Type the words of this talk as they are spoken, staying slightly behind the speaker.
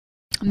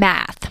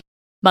Math,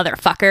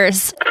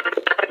 motherfuckers.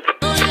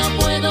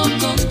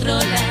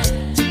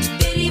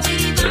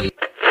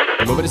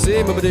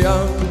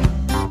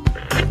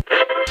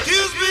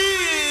 Excuse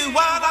me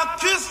while I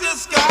kiss the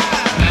sky.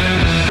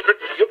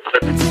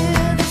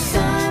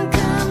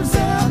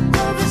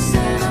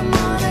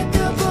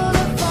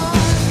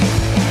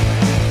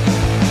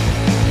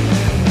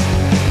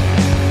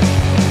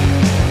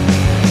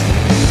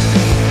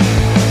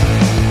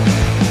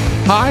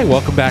 Hi,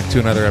 welcome back to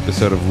another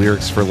episode of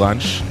Lyrics for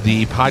Lunch,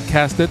 the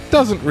podcast that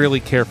doesn't really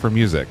care for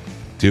music,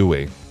 do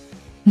we?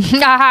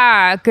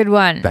 Aha, good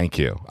one. Thank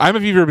you. I'm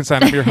Aviv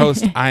Rubenstein. I'm your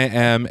host. I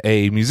am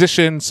a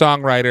musician,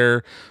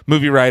 songwriter,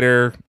 movie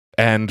writer,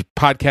 and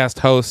podcast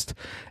host.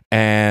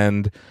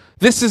 And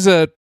this is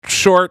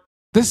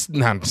it's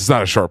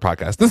not a short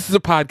podcast. This is a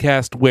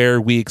podcast where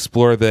we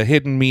explore the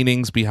hidden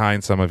meanings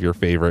behind some of your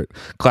favorite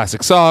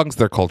classic songs,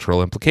 their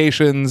cultural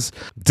implications,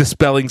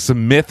 dispelling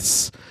some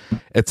myths,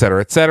 etc.,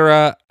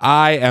 etc.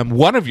 I am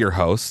one of your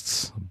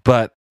hosts,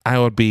 but I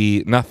would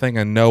be nothing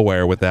and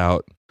nowhere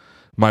without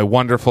my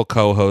wonderful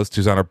co-host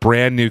who's on a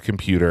brand new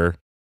computer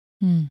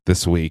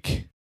this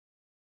week,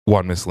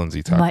 one Miss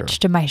Lindsay Tucker. Much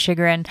to my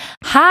chagrin.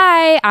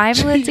 Hi, I'm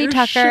Lindsay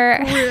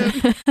Tucker.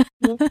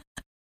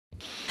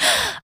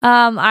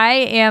 I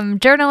am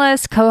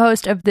journalist,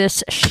 co-host of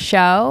this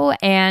show,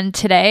 and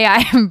today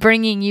I am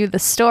bringing you the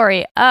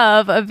story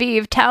of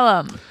Aviv.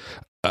 Tell him.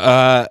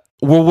 Well,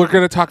 we're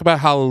going to talk about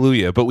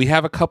Hallelujah, but we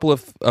have a couple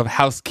of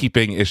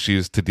housekeeping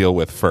issues to deal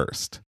with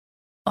first.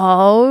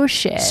 Oh,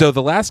 shit. So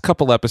the last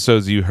couple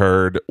episodes you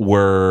heard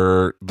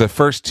were the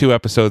first two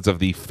episodes of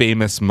the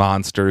Famous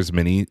Monsters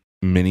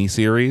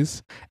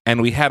mini-series,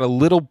 and we had a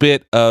little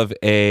bit of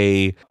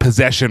a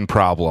possession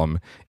problem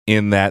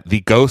in that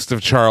the ghost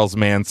of Charles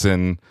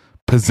Manson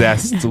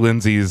possessed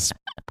Lindsay's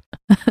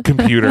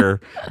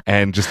computer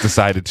and just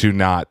decided to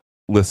not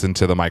listen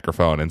to the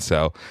microphone. And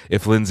so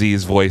if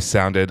Lindsay's voice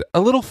sounded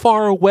a little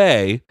far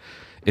away,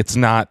 it's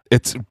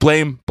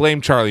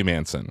blame Charlie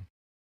Manson.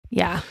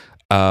 Yeah.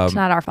 It's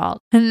not our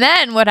fault. And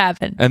then what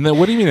happened? And then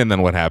what do you mean, and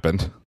then what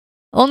happened?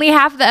 Only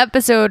half the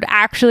episode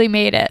actually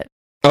made it.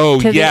 Oh,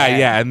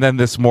 yeah. And then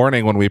this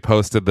morning when we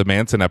posted the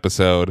Manson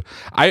episode,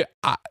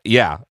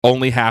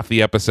 only half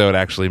the episode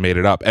actually made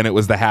it up. And it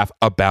was the half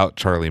about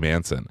Charlie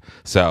Manson.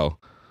 So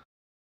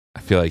I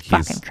feel like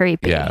he's fucking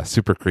creepy. Yeah,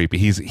 super creepy.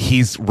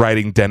 He's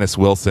writing Dennis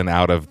Wilson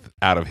out of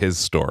his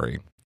story.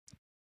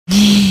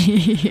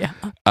 Yeah.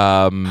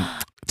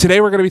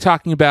 Today we're going to be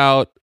talking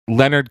about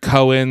Leonard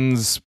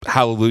Cohen's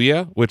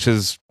Hallelujah, which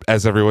is,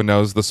 as everyone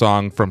knows, the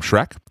song from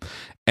Shrek.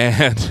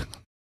 And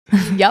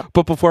yep.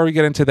 But before we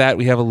get into that,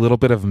 we have a little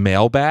bit of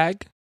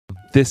mailbag.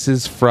 This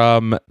is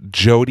from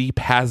Jody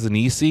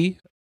Pazanisi,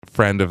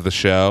 friend of the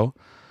show,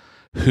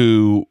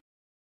 who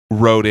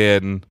wrote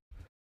in,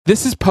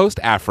 "This is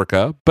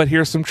post-Africa, but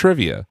here's some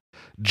trivia.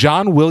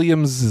 John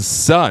Williams'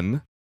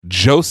 son,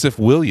 Joseph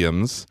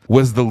Williams,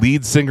 was the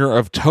lead singer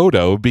of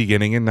Toto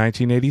beginning in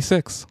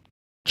 1986.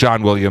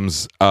 John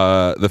Williams,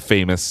 the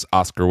famous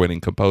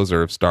Oscar-winning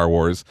composer of Star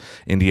Wars,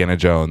 Indiana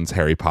Jones,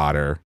 Harry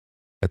Potter,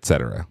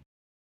 etc.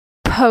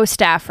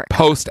 Post-Africa.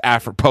 Post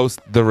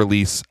the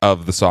release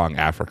of the song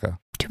Africa.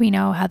 Do we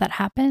know how that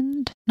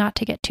happened? Not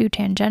to get too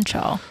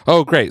tangential.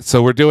 Oh, great.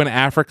 So we're doing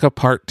Africa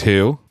Part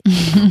 2.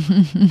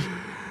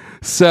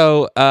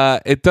 So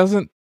it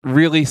doesn't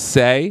really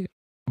say,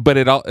 but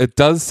it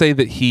does say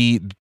that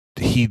he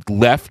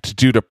left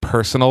due to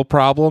personal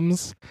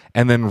problems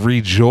and then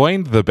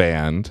rejoined the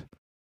band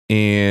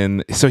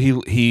so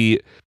he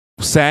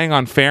sang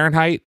on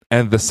Fahrenheit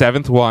and the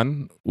Seventh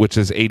One, which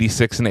is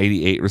 86 and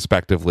 88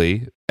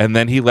 respectively, and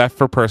then he left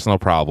for personal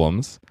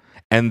problems,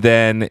 and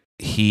then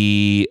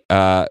he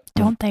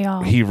don't they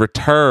all? He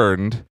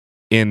returned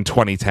in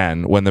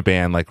 2010 when the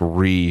band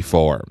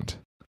reformed.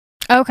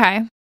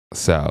 Okay.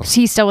 So is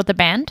he still with the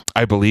band?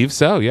 I believe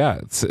so.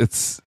 Yeah, it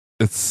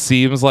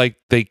seems like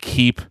they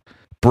keep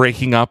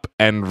breaking up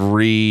and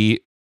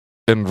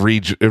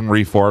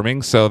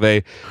reforming. So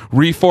they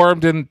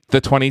reformed in the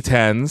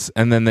 2010s,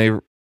 and then they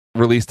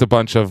released a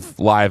bunch of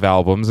live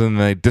albums, and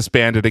they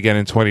disbanded again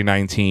in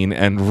 2019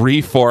 and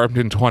reformed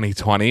in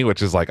 2020,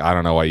 which is I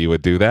don't know why you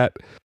would do that.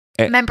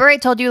 Remember I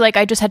told you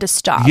I just had to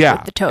stop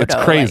with the Toto. It's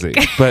crazy,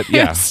 but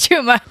yeah. It's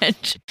too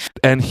much.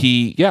 And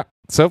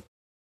so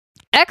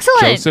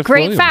excellent. Joseph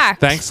Great Williams.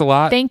 fact. Thanks a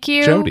lot. Thank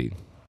you,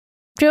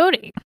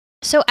 Jody.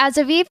 So as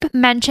Aviv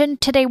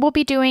mentioned, today we'll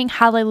be doing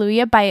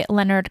Hallelujah by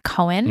Leonard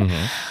Cohen.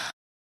 Mm-hmm.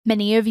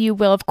 Many of you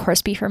will, of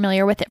course, be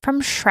familiar with it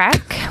from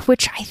Shrek,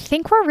 which I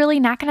think we're really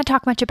not going to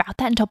talk much about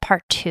that until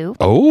part 2.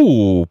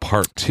 Oh,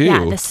 part 2.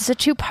 Yeah, this is a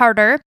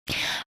 2-parter.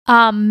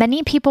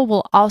 Many people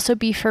will also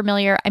be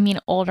familiar,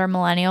 older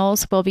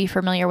millennials will be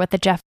familiar with the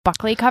Jeff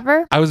Buckley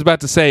cover. I was about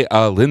to say,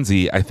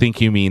 Lindsay, I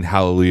think you mean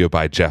Hallelujah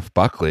by Jeff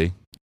Buckley.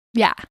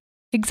 Yeah,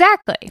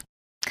 exactly.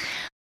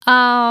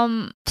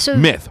 So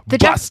Myth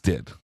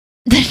busted.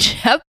 The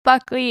Jeff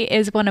Buckley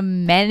is one of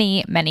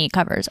many, many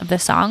covers of the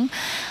song.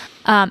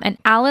 And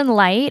Alan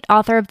Light,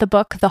 author of the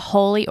book The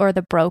Holy or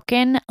the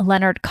Broken,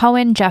 Leonard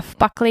Cohen, Jeff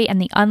Buckley,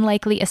 and the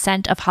Unlikely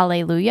Ascent of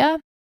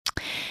Hallelujah.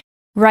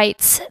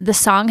 writes, the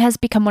song has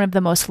become one of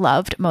the most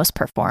loved, most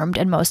performed,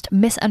 and most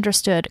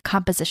misunderstood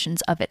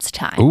compositions of its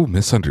time. Ooh,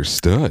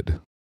 misunderstood.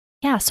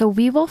 Yeah, so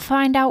we will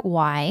find out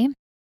why.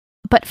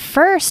 But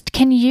first,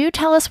 can you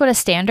tell us what a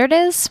standard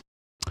is?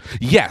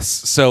 Yes.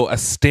 So a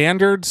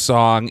standard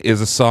song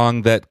is a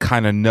song that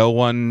kind of no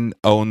one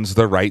owns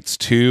the rights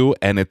to.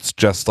 And it's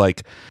just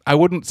like, I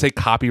wouldn't say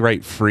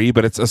copyright free,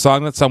 but it's a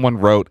song that someone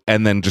wrote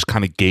and then just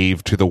kind of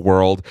gave to the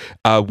world.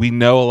 We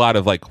know a lot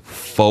of like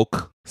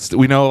folk.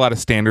 We know a lot of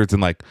standards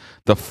in like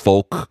the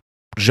folk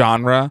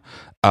genre.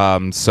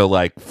 So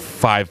like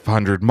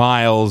 500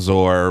 Miles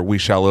or We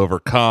Shall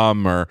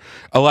Overcome, or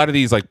a lot of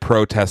these like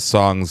protest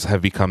songs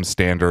have become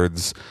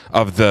standards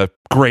of the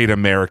Great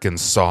American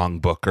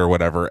Songbook or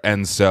whatever.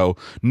 And so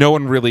no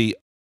one really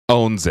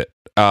owns it.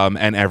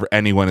 And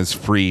anyone is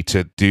free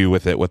to do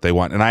with it what they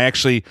want. And I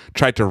actually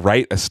tried to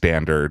write a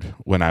standard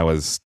when I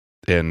was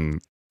in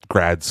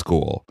grad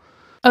school.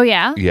 Oh,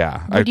 yeah?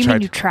 Yeah. What do you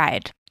mean you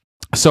tried?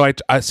 So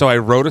I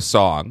wrote a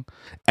song,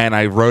 and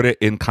I wrote it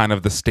in kind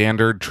of the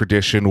standard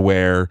tradition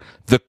where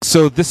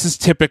so this is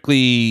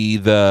typically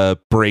the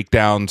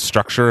breakdown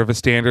structure of a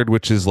standard,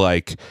 which is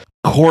like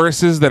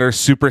choruses that are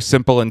super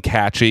simple and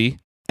catchy,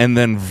 and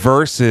then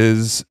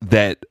verses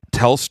that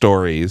tell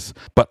stories,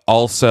 but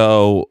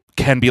also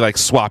can be like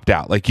swapped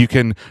out. Like you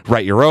can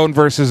write your own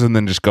verses and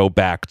then just go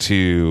back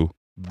to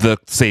the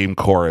same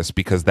chorus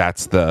because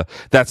that's the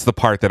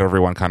part that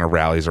everyone kind of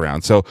rallies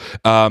around. So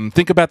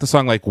think about the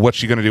song like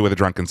What You Gonna Do with a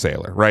Drunken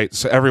Sailor, right?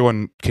 So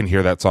everyone can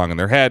hear that song in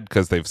their head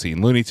because they've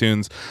seen Looney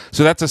Tunes.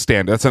 So that's a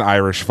standard. That's an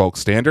Irish folk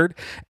standard.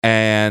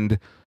 And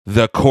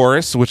the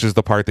chorus, which is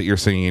the part that you're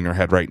singing in your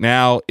head right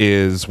now,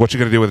 is What You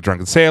Gonna Do with a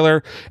Drunken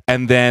Sailor.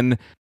 And then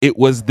it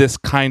was this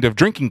kind of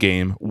drinking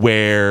game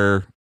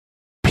where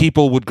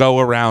people would go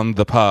around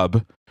the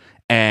pub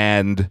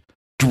and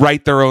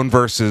write their own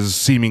verses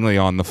seemingly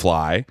on the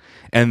fly,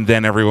 and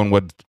then everyone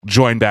would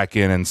join back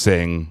in and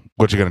sing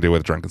What You Gonna Do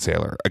with a Drunken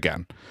Sailor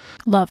again.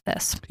 Love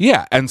this.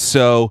 Yeah, and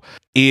so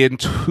in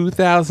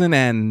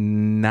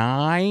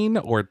 2009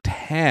 or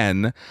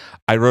 10,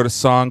 I wrote a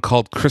song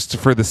called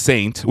Christopher the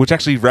Saint, which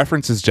actually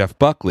references Jeff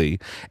Buckley,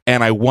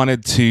 and I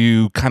wanted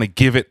to kind of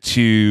give it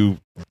to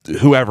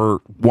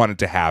whoever wanted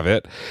to have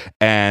it,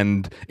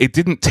 and it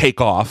didn't take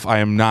off. I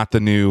am not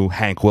the new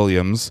Hank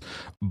Williams,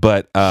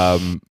 but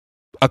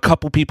a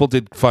couple people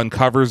did fun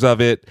covers of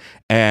it,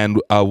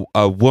 and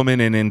a woman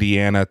in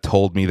Indiana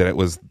told me that it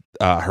was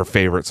her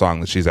favorite song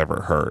that she's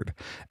ever heard.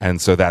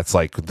 And so that's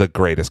like the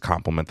greatest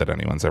compliment that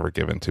anyone's ever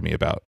given to me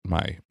about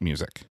my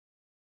music.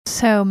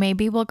 So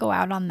maybe we'll go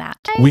out on that.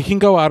 We can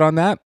go out on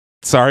that.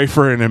 Sorry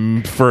for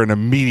an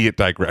immediate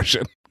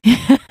digression.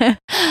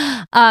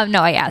 No,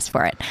 I asked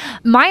for it.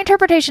 My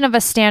interpretation of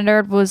a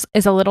standard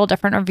is a little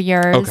different of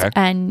yours, Okay.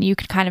 and you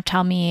could kind of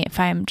tell me if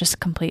I'm just a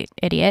complete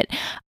idiot.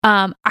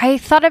 I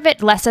thought of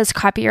it less as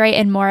copyright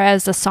and more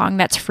as a song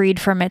that's freed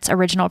from its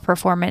original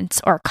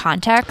performance or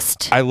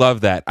context. I love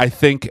that. I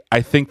think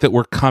that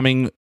we're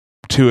coming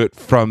to it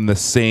from the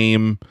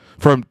same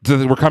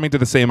we're coming to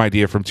the same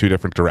idea from two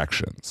different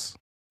directions.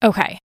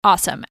 Okay,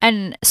 awesome.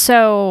 And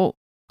so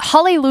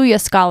Hallelujah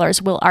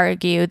scholars will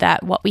argue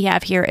that what we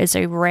have here is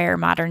a rare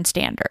modern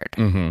standard.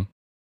 Mm-hmm.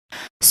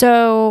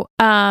 So,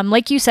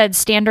 like you said,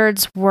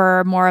 standards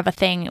were more of a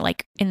thing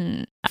like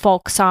in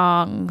folk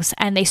songs,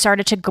 and they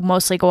started to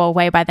mostly go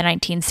away by the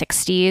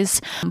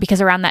 1960s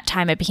because around that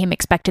time it became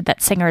expected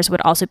that singers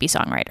would also be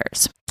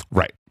songwriters.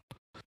 Right.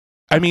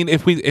 I mean,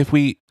 if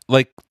we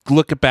like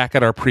look back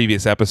at our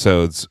previous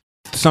episodes,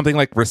 something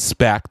like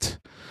Respect,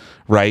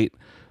 right,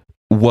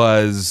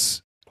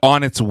 was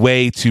on its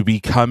way to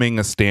becoming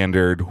a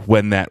standard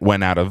when that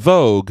went out of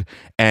vogue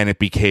and it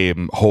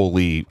became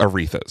wholly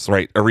Aretha's,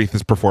 right?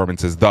 Aretha's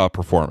performance is the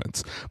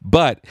performance.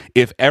 But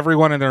if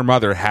everyone and their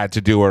mother had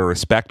to do a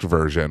Respect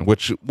version,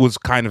 which was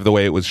kind of the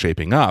way it was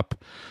shaping up,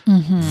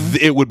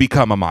 it would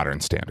become a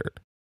modern standard.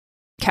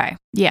 Okay.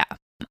 Yeah.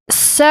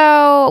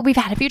 So we've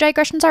had a few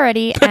digressions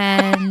already,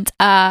 and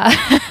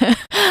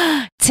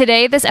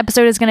today this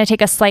episode is going to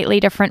take a slightly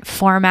different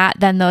format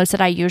than those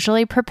that I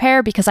usually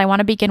prepare because I want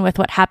to begin with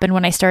what happened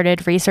when I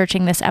started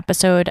researching this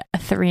episode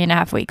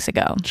 3.5 weeks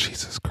ago.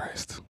 Jesus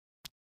Christ.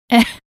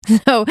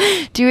 So,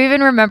 do you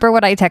even remember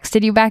what I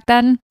texted you back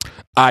then?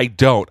 I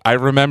don't. I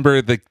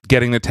remember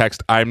getting the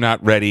text, I'm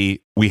not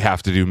ready, we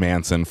have to do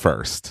Manson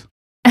first.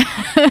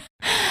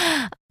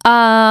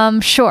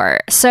 Sure.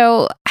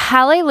 So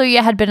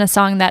Hallelujah had been a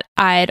song that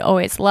I'd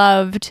always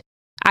loved.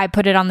 I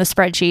put it on the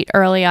spreadsheet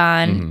early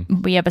on.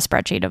 Mm-hmm. We have a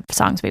spreadsheet of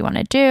songs we want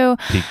to do.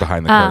 Peek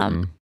behind the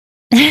curtain.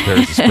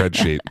 There's a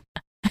spreadsheet.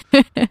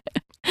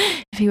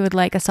 If you would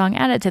like a song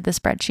added to the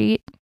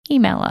spreadsheet,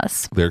 email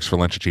us.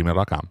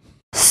 lyricsforlunch@gmail.com.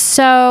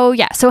 So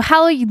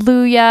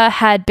Hallelujah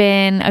had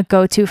been a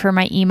go-to for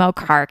my emo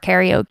car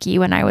karaoke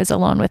when I was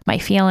alone with my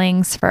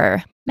feelings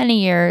for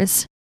many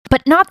years.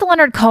 But not the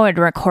Leonard Cohen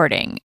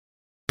recording.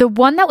 The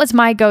one that was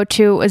my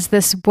go-to was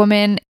this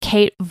woman,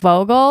 Kate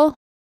Vogel.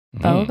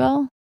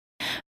 Vogel?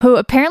 who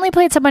apparently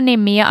played someone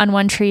named Mia on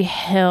One Tree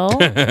Hill.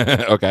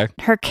 Okay.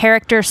 Her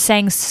character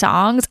sang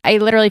songs. I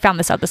literally found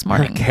this out this Her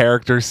morning.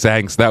 character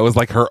sang. So that was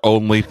like her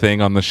only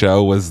thing on the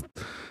show was,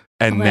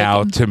 and Like-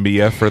 now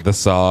Tamia for the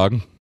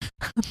song.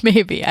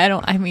 Maybe.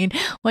 I mean,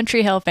 One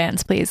Tree Hill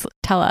fans, please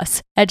tell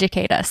us,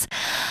 educate us.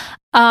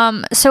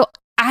 So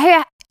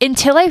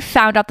until I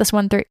found out this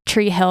One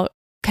Tree Hill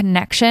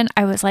connection,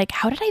 I was like,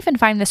 how did I even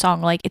find this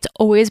song? Like, it's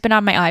always been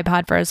on my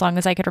iPod for as long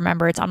as I could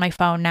remember. It's on my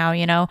phone now,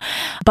 you know?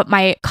 But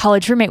my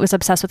college roommate was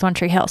obsessed with One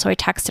Tree Hill. So I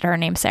texted her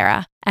named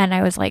Sarah. And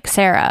I was like,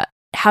 Sarah,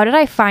 how did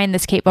I find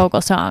this Kate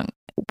Vogel song?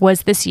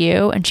 Was this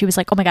you? And she was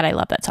like, oh my God, I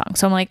love that song.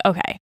 So I'm like,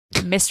 okay,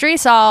 mystery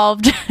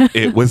solved.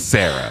 It was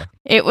Sarah.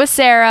 It was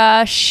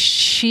Sarah.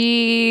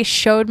 She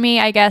showed me,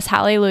 I guess,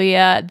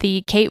 Hallelujah,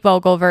 the Kate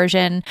Vogel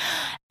version,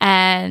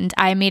 and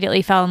I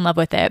immediately fell in love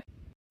with it.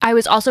 I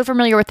was also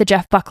familiar with the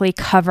Jeff Buckley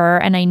cover,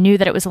 and I knew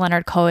that it was a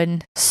Leonard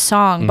Cohen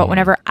song, but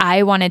whenever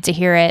I wanted to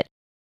hear it,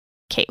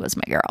 Kate was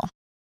my girl.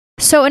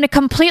 So in a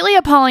completely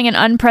appalling and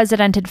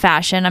unprecedented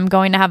fashion, I'm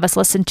going to have us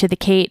listen to the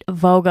Kate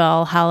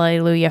Vogel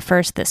Hallelujah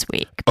first this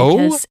week.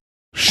 Oh,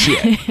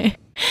 shit.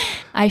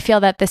 I feel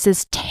that this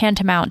is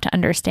tantamount to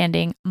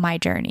understanding my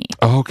journey.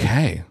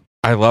 Okay.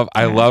 I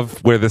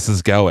love where this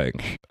is going.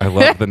 I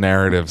love the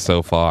narrative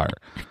so far.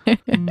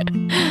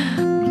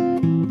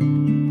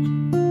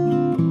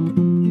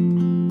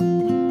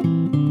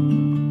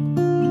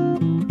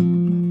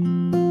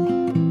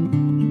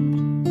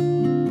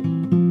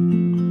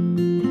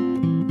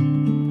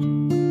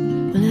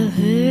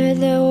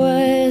 There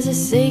was a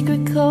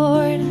sacred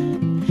chord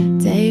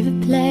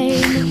David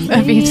played.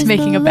 He's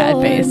making a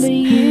bad bass. But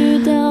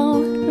you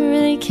don't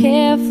really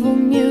care for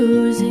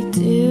music,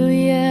 do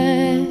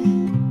ya?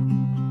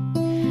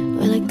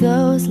 Well, it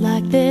goes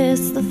like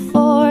this: the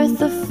fourth,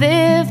 the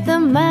fifth, the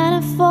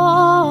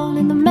manifold,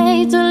 and the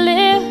major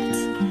lift.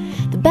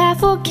 The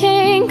baffled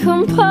king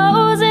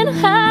composing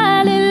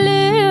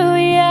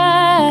hallelujah,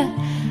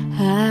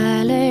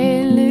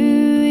 hallelujah,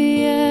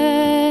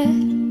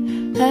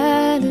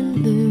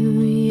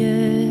 hallelujah,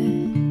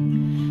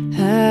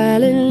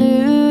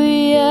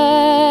 hallelujah,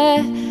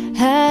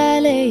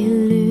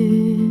 hallelujah.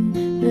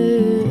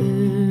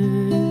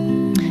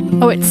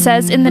 Oh, it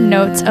says in the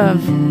notes of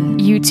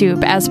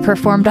YouTube as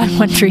performed on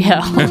One Tree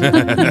Hill.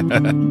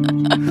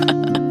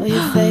 Well,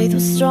 your faith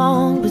was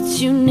strong, but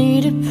you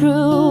needed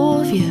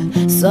proof. You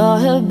saw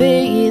her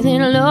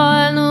bathing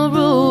on the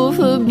roof,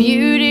 her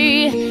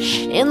beauty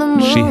in the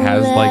moonlight. She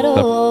has like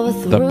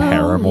the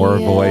Paramore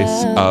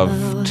voice of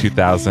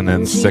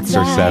 2006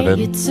 or 7.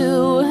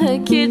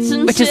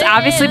 Which is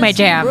obviously my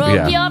jam.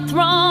 Yeah. Your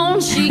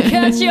throne, she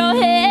cut your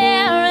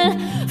hair,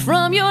 and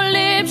from your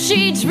lips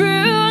she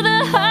drew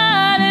the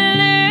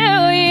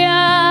hallelujah,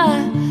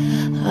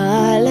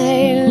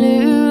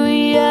 hallelujah,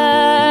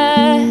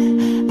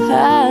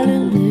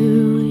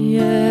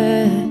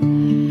 hallelujah,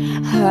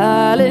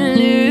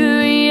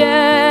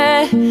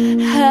 hallelujah,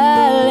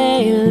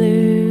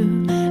 hallelujah.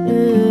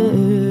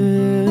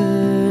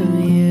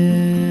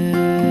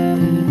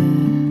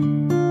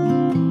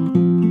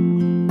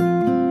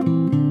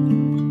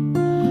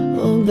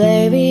 Oh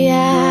baby,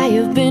 I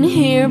have been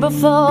here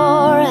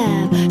before.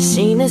 I've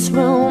seen this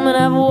room and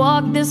I've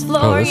walked this floor.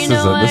 Oh, this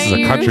is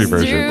a country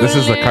version. This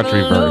is a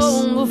country verse.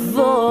 I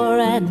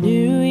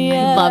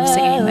Love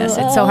singing this.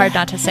 It's so hard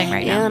not to sing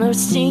right now. And I've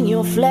seen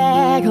your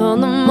flag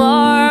on the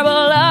marble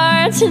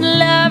arch. And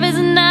love is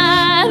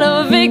not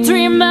a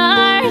victory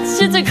march.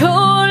 It's a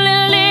cold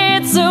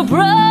and it's a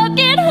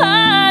broken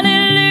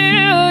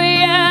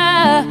hallelujah,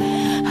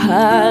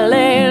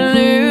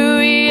 hallelujah,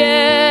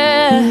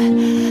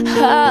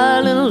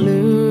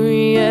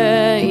 hallelujah,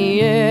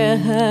 yeah.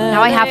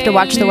 Now I have to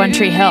watch the One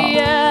Tree Hill.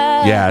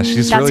 Yeah,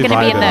 she's That's really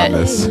gonna be in vibing on the-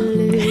 this.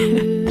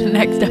 The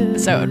next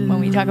episode when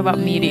we talk about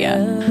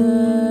media.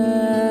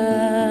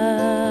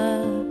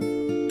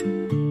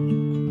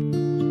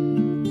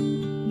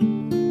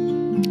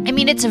 I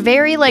mean, it's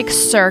very like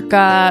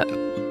circa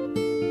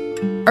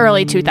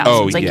early 2000s.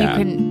 Oh, like yeah.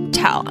 you can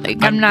tell. Like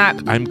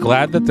I'm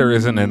glad that there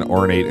isn't an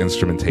ornate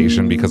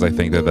instrumentation because I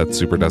think that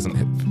super doesn't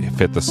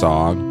fit the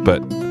song.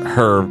 But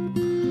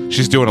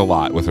she's doing a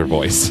lot with her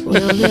voice. Well,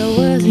 there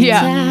was a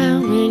Yeah.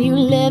 time when you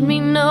let me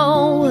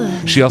know.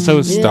 She also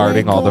is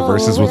starting all the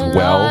verses with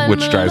 "well,"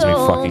 which drives me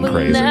fucking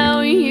crazy.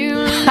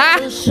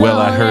 Well,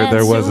 I heard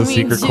there was a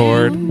secret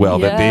chord. Well,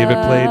 that David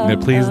played and it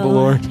pleased the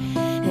Lord.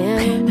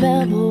 And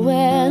remember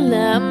when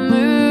I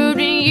moved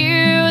and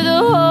you,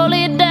 the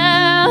holy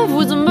dove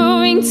was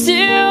moving too.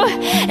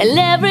 And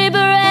every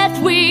breath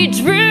we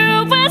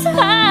drew was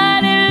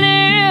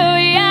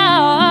hallelujah,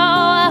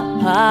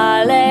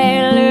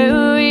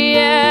 hallelujah,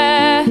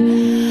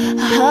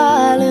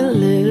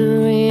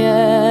 hallelujah,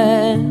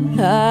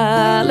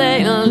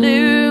 hallelujah,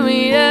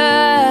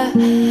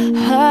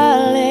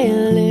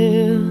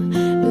 hallelujah,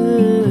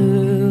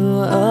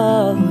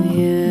 oh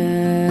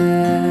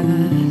yeah.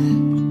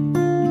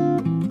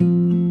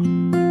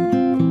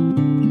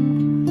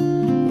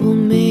 Well,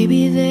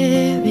 maybe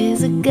there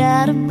is a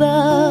God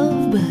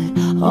above, but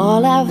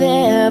All I've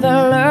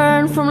ever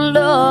learned from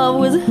love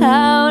was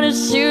how to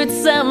shoot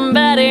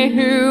somebody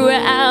who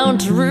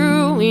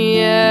outdrew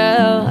you.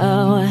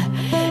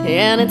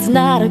 And it's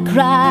not a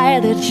cry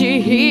that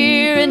you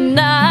hear at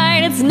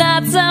night. It's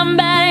not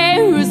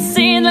somebody who's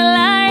seen the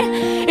light.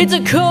 It's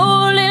a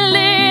cold and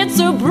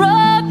little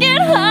broken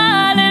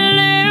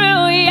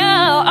hallelujah.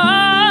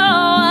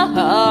 Oh,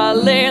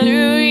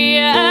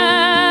 hallelujah.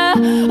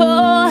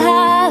 Oh,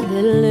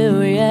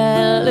 hallelujah,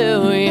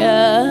 hallelujah,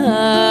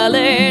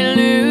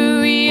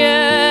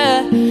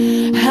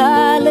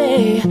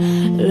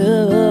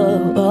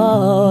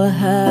 hallelujah,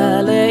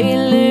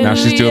 hallelujah. Now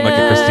she's doing like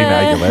a Christina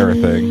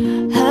Aguilera thing.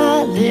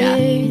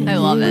 Yeah, I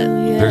love it.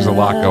 There's a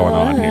lot going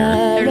on here.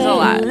 There's a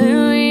lot.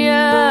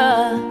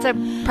 It's a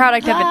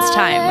product of its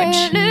time, which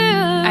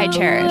I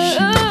cherish.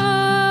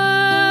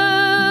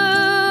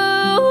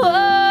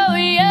 Oh,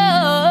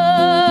 yeah.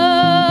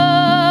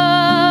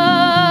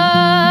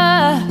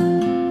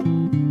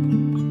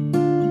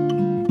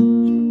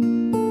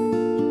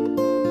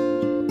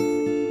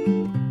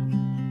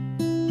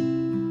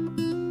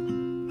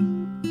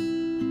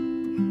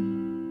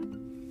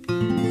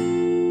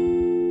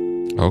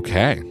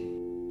 Okay.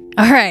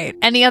 All right.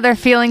 Any other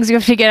feelings you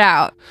have to get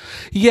out?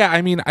 Yeah,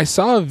 I mean, I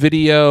saw a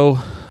video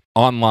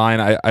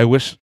online. I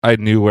wish I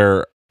knew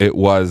where it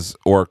was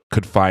or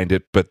could find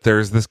it, but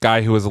there's this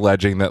guy who was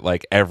alleging that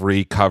like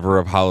every cover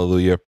of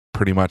Hallelujah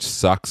pretty much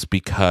sucks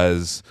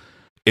because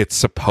it's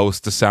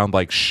supposed to sound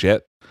like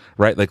shit,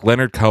 right? Like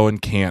Leonard Cohen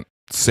can't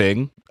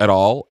sing at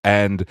all,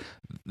 and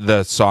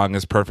the song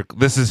is perfect.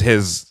 This is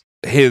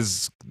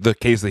the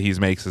case that he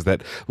makes is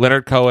that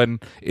Leonard Cohen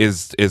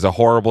is a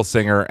horrible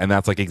singer, and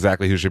that's like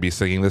exactly who should be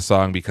singing this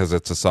song because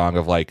it's a song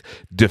of like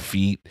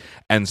defeat.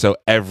 And so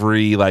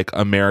every like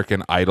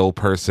American Idol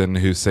person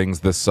who sings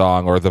this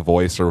song, or The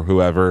Voice or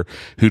whoever,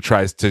 who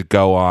tries to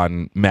go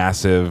on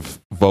massive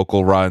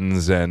vocal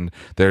runs and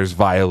there's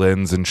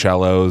violins and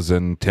cellos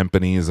and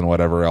timpanis and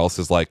whatever else,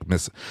 is like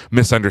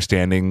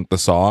misunderstanding the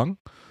song.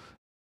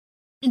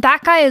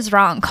 That guy is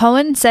wrong.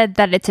 Cohen said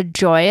that it's a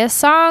joyous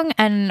song,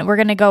 and we're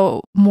going to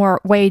go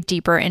way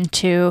deeper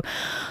into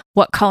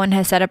what Cohen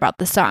has said about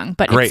the song,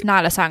 but Great. It's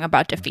not a song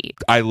about defeat.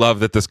 I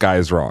love that this guy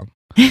is wrong.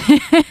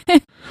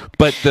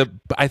 But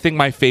I think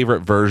my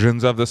favorite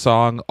versions of the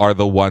song are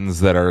the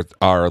ones that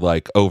are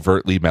like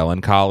overtly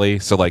melancholy.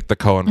 So like the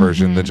Cohen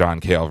version, the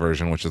John Cale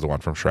version, which is the one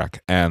from Shrek,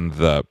 and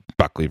the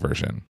Buckley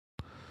version,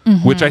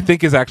 which I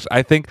think is actually,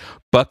 I think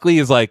Buckley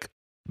is like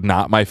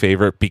not my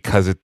favorite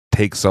because it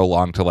takes so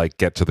long to like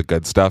get to the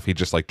good stuff. He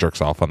just like jerks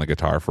off on the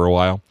guitar for a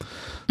while.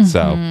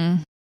 So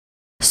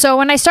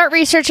when I start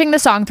researching the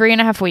song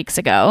 3.5 weeks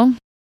ago,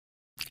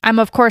 I'm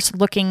of course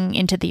looking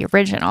into the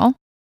original.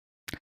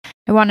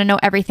 I want to know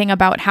everything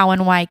about how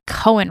and why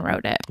Cohen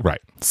wrote it.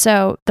 Right.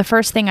 So the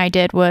first thing I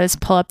did was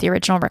pull up the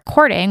original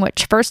recording,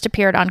 which first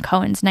appeared on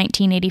Cohen's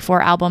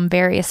 1984 album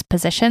Various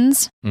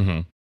Positions.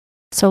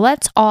 So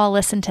let's all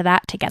listen to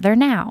that together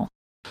now.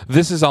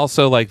 This is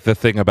also like the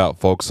thing about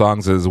folk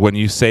songs is when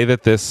you say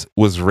that this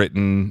was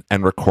written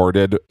and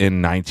recorded in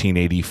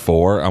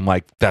 1984, I'm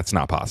like, that's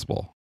not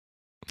possible.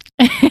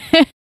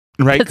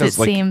 Right? Because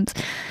it like,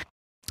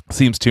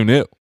 seems too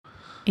new.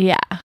 Yeah.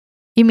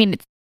 You mean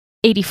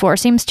 84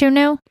 seems too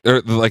new?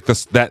 Or like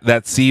this,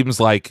 that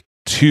seems like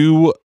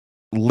too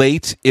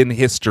late in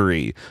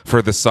history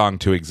for the song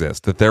to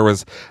exist. That there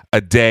was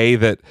a day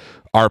that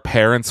our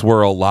parents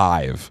were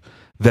alive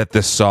that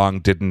this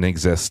song didn't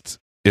exist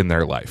in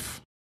their life.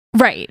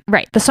 Right.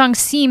 The song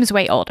seems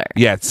way older.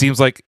 Yeah, it seems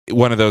like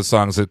one of those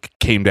songs that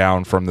came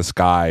down from the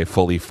sky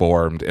fully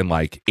formed in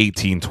like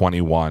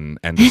 1821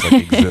 and just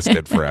like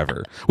existed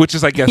forever, which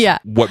is, I guess,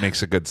 what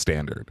makes a good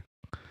standard.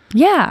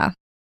 Yeah.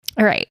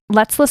 All right.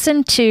 Let's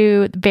listen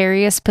to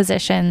Various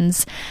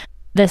Positions.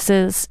 This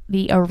is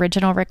the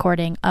original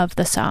recording of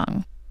the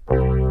song.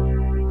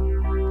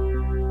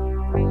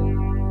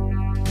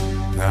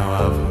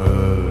 Now I've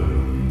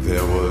heard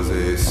there was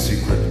a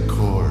secret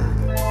chord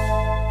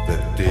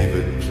that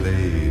David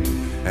played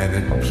and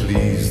it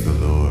pleased the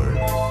Lord,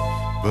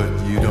 but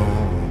you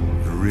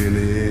don't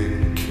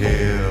really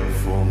care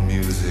for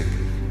music,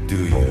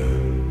 do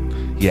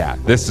you? Yeah,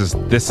 this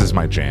is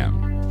my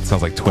jam. It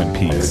sounds like Twin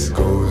Peaks. It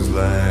goes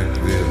like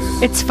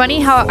this. It's funny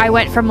how I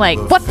went from like,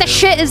 what the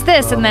shit is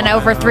this? And then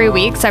over 3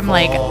 weeks, I'm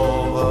like,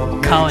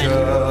 Cohen.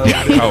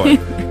 Yeah, Cohen.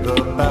 The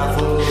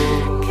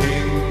baffled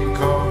king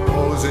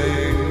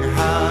composing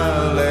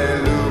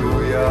hallelujah.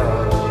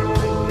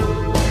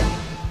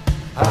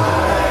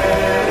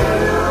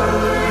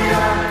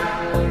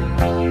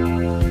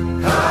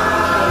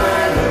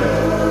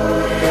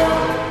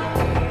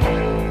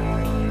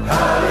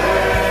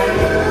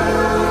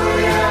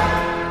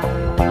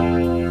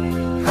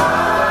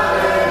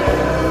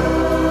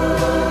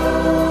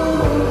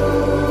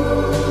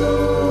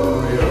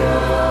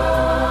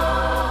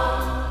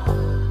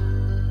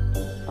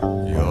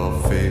 Your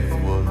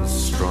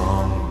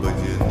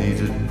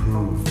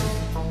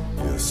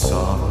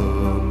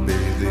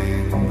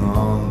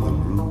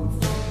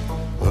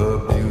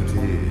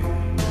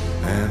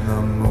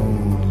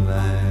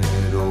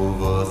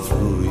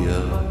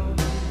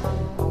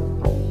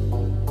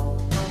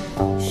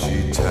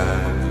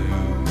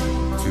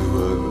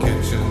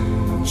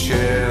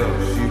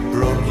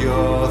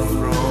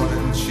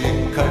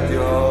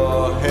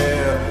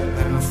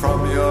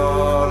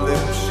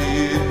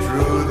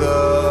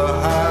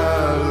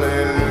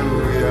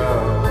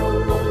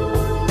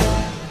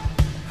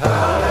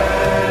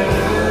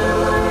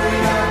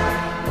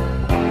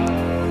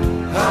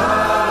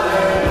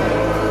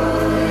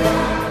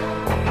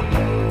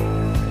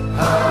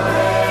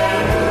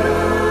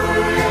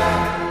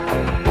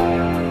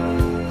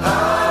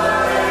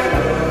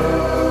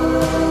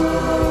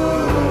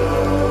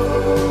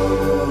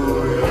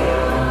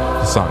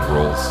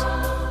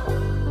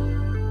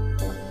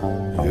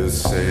You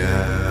say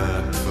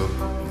I took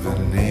the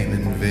name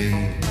in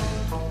vain.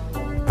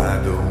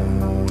 I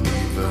don't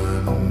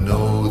even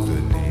know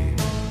the name.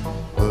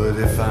 But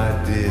if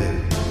I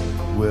did,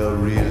 well,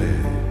 really,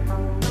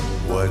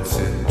 what's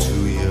it to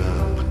you?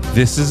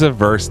 This is a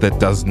verse that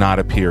does not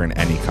appear in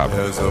any cover.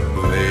 There's a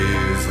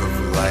blaze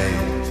of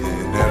light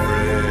in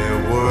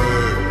every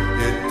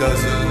word. It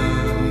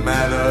doesn't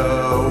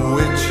matter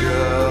which you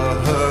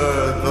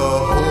heard, the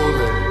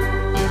holy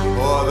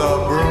or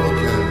the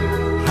broken.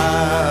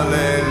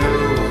 Hallelujah.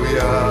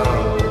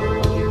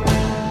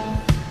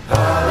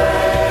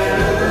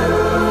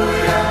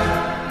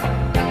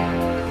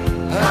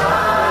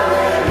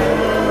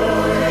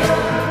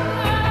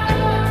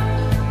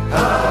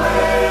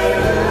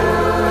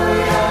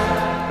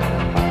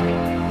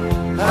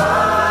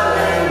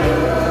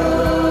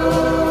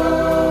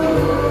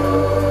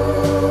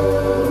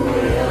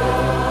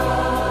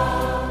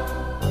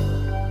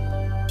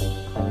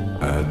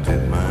 I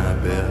did my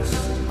best,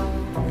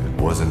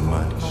 it wasn't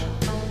much.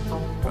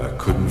 I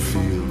couldn't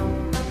feel,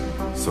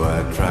 so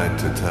I tried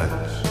to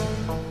touch.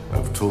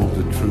 I've told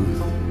the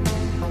truth,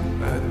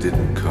 I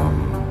didn't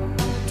come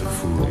to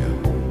fool you.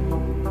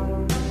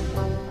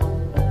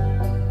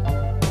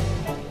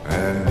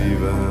 And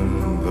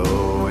even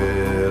though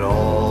it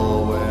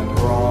all went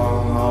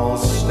wrong, I'll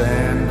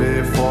stand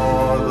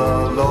before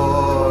the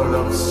Lord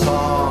of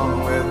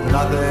Song with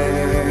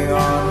nothing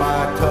on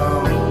my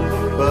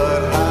tongue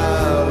but hallelujah.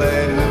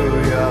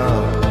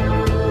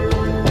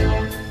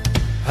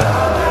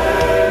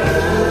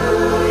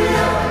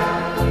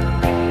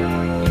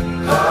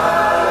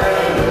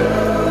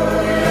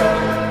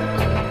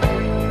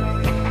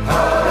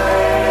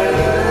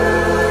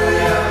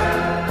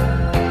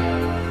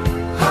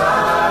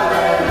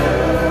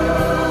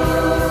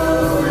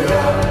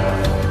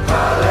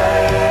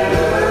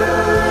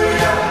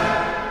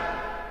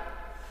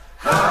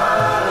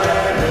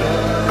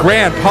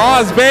 Grand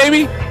pause,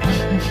 baby.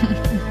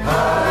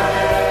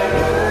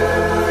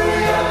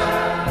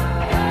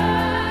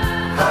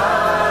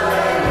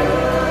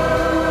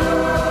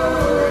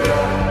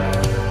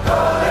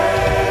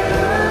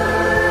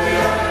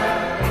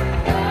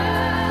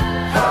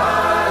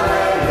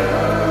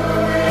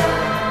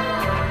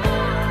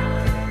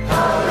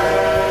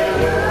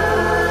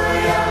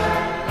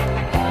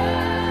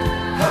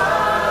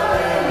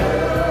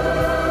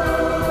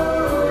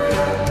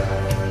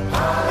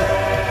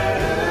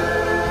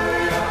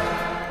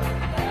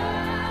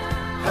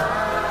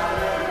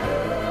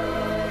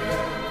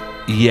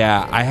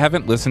 Yeah, I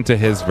haven't listened to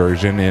his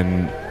version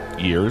in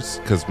years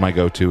because my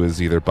go-to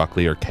is either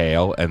Buckley or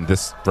Cale, and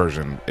this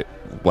version,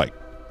 like,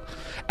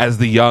 as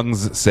the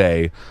Youngs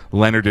say,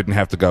 Leonard didn't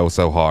have to go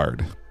so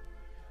hard.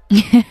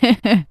 Is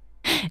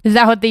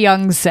that what the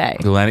Youngs say?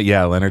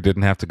 Leonard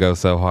didn't have to go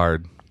so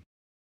hard.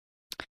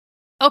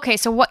 Okay,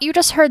 so what you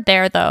just heard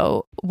there,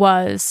 though,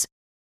 was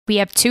we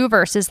have two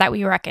verses that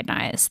we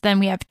recognize. Then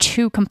we have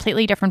two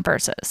completely different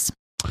verses.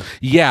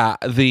 Yeah,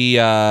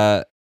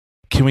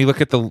 can we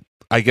look at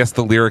I guess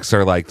the lyrics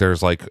are like,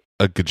 there's like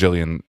a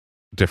gajillion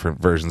different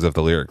versions of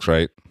the lyrics,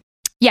 right?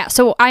 Yeah,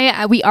 so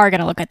we are going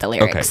to look at the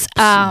lyrics.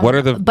 Okay. What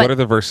are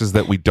the verses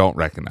that we don't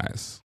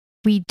recognize?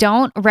 We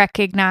don't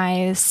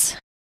recognize.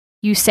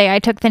 You say I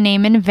took the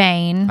name in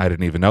vain. I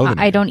didn't even know the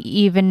name. I don't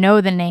even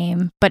know the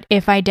name, but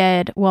if I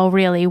did, well,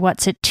 really,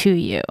 what's it to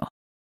you?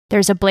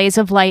 There's a blaze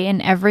of light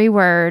in every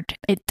word.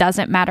 It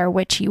doesn't matter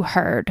which you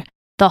heard,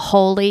 the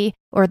holy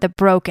or the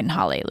broken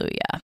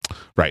hallelujah.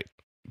 Right.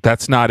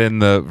 That's not in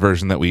the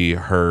version that we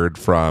heard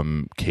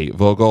from Kate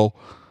Vogel,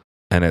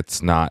 and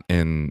it's not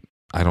in,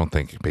 I don't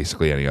think,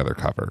 basically any other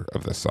cover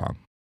of this song.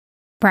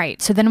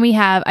 Right. So then we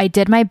have, I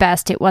did my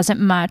best. It wasn't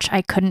much.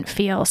 I couldn't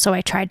feel, so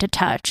I tried to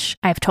touch.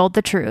 I've told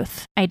the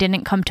truth. I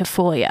didn't come to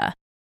fool ya.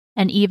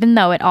 And even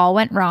though it all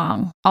went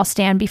wrong, I'll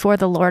stand before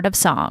the Lord of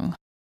Song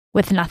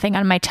with nothing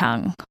on my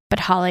tongue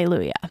but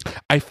hallelujah.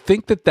 I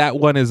think that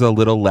one is a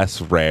little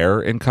less rare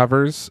in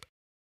covers.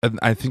 And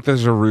I think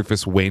there's a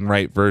Rufus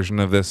Wainwright version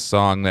of this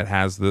song that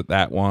has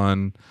that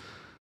one.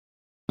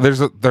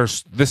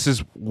 This is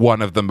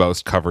one of the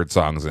most covered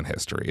songs in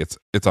history.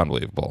 It's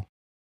unbelievable.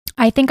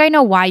 I think I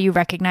know why you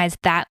recognize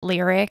that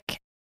lyric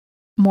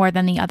more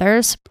than the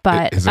others,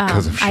 but is it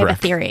 'cause of I have a Shrek?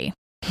 theory.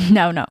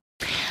 No.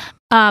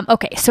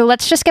 Okay, so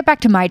let's just get back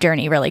to My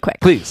Journey really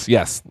quick. Please,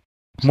 yes.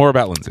 More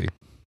about Lindsay.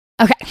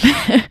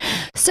 Okay.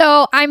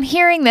 So I'm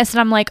hearing this and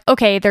I'm like,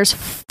 okay, there's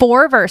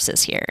 4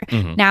 verses here.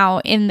 Mm-hmm. Now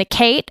in the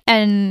Kate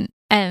and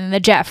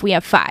the Jeff, we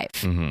have 5,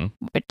 Mm-hmm.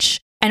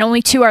 and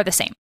only 2 are the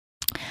same.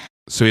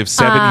 So we have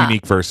 7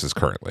 unique verses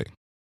currently.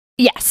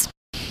 Yes.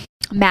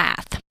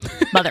 Math,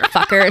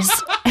 motherfuckers.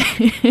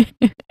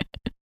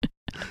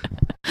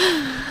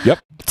 Yep.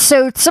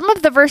 So some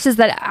of the verses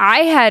that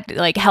I had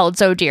like held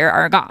so dear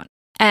are gone.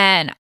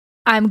 And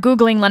I'm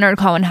Googling Leonard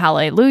Cohen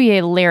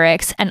Hallelujah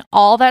lyrics, and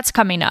all that's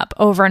coming up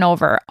over and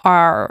over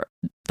are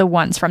the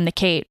ones from the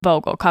Kate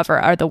Vogel cover,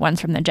 are the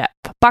ones from the Jeff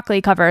Buckley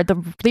cover.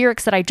 The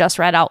lyrics that I just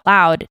read out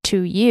loud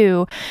to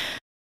you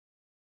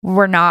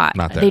were not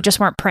there. They just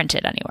weren't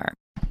printed anywhere.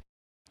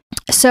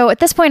 So at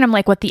this point, I'm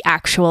like, what the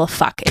actual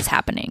fuck is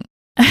happening?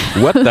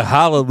 What the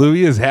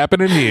hallelujah is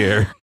happening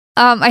here?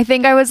 I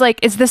think I was like,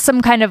 is this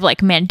some kind of like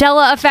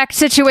Mandela effect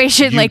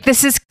situation? Like,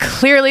 this is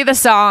clearly the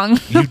song.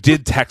 You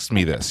did text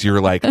me this.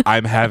 You're like,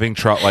 I'm having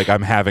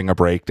I'm having a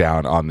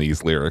breakdown on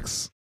these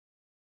lyrics.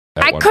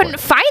 I couldn't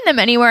find them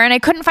anywhere, and I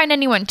couldn't find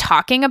anyone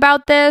talking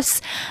about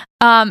this.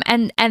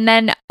 And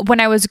then when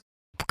I was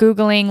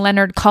Googling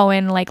Leonard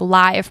Cohen like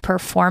live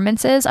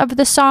performances of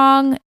the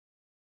song,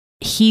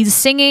 he's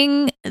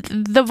singing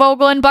the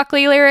Vogel and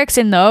Buckley lyrics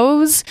in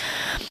those.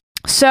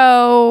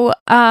 So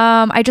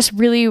I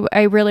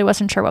really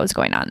wasn't sure what was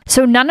going on.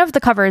 So none of the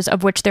covers,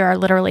 of which there are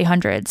literally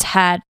hundreds,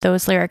 had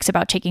those lyrics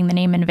about taking the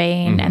name in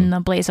vain and the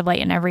blaze of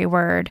light in every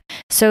word.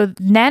 So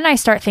then I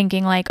start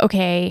thinking like,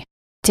 okay,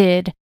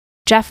 did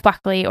Jeff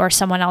Buckley or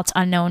someone else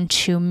unknown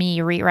to me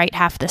rewrite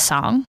half the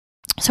song?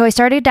 So I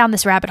started down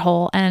this rabbit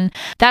hole, and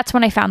that's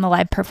when I found the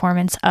live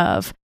performance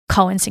of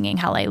Cohen singing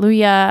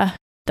Hallelujah.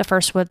 The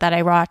first one that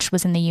I watched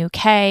was in the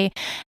UK,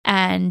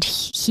 and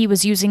he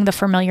was using the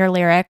familiar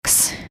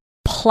lyrics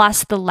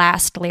plus the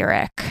last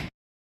lyric,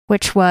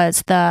 which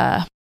was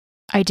the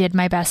 "I did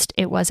my best,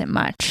 it wasn't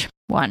much"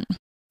 one.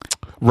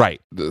 Right.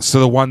 So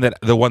the one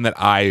that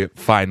I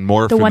find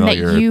more the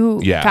familiar, one that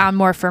you found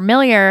more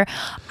familiar,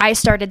 I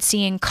started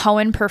seeing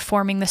Cohen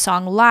performing the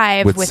song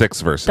live with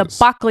 6 verses, the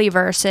Buckley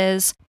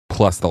verses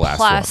plus the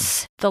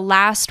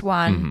last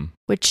one,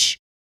 which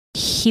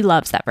he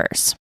loves that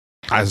verse.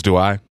 As do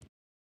I.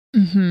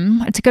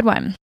 It's a good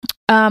one.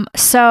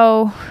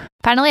 So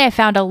finally, I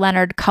found a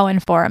Leonard Cohen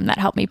forum that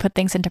helped me put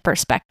things into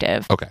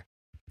perspective. Okay.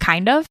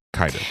 Kind of.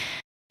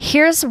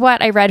 Here's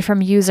what I read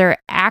from user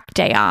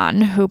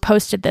Actaeon, who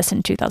posted this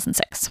in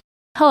 2006.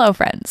 Hello,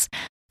 friends.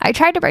 I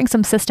tried to bring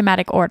some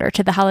systematic order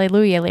to the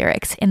Hallelujah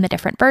lyrics in the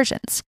different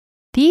versions.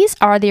 These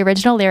are the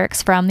original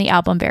lyrics from the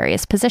album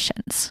Various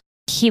Positions.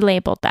 He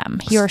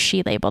or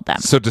she labeled them.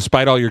 So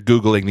despite all your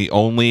Googling, the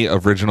only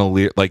original,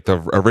 the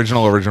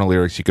original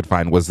lyrics you could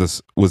find was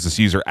this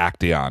user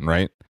Actaeon,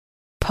 right?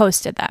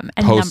 Posted them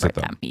and numbered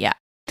them. Yeah.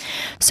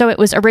 So it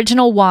was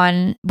original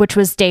 1, which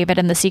was David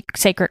and the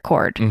Sacred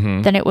Chord.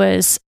 Then it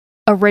was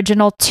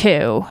original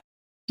 2,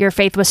 Your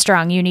Faith Was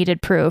Strong, You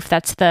Needed Proof.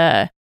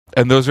 And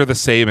those are the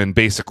same in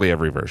basically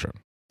every version.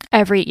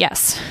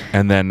 Yes.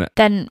 And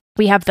then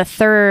we have the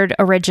third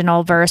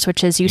original verse,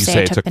 which is You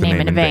Say I Took the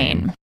Name in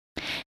Vain.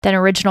 Then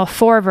original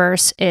 4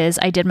 verse is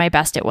I Did My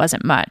Best, It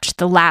Wasn't Much,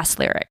 the last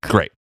lyric.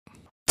 Great.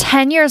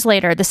 10 years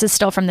later, this is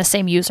still from the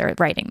same user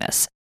writing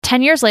this.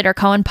 10 years later,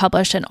 Cohen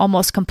published an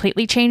almost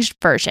completely changed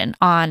version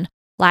on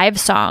Live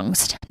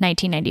Songs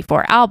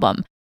 1994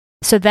 album.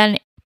 So then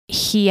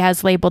he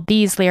has labeled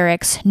these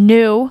lyrics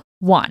New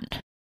 1.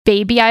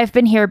 Baby, I've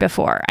been here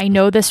before. I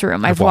know this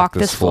room. I've walked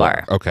this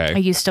floor. Okay. I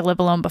used to live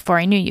alone before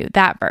I knew you.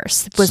 That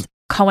verse was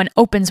Cohen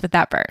opens with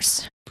that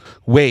verse.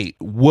 Wait,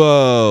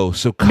 whoa.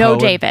 So Cohen, no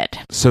David.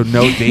 So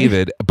no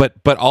David,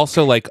 but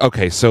also like,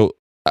 okay, so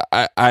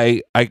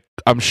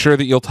I'm sure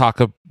that you'll talk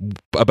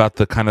about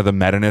the kind of the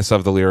meta-ness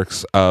of the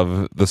lyrics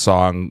of the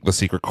song The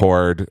Secret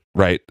Chord,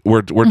 right?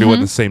 We're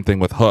doing the same thing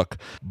with Hook,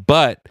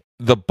 but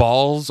the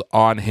balls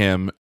on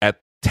him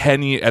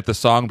at the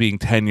song being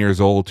 10 years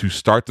old to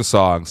start the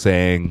song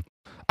saying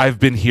I've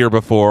been here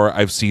before,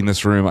 I've seen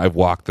this room, I've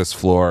walked this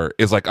floor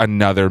is like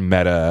another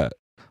meta,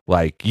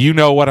 like, you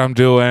know what I'm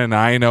doing,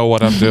 I know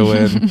what I'm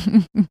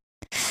doing.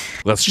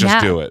 Let's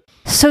just do it.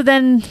 So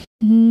then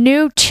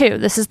New 2,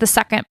 this is the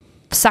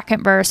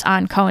second verse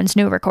on Cohen's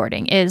new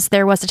recording, is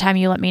There Was a Time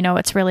You Let Me Know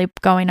It's Really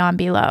Going On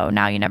Below.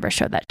 Now You Never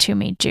Showed That to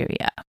Me,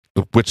 Julia.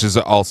 Which is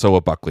also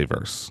a Buckley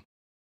verse.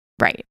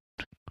 Right.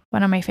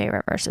 One of my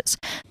favorite verses.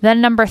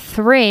 Then number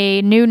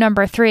 3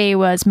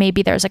 was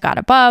Maybe There's a God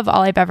Above.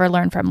 All I've ever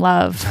learned from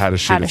love. How to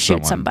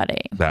shoot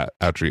somebody. That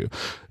after you.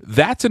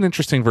 That's an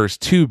interesting verse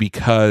too,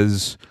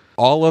 because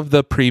all of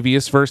the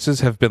previous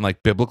verses have been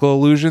like biblical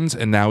allusions,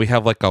 and now we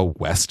have like a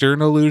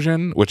Western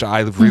allusion, which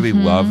I really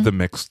love the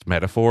mixed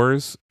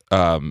metaphors.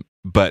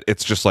 But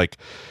it's just like,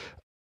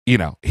 he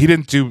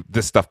didn't do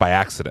this stuff by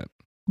accident.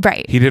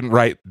 Right. He didn't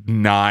write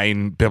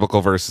 9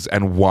 biblical verses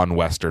and 1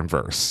 Western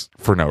verse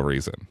for no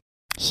reason.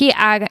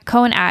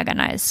 Cohen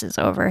agonizes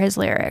over his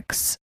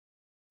lyrics.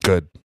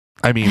 Good.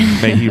 I mean,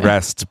 may he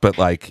rest, but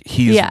like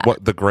he's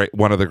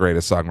one of the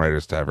greatest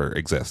songwriters to ever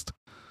exist.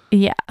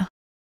 Yeah.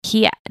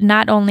 He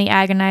not only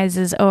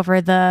agonizes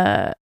over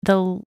the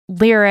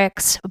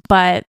lyrics,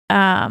 but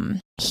I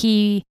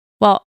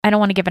don't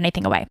want to give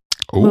anything away.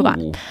 Ooh. Move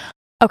on.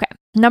 Okay.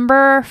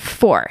 Number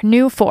 4,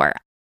 new 4.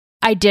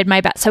 I did my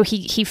best. So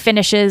he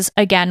finishes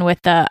again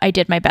with the I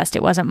did my best.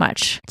 It wasn't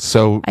much.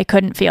 So I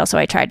couldn't feel, so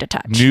I tried to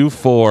touch. New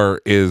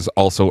 4 is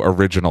also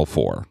original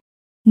 4.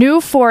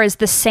 New 4 is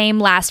the same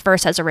last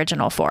verse as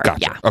original 4. Gotcha.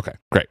 Yeah. Okay,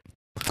 great.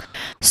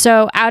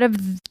 So out of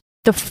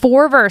the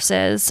 4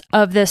 verses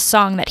of this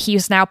song that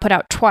he's now put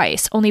out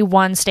twice, only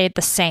 1 stayed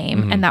the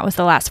same, and that was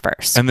the last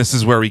verse. And this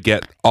is where we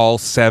get all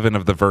 7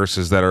 of the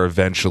verses that are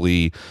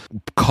eventually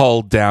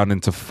culled down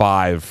into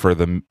 5 for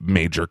the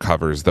major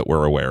covers that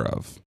we're aware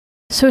of.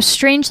 So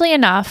strangely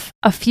enough,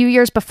 a few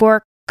years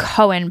before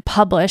Cohen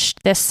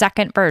published this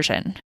second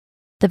version,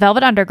 the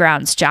Velvet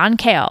Underground's John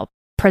Cale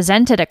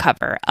presented a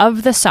cover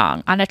of the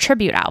song on a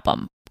tribute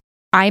album,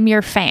 I'm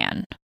Your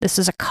Fan. This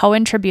is a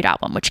Cohen tribute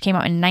album, which came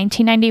out in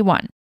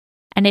 1991,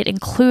 and it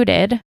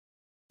included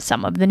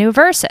some of the new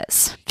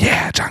verses.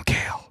 Yeah, John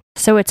Cale.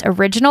 So it's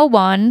original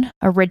 1,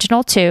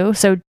 original 2.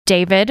 So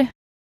David,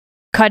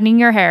 cutting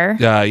your hair.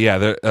 Your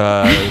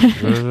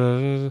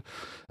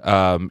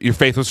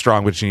faith was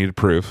strong, but you needed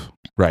proof,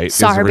 right?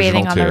 Saw Is her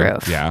original bathing on 2. the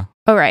roof. Yeah.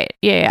 Oh, right.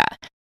 Yeah.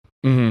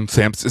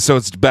 So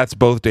that's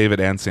both David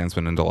and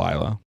Samson and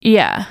Delilah.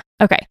 Yeah.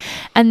 Okay.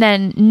 And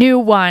then new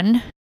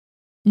 1,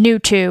 new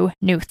 2,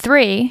 new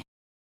 3,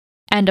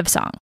 end of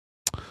song.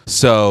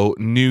 So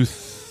new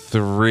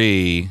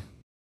 3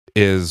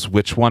 is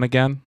which one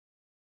again?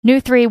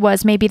 New 3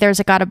 was Maybe There's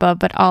a God Above,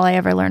 but All I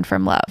Ever Learned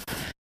from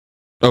Love.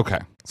 Okay.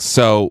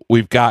 So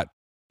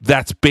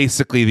that's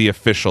basically the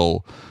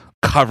official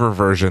cover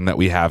version that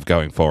we have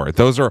going forward.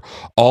 Those are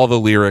all the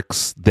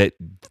lyrics that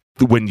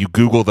when you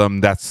Google them,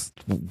 that's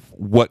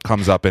what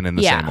comes up in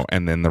the same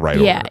and in the right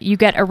order. Yeah, you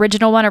get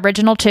original 1,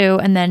 original 2,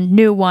 and then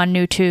new 1,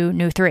 new 2,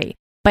 new 3.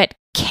 But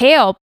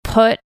Cale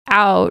put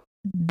out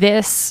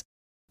this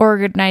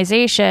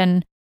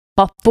organization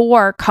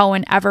before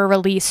Cohen ever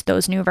released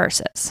those new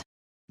verses.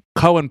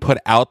 Cohen put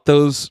out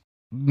those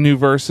new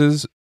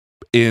verses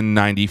in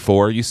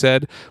 94, you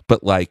said,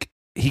 but like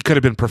he could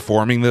have been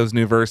performing those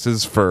new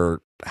verses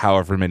for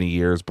however many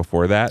years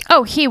before that.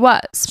 Oh, he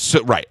was.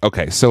 So right,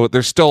 okay. So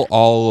there's still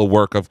all a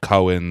work of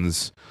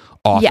Cohen's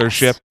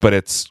authorship, but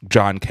it's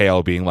John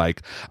Cale being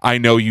like, I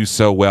know you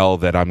so well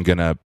that I'm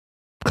gonna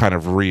kind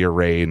of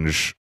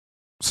rearrange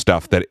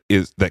stuff that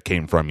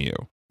came from you.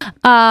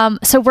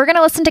 So we're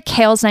gonna listen to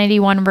Cale's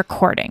 91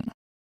 recording.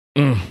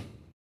 This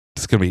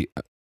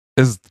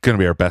is gonna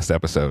be our best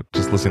episode.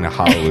 Just listening to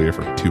Hallelujah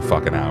for 2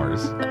 fucking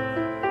hours.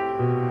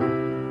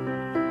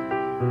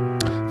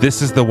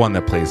 This is the one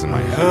that plays in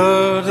my head.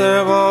 Heard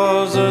there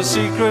was a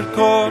secret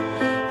chord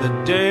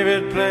that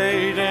David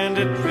played and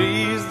it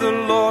pleased the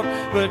Lord,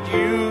 but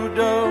you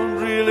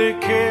don't really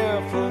care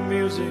for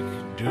music,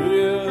 do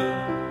you?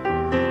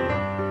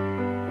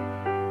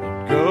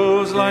 It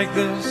goes like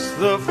this: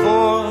 the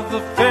 4th,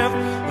 the 5th,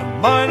 the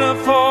minor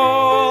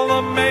fall,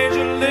 the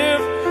major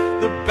lift,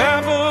 the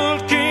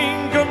baffled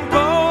king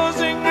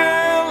composing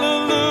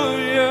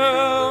hallelujah,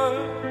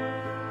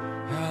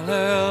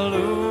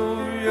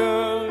 hallelujah,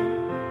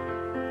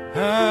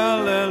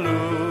 hallelujah,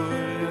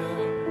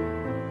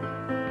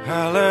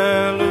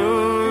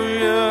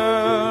 hallelujah,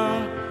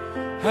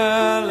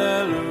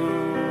 hallelujah.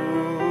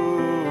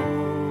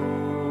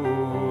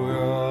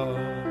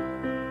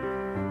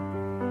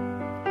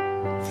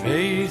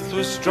 Faith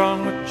was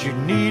strong, but you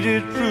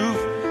needed proof.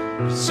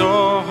 You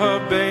saw her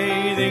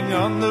bathing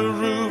on the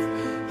roof.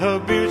 Her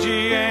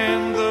beauty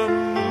and the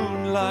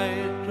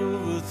moonlight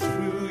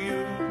overthrew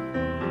you.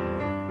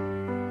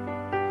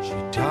 She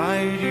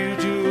tied you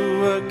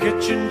to a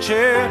kitchen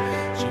chair.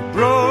 She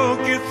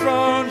broke your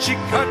throne, she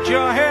cut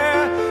your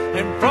hair,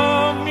 and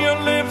from your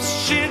lips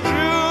she drew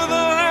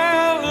the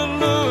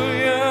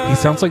hallelujah. He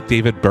sounds like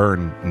David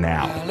Byrne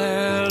now.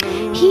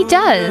 Hallelujah. He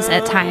does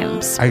at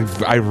times. I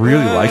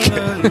really like it.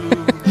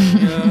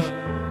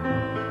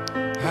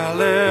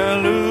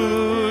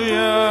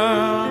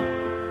 Hallelujah,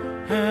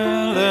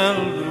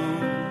 hallelujah.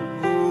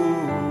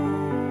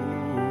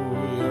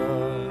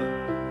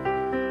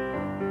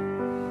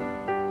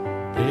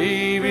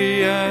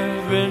 Baby,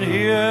 I've been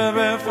here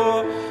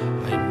before.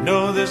 I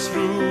know this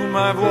room,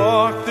 I've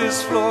walked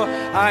this floor.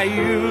 I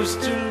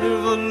used to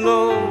live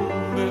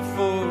alone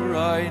before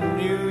I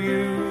knew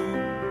you.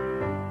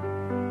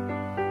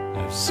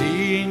 I've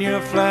seen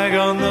your flag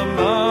on the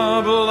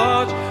marble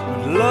arch,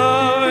 but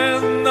love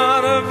is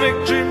not a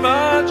victory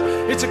march.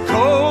 It's a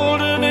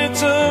cold and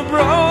it's a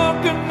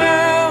broken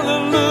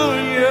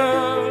hallelujah,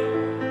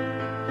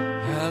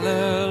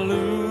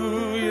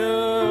 hallelujah,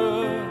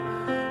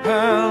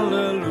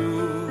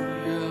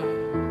 hallelujah,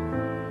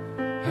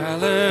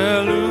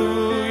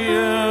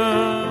 hallelujah,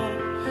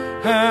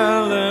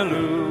 hallelujah.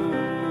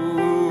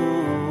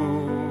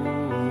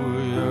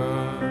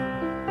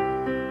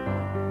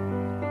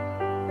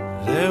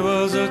 There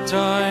was a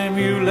time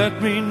you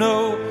let me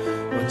know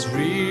what's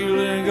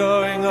really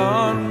going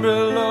on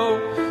below,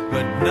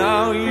 but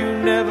now you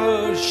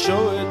never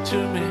show it to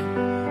me,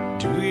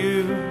 do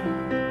you?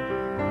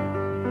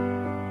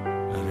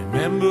 I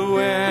remember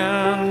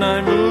when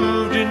I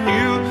moved in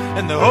you,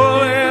 and the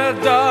holy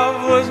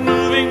dove was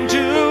moving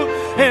too,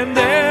 and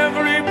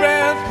every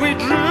breath we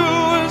drew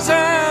was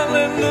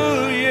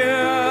hallelujah,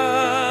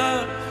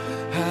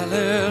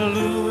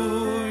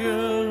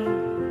 hallelujah,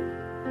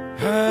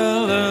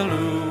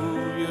 hallelujah,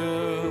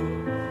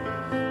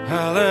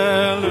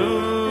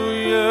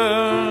 hallelujah,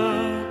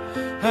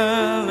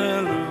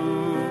 hallelujah.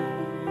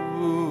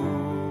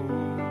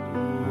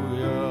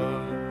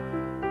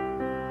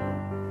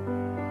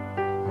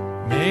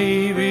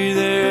 Maybe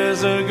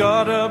there's a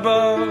God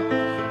above.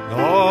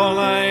 All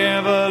I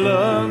ever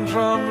learned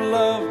from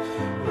love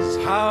was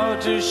how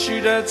to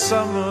shoot at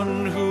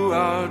someone who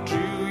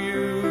outdrew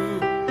you.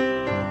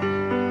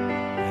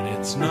 And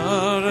it's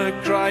not a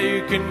crime cry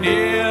you can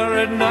hear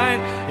at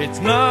night. It's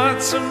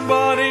not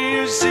somebody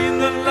who's seen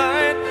the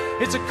light.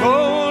 It's a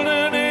cold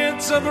and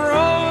it's a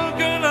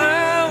broken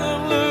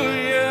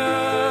hallelujah.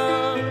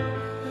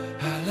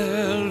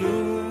 Hallelujah.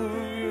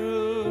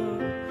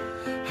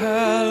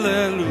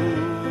 Hallelujah.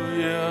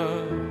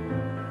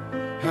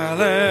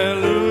 Hallelujah.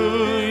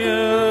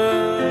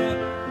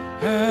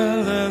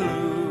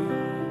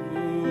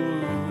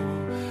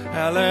 Hallelujah.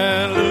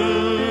 Hallelujah.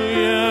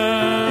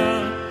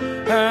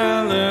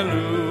 Hallelujah.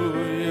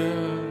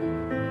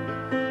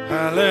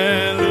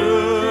 Hallelujah.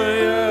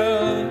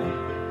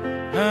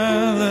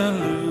 Hallelujah.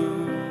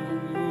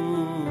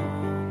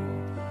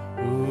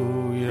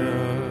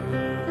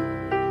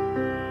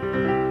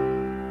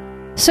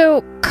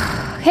 So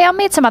Hale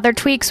made some other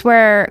tweaks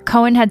where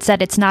Cohen had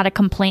said it's not a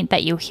complaint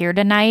that you hear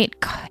tonight.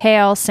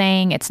 Hale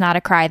saying it's not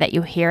a cry that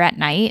you hear at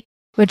night,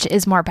 which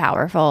is more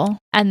powerful.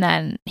 And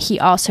then he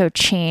also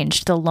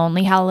changed the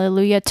lonely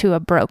hallelujah to a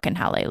broken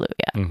hallelujah.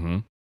 Mm-hmm.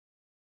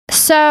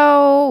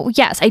 So,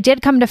 yes, I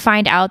did come to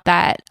find out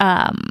that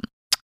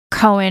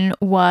Cohen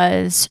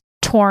was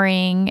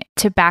touring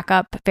to back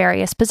up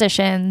various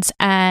positions,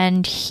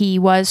 and he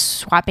was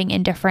swapping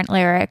in different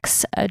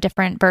lyrics,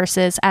 different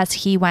verses as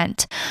he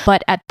went.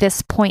 But at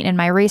this point in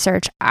my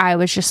research, I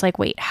was just like,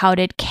 wait, how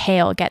did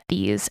Cale get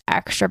these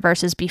extra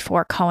verses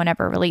before Cohen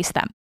ever released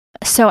them?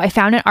 So I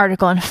found an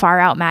article in Far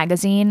Out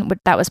magazine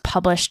that was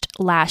published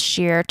last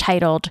year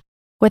titled,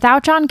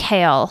 "Without John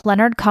Cale,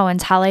 Leonard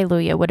Cohen's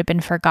Hallelujah would have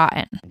been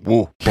forgotten."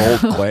 Whoa, bold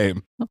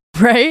claim.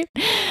 Right?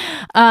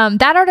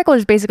 That article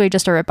is basically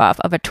just a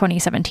ripoff of a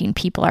 2017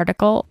 People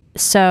article.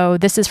 So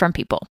this is from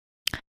People.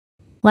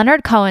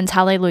 Leonard Cohen's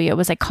Hallelujah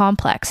was a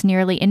complex,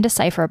 nearly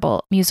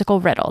indecipherable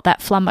musical riddle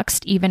that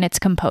flummoxed even its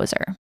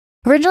composer.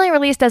 Originally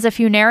released as a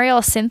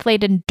funereal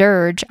synth-laden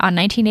dirge on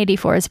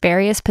 1984's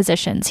various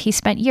positions, he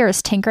spent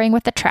years tinkering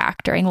with the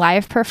track during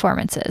live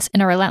performances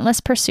in a relentless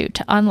pursuit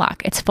to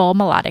unlock its full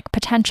melodic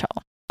potential.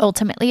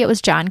 Ultimately, it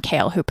was John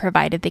Cale who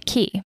provided the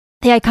key.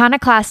 The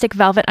iconoclastic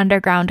Velvet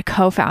Underground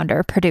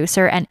co-founder,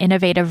 producer, and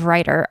innovative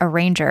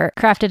writer-arranger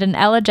crafted an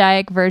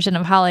elegiac version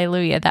of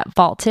Hallelujah that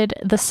vaulted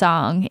the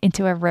song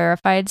into a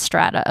rarefied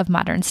strata of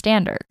modern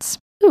standards.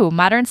 Ooh,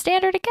 modern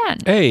standard again.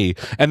 Hey,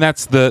 and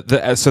that's so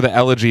the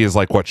elegy is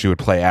like what you would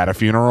play at a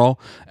funeral,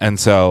 and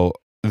so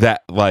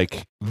that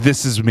like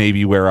this is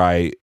maybe where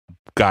I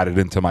got it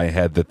into my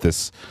head that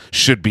this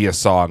should be a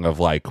song of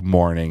like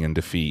mourning and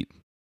defeat.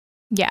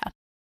 Yeah,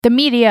 the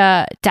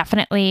media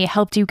definitely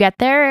helped you get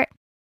there,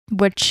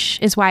 which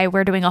is why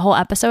we're doing a whole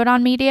episode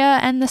on media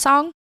and the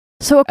song.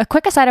 So a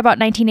quick aside about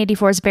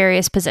 1984's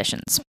various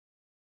positions.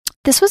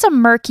 This was a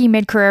murky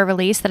mid-career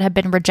release that had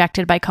been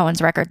rejected by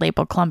Cohen's record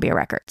label, Columbia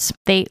Records.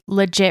 They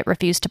legit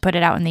refused to put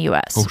it out in the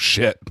US. Oh,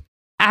 shit.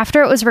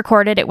 After it was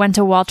recorded, it went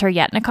to Walter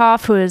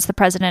Yetnikoff, who is the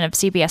president of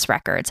CBS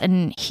Records,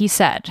 and he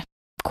said,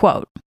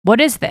 quote,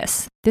 "What is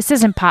this? This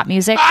isn't pop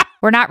music.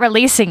 We're not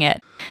releasing it.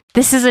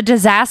 This is a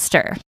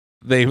disaster."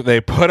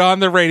 They put on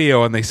the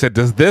radio and they said,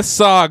 "Does this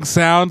song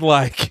sound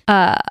like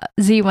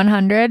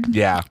Z100?"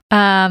 Yeah.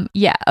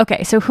 Yeah.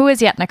 Okay. So who is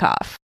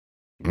Yetnikoff?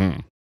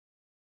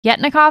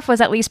 Yetnikoff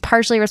was at least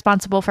partially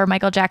responsible for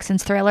Michael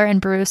Jackson's Thriller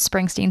and Bruce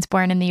Springsteen's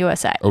Born in the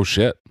USA. Oh,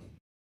 shit.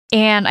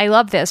 And I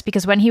love this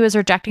because when he was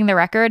rejecting the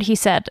record, he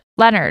said,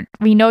 "Leonard,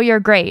 we know you're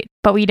great,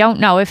 but we don't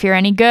know if you're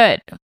any good."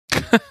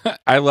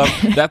 I love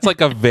that's like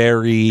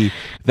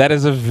that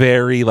is a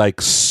very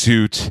like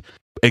suit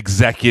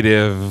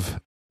executive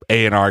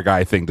A&R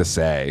guy thing to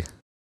say.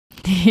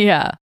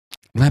 Yeah.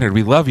 Leonard,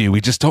 we love you. We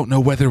just don't know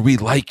whether we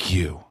like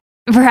you.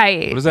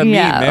 Right. What does that mean,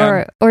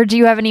 man? Or do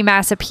you have any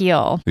mass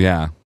appeal?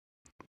 Yeah.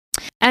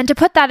 And to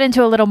put that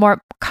into a little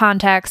more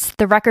context,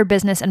 the record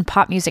business and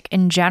pop music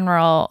in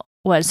general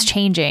was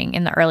changing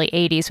in the early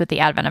 80s with the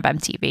advent of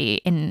MTV.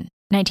 In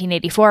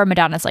 1984,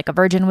 Madonna's Like a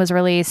Virgin was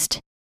released,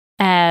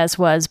 as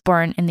was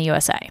Born in the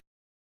USA.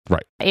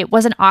 Right. It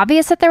wasn't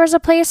obvious that there was a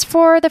place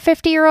for the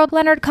 50-year-old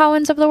Leonard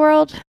Cohens of the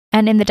world.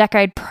 And in the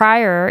decade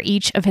prior,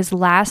 each of his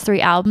last 3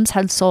 albums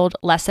had sold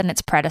less than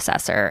its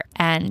predecessor,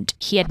 and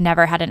he had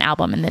never had an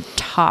album in the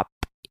top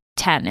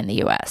 10 in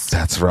the US.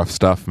 That's rough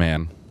stuff,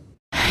 man.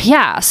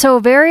 Yeah, so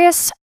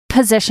Various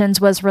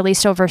Positions was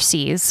released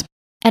overseas,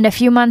 and a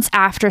few months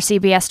after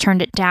CBS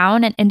turned it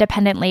down, an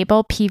independent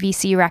label,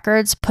 PVC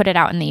Records, put it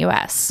out in the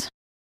US.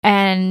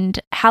 And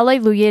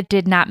Hallelujah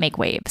did not make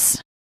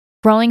waves.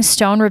 Rolling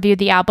Stone reviewed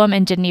the album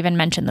and didn't even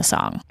mention the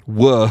song.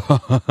 Whoa.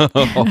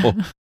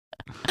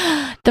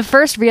 The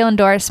first real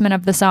endorsement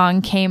of the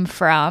song came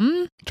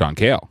from... John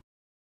Cale.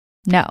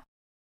 No,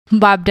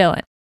 Bob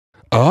Dylan.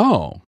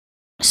 Oh.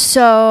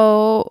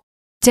 So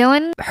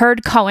Dylan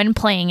heard Cohen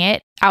playing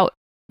it out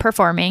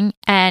performing,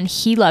 and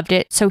he loved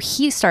it, so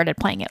he started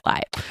playing it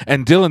live.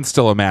 And Dylan's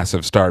still a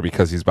massive star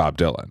because he's Bob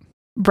Dylan.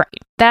 Right.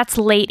 That's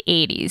late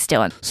 80s,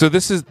 Dylan. So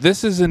this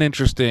is an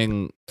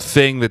interesting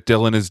thing that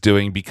Dylan is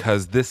doing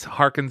because this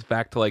harkens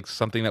back to like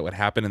something that would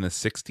happen in the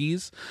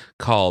 60s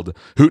called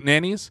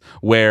hootenannies,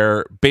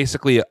 where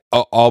basically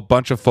a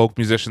bunch of folk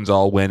musicians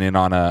all went in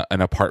on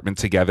an apartment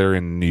together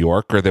in New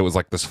York, or there was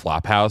like this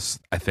flop house.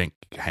 I think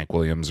Hank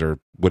Williams or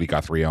Woody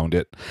Guthrie owned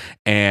it.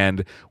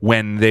 And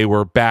when they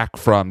were back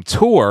from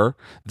tour,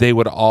 they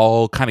would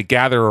all kind of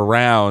gather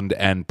around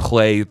and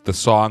play the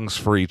songs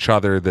for each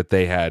other that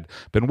they had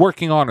been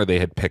working on or they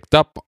had picked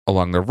up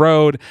along the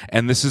road.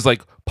 And this is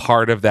like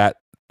part of that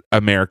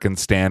American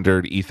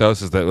Standard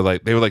ethos, is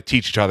that they would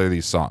teach each other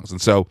these songs.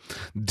 And so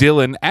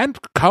Dylan and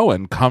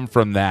Cohen come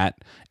from that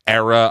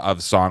era of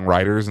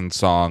songwriters and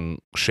song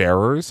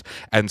sharers,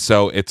 and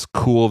so it's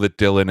cool that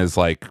Dylan is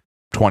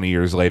 20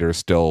 years later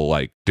still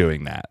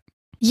doing that.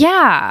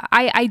 Yeah,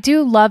 I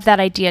do love that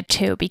idea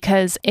too,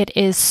 because it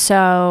is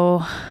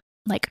so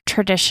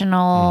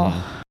traditional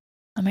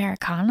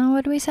Americana,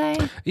 would we say?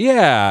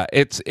 Yeah,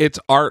 it's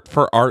art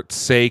for art's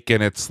sake,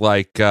 and it's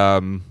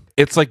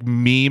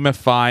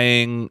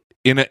memifying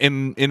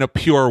in a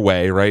pure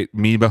way, right?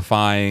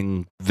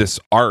 Memifying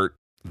this art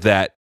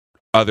that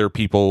other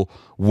people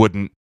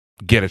wouldn't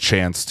get a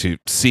chance to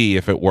see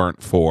if it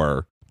weren't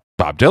for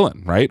Bob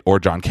Dylan, right? Or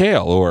John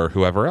Cale or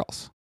whoever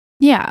else.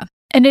 Yeah.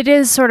 And it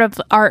is sort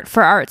of art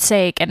for art's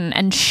sake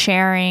and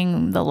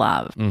sharing the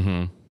love.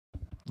 Mm-hmm.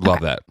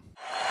 Love that.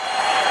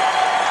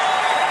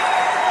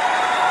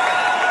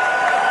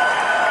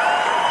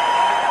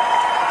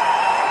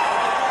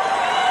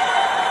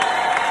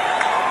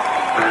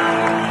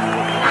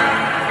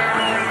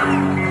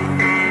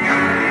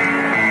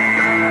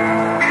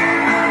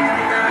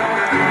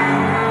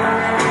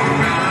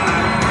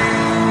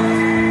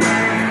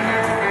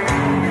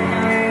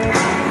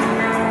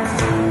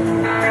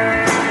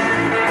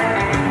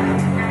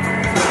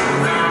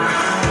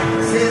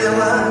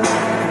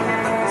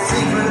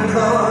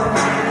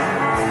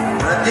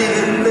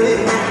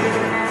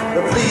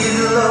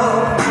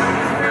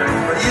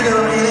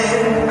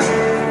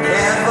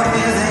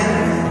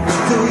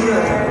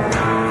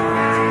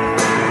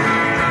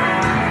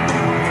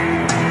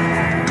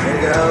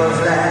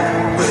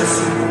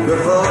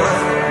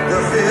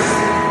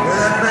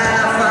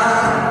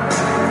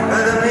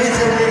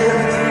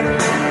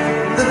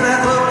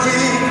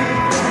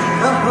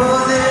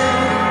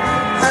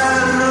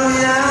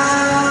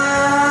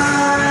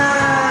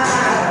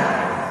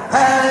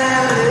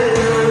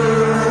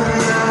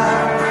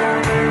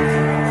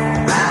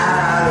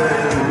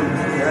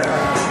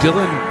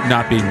 Dylan,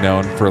 not being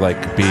known for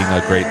being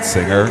a great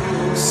singer,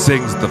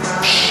 sings the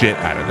shit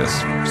out of this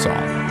song.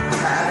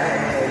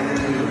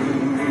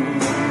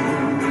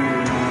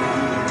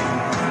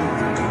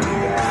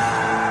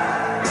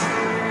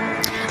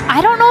 I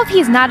don't know if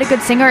he's not a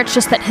good singer. It's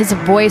just that his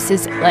voice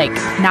is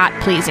not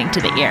pleasing to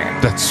the ear.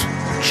 That's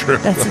true.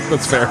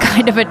 That's fair.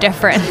 Kind of a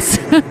difference.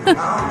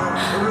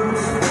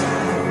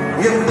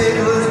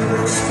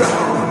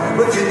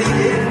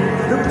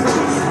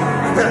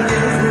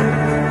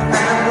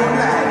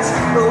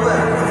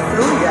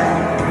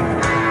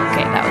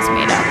 Okay, that was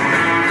made up.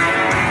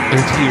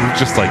 He was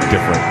just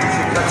different.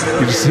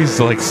 He's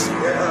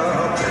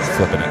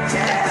flipping it.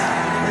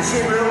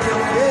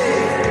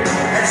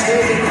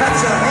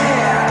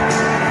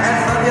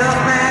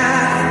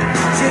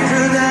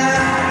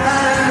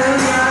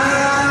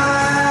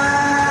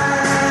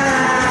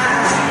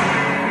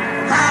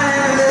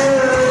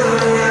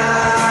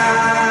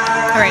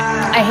 All right,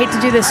 I hate to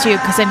do this to you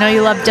because I know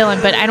you love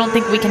Dylan, but I don't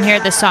think we can hear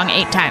this song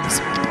 8 times.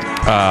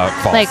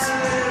 False.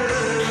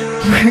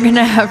 We're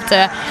gonna have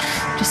to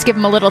just give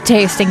him a little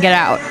taste and get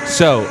out.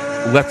 So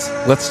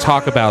let's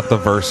talk about the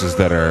verses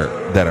that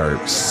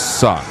are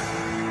sung,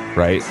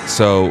 right?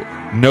 So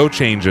no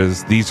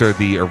changes. These are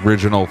the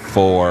original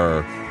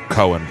 4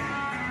 Cohen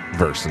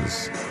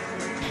verses.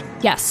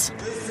 Yes.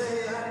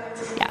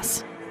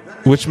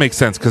 Which makes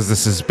sense because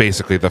this is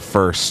basically the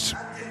first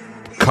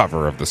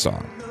cover of the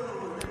song.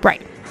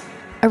 Right.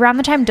 Around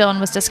the time Dylan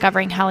was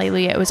discovering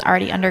Hallelujah, it was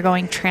already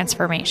undergoing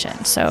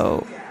transformation.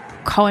 So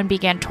Cohen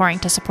began touring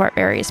to support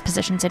various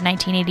positions in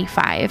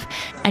 1985,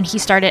 and he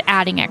started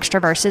adding extra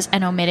verses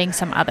and omitting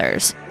some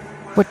others,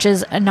 which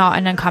is not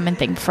an uncommon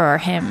thing for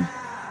him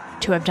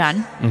to have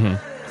done. Mm-hmm.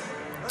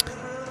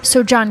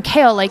 So John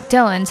Cale, like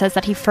Dylan, says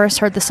that he first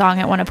heard the song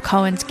at one of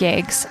Cohen's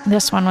gigs.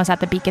 This one was at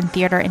the Beacon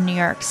Theater in New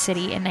York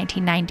City in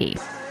 1990.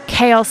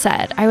 Cale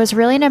said, "I was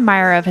really an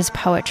admirer of his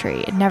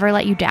poetry. It never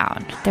let you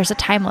down. There's a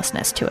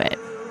timelessness to it."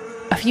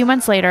 A few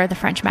months later, the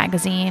French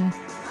magazine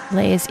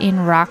Les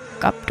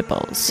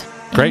Incorruptibles.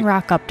 Great.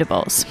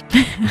 Incorruptibles.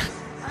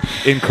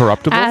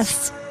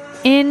 Incorruptibles?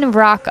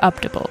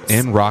 Incorruptibles.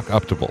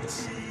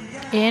 Incorruptibles.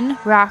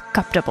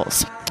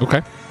 Incorruptibles.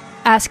 Okay.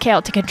 Asked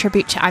Cale to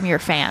contribute to I'm Your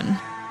Fan,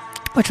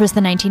 which was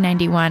the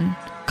 1991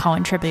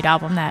 Cohen tribute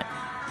album that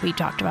we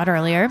talked about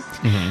earlier.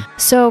 Mm-hmm.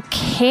 So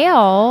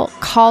Cale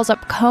calls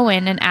up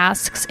Cohen and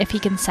asks if he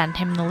can send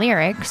him the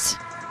lyrics,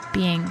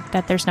 being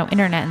that there's no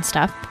internet and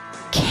stuff.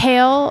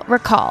 Cale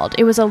recalled,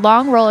 it was a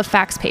long roll of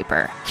fax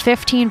paper,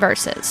 15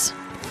 verses.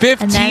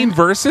 15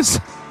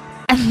 verses?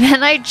 And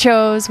then I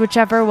chose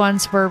whichever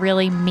ones were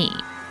really me.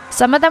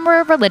 Some of them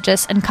were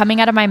religious, and coming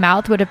out of my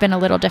mouth would have been a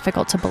little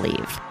difficult to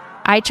believe.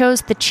 I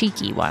chose the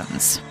cheeky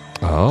ones.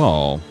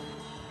 Oh.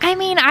 I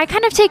mean, I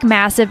kind of take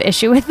massive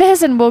issue with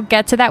this, and we'll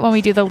get to that when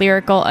we do the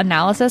lyrical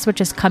analysis,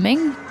 which is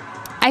coming.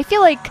 I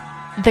feel like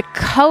the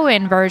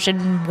Cohen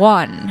version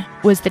 1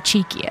 was the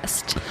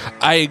cheekiest.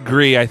 I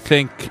agree. I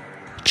think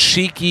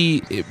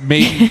cheeky,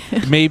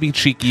 maybe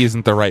cheeky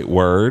isn't the right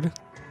word.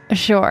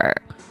 Sure.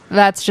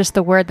 That's just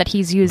the word that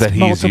he's used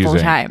multiple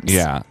times.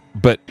 Yeah.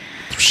 But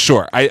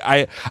sure,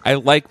 I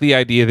like the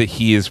idea that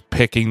he is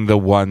picking the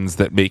ones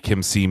that make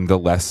him seem the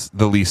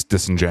least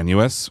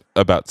disingenuous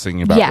about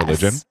singing about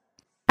religion.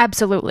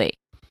 Absolutely.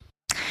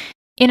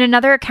 In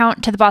another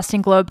account to the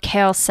Boston Globe,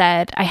 Cale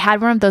said, "I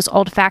had one of those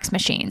old fax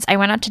machines. I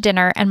went out to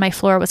dinner and my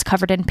floor was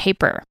covered in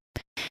paper."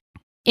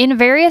 In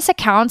various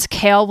accounts,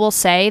 Cale will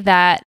say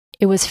that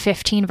it was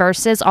 15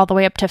 verses all the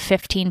way up to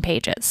 15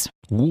 pages.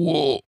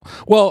 Whoa.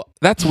 Well,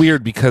 that's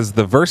weird because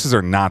the verses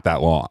are not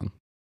that long.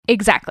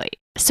 Exactly.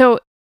 So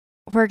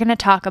we're going to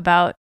talk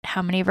about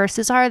how many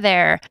verses are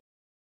there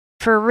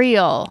for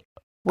real.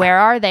 Where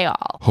are they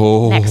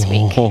all? Next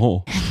week.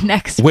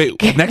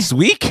 Wait, next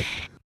week?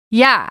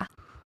 Yeah.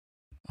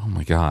 Oh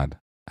my God.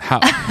 How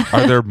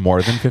are there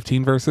more than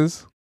 15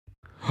 verses?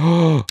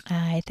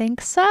 I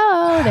think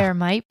so. There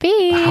might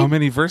be. How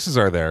many verses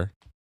are there?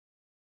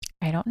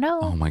 I don't know.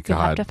 Oh my We'll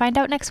have God. to find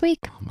out next week.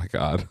 Oh my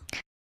God.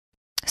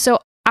 So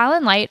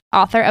Alan Light,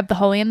 author of The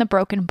Holy and the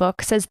Broken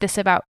book, says this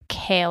about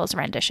Cale's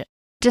rendition.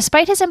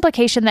 Despite his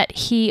implication that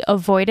he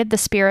avoided the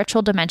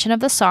spiritual dimension of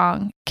the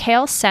song,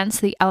 Cale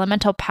sensed the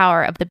elemental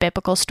power of the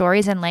biblical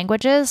stories and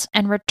languages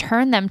and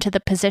returned them to the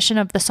position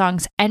of the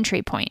song's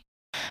entry point,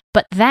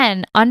 but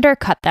then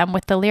undercut them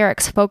with the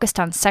lyrics focused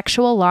on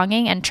sexual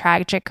longing and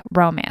tragic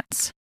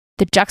romance.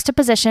 The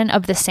juxtaposition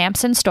of the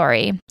Samson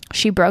story,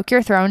 "She broke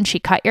your throne, she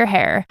cut your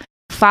hair,"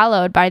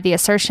 followed by the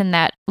assertion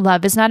that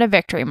love is not a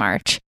victory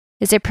march,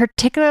 is a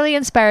particularly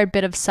inspired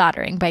bit of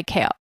soldering by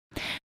Cale.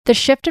 The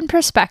shift in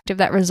perspective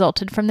that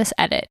resulted from this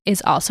edit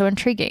is also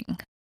intriguing.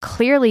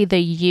 Clearly,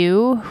 the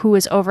you who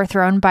is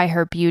overthrown by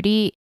her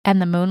beauty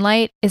and the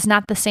moonlight is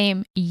not the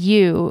same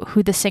you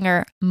who the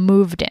singer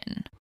moved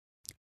in.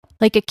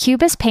 Like a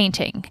cubist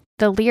painting,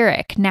 the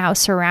lyric now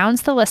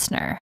surrounds the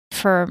listener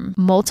from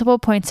multiple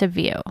points of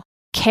view.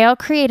 Cale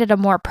created a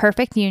more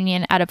perfect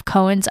union out of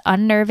Cohen's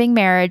unnerving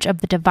marriage of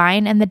the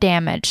divine and the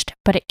damaged,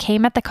 but it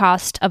came at the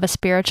cost of a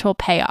spiritual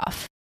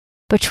payoff.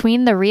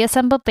 Between the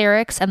reassembled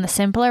lyrics and the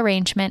simple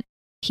arrangement,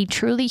 he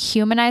truly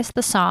humanized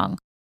the song,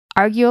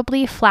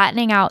 arguably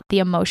flattening out the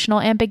emotional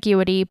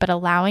ambiguity but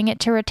allowing it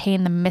to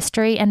retain the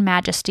mystery and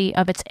majesty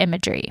of its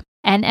imagery.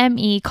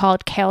 NME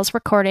called Cale's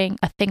recording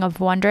a thing of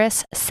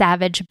wondrous,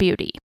 savage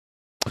beauty.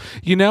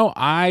 You know,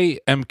 I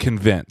am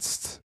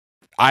convinced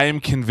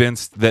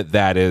that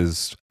that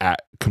is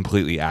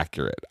completely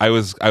accurate. I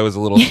was a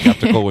little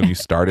skeptical when you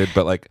started,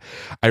 but like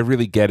I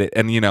really get it.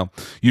 And you know,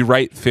 you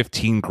write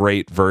 15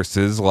 great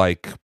verses,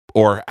 like,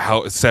 or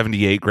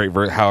 78 great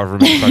however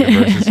many fucking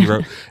verses he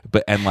wrote,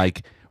 but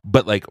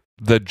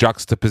the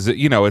juxtaposition,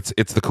 you know, it's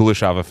the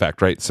Kuleshov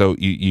effect, right? So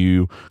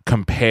you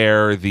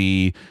compare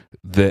the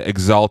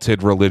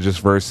exalted religious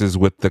verses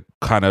with the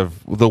kind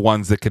of the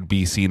ones that could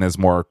be seen as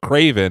more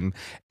craven,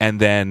 and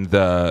then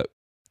the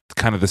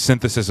kind of the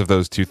synthesis of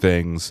those two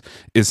things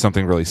is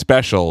something really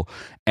special.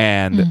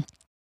 And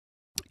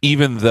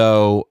even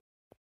though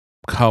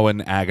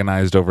Cohen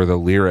agonized over the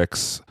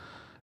lyrics,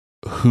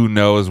 who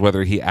knows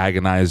whether he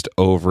agonized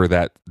over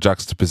that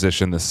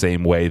juxtaposition the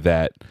same way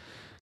that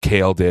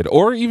Cale did,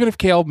 or even if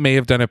Cale may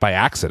have done it by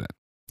accident.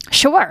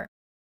 Sure.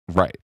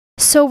 Right.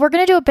 So we're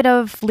going to do a bit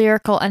of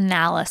lyrical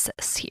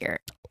analysis here.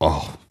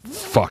 Oh,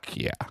 fuck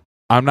yeah.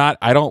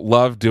 I don't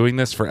love doing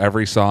this for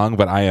every song,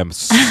 but I am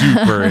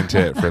super into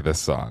it for this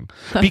song.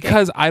 Okay.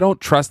 Because I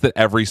don't trust that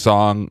every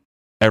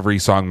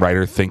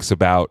songwriter thinks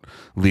about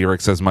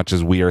lyrics as much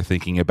as we are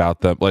thinking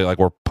about them. Like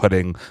we're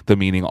putting the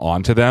meaning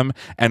onto them.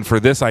 And for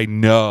this, I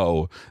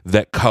know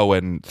that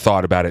Cohen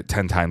thought about it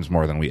 10 times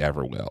more than we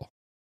ever will.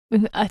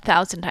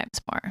 1,000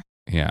 times more.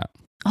 Yeah.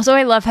 Also,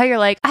 I love how you're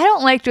like, I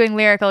don't like doing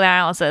lyrical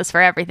analysis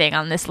for everything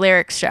on this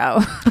lyrics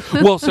show.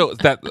 Well,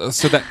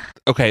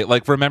 okay,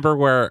 like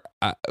remember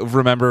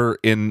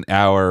in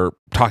our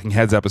Talking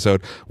Heads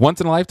episode, Once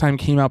in a Lifetime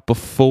came out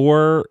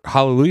before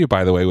Hallelujah,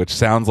 by the way, which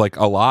sounds like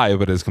a lie,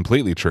 but is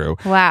completely true.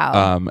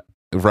 Wow.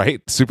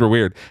 Right? Super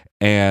weird.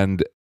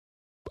 And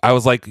I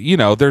was like, you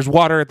know, there's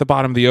water at the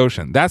bottom of the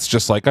ocean. That's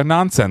just like a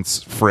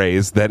nonsense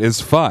phrase that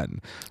is fun.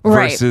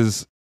 Right.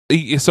 Versus,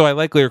 so I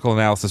like lyrical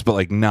analysis, but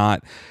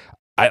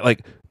I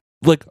like,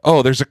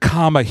 oh, there's a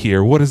comma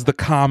here. What does the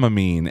comma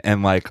mean?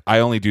 And like, I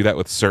only do that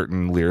with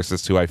certain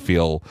lyricists who I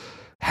feel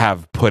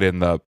have put in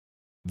the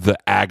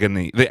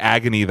agony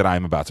that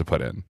I'm about to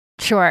put in.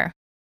 Sure.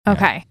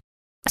 Okay. Yeah.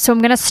 So I'm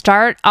going to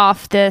start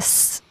off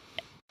this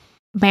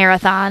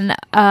marathon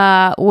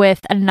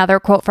with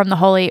another quote from The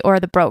Holy or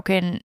the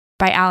Broken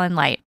by Alan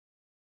Light.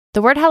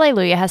 The word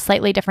hallelujah has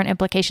slightly different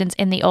implications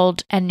in the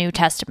Old and New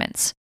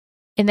Testaments.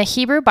 In the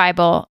Hebrew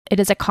Bible, it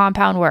is a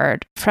compound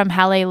word from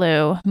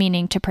hallelu,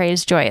 meaning to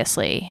praise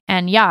joyously,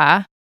 and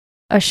Yah,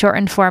 a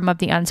shortened form of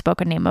the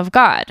unspoken name of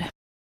God.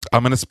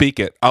 I'm going to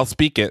speak it. I'll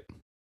speak it.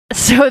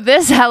 So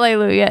this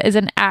hallelujah is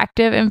an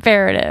active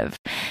imperative,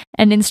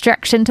 an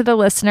instruction to the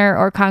listener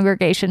or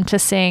congregation to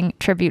sing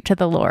tribute to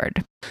the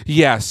Lord.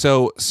 Yeah,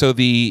 so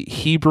the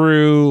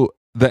Hebrew,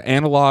 the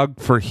analog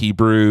for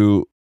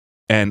Hebrew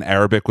and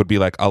Arabic would be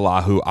like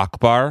Allahu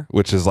Akbar,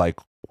 which is like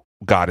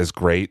God is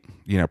great,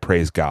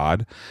 praise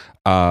God.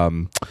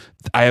 I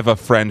have a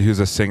friend who's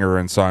a singer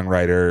and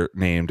songwriter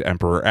named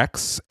Emperor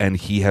X, and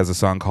he has a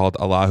song called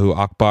Allahu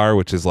Akbar,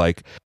 which is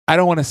like, I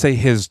don't want to say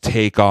his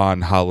take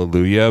on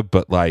Hallelujah,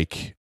 but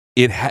like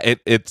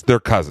it's their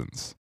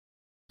cousins.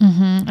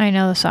 Mm-hmm. I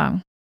know the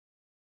song.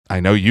 I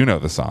know you know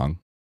the song.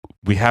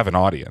 We have an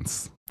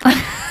audience.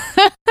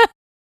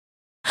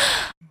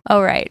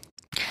 Oh, right.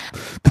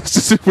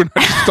 We're not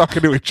just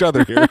talking to each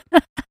other here.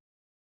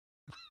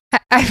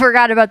 I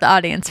forgot about the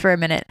audience for a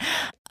minute.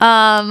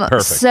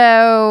 Perfect.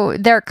 So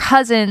their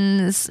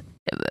cousins,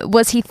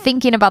 was he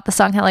thinking about the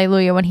song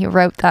Hallelujah when he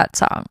wrote that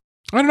song?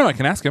 I don't know. I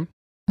can ask him.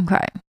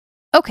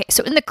 Okay,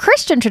 so in the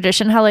Christian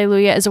tradition,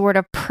 hallelujah is a word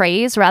of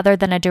praise rather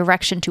than a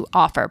direction to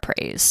offer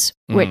praise,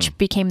 which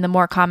became the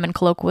more common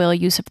colloquial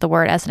use of the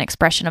word as an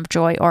expression of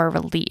joy or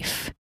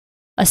relief,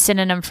 a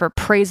synonym for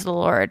praise the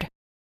Lord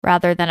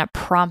rather than a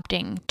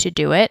prompting to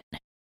do it.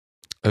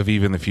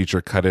 Aviva in the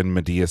future cut in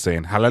Medea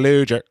saying,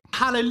 Hallelujah.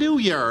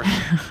 Hallelujah.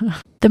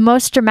 The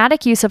most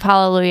dramatic use of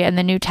hallelujah in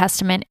the New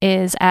Testament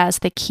is as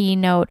the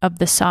keynote of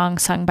the song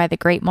sung by the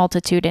great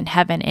multitude in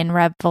heaven in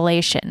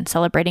Revelation,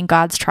 celebrating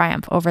God's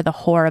triumph over the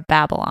whore of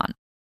Babylon.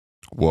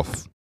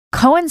 Woof.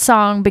 Cohen's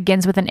song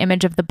begins with an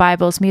image of the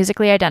Bible's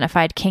musically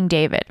identified King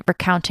David,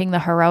 recounting the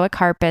heroic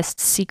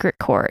harpist's secret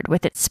chord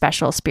with its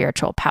special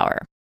spiritual power.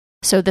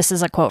 So this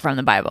is a quote from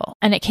the Bible.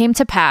 And it came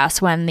to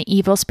pass when the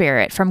evil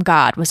spirit from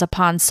God was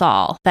upon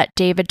Saul, that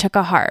David took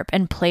a harp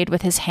and played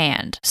with his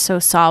hand. So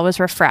Saul was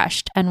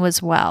refreshed and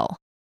was well.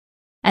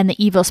 And the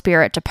evil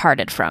spirit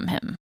departed from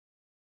him.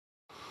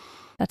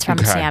 That's from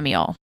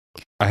Samuel.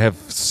 I have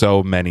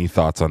so many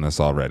thoughts on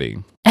this already.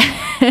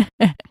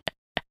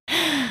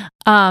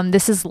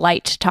 This is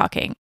Light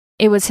talking.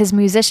 It was his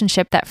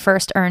musicianship that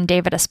first earned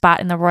David a spot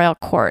in the royal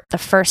court, the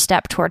first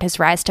step toward his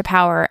rise to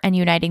power and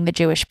uniting the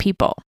Jewish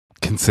people.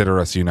 Consider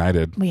us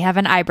united. We have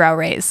an eyebrow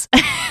raise.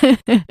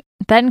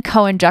 Then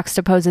Cohen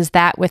juxtaposes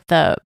that with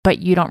the, but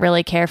you don't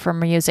really care for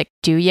music,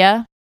 do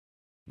ya?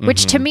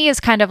 Which to me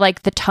is kind of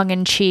like the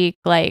tongue-in-cheek,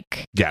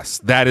 like... Yes,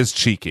 that is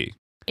cheeky.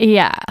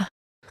 Yeah.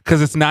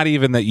 Because it's not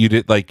even that you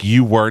did, like,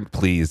 you weren't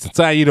pleased. It's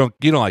you don't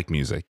like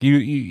music.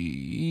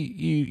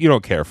 You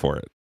don't care for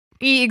it.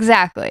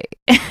 Exactly.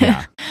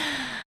 Yeah.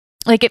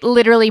 Like it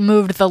literally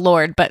moved the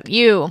Lord, but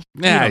you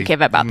don't give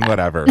about that.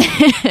 Whatever.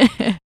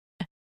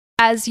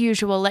 As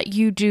usual, let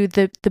you do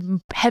the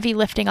heavy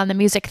lifting on the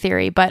music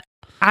theory, but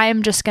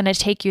I'm just going to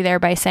take you there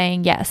by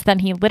saying yes. Then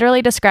he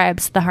literally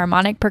describes the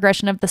harmonic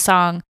progression of the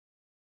song.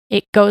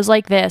 It goes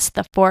like this: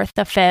 the fourth,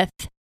 the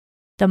fifth,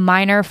 the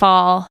minor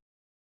fall,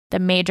 the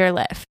major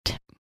lift.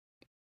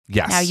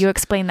 Yes. Now you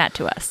explain that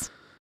to us.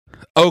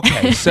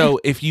 Okay,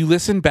 so if you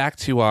listen back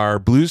to our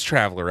Blues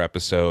Traveler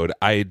episode,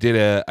 I did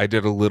a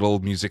little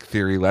music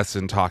theory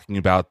lesson talking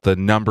about the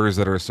numbers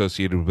that are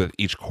associated with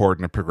each chord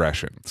in a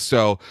progression.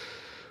 So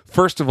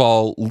first of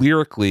all,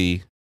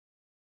 lyrically,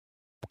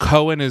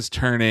 Cohen is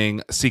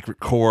turning a secret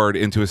chord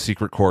into a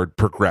secret chord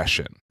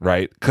progression,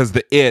 right? Because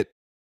the it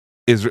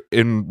is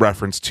in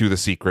reference to the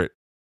secret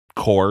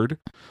chord,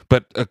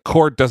 but a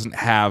chord doesn't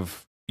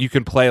have, you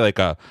can play like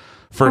a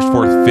first,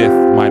 fourth,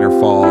 fifth, minor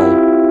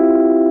fall,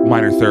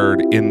 minor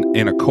third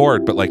in a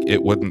chord, but like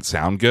it wouldn't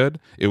sound good.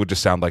 It would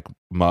just sound like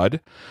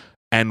mud.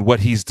 And what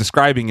he's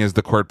describing is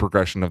the chord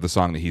progression of the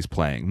song that he's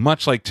playing,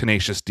 much like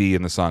Tenacious D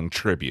in the song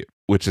Tribute,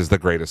 which is the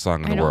greatest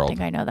song in the world. I don't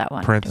think I know that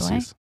one.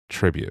 Parentheses,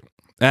 Tribute.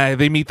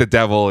 They meet the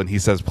devil and he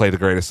says, play the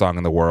greatest song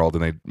in the world,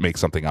 and they make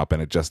something up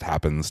and it just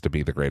happens to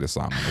be the greatest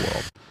song in the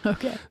world.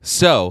 Okay.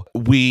 So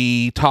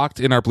we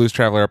talked in our Blues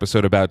Traveler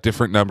episode about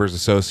different numbers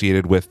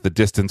associated with the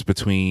distance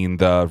between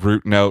the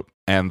root note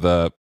and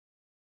the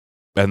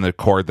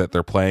chord that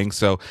they're playing.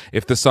 So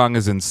if the song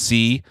is in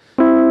C,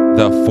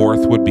 the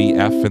fourth would be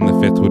F and the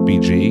fifth would be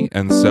G.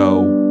 And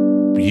so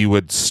you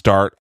would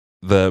start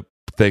the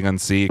thing on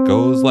C. It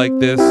goes like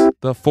this: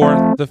 the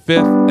fourth, the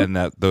fifth, and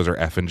those are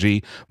F and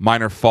G.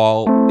 Minor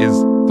fall is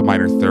the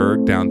minor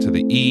third down to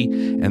the E,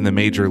 and the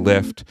major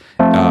lift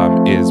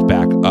is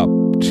back up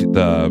to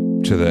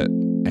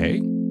the A.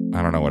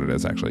 I don't know what it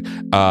is actually.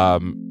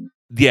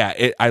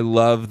 I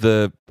love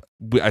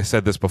I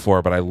said this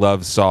before, but I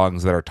love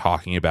songs that are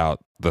talking about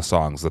the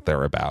songs that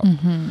they're about,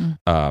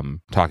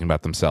 talking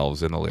about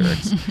themselves in the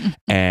lyrics.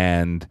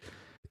 And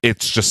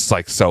it's just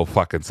like so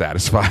fucking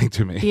satisfying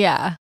to me.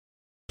 Yeah.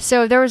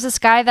 So there was this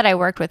guy that I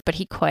worked with, but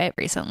he quit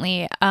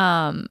recently.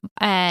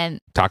 And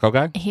Taco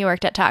guy? He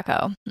worked at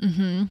Taco.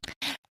 Mm-hmm.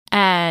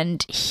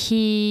 And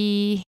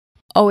he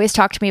always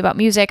talked to me about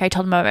music. I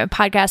told him about my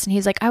podcast and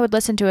he's like, I would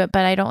listen to it,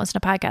 but I don't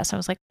listen to podcasts. I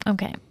was like,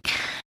 okay.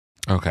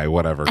 Okay,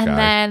 whatever, And guy.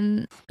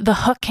 then The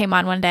Hook came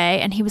on one day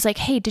and he was like,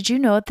 hey, did you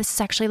know this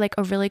is actually like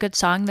a really good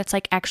song that's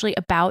like actually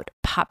about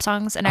pop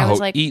songs? And I was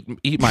like,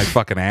 eat my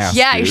fucking ass.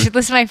 yeah, dude. you should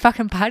listen to my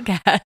fucking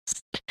podcast.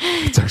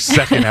 It's our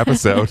second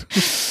episode.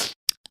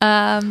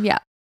 Yeah.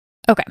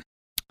 Okay.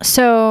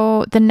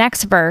 So the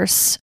next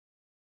verse,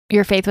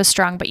 your faith was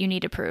strong, but you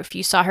needed proof.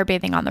 You saw her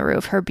bathing on the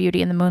roof. Her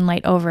beauty in the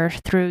moonlight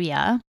overthrew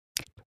ya.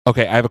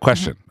 Okay, I have a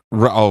question.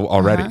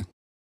 Already.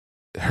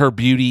 Her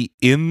beauty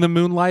in the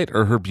moonlight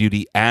or her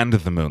beauty and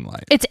the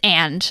moonlight? It's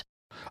and.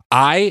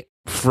 I,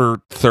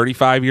 for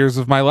 35 years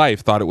of my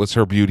life, thought it was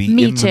her beauty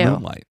Me in too. the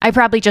moonlight. I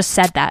probably just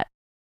said that.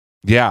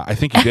 Yeah, I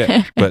think you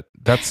did, but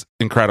that's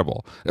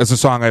incredible. It's a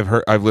song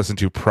I've listened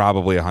to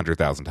probably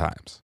 100,000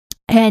 times.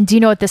 And do you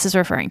know what this is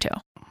referring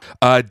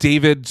to?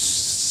 David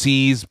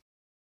sees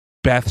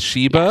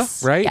Bathsheba,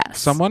 Yes, right? yes.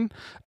 Someone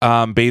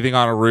bathing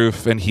on a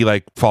roof, and he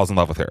like falls in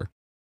love with her.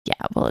 Yeah,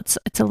 well, it's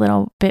a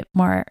little bit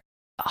more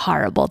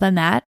horrible than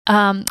that.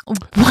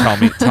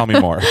 Tell me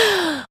more.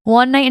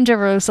 One night in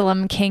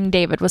Jerusalem, King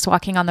David was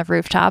walking on the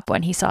rooftop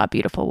when he saw a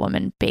beautiful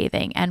woman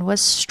bathing and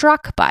was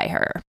struck by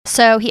her.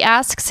 So he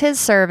asks his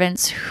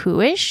servants,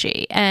 who is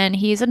she? And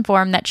he's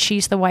informed that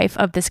she's the wife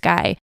of this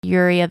guy,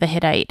 Uriah the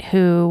Hittite,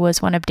 who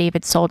was one of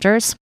David's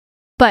soldiers.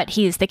 But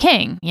he's the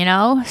king, you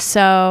know?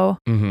 So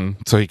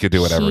So he could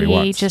do whatever he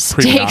wants. He just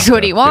Prima takes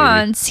what he nocta, baby.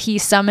 wants. He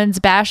summons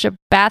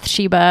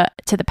Bathsheba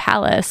to the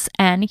palace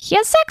and he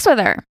has sex with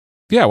her.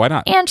 Yeah, why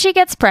not? And she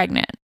gets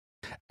pregnant.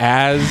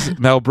 As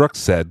Mel Brooks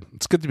said,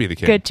 it's good to be the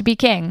king. Good to be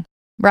king.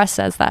 Russ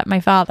says that, my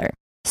father.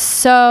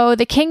 So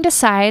the king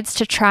decides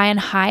to try and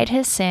hide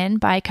his sin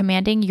by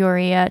commanding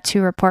Uriah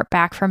to report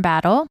back from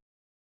battle,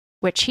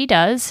 which he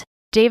does.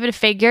 David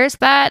figures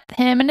that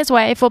him and his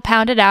wife will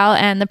pound it out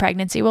and the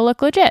pregnancy will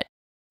look legit.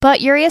 But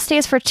Uriah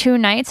stays for 2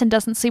 nights and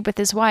doesn't sleep with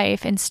his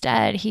wife.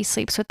 Instead, he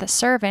sleeps with the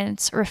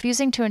servants,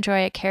 refusing to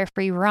enjoy a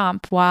carefree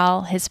romp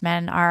while his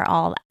men are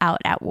all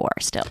out at war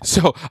still.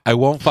 So I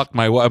won't fuck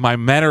my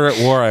men are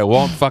at war. I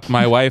won't fuck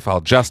my wife.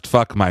 I'll just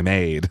fuck my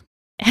maid.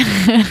 Ben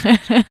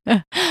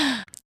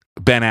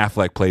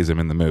Affleck plays him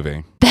in the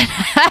movie. Ben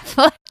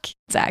Affleck,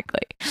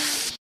 exactly.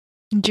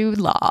 Jude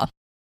Law.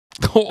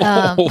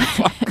 Oh,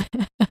 fuck.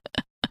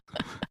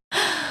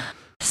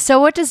 So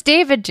what does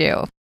David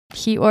do?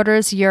 He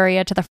orders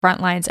Uriah to the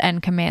front lines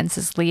and commands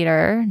his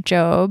leader,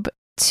 Job,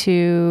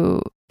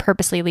 to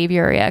purposely leave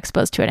Uriah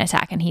exposed to an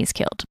attack, and he's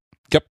killed.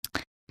 Yep.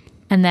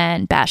 And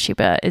then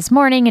Bathsheba is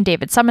mourning, and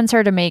David summons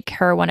her to make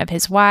her one of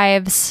his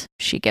wives.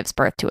 She gives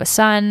birth to a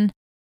son.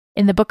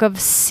 In the book of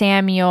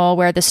Samuel,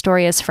 where the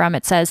story is from,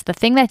 it says, the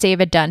thing that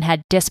David done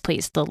had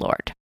displeased the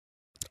Lord.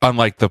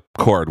 Unlike the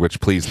cord, which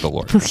pleased the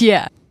Lord.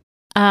 Yeah.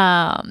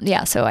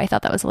 So I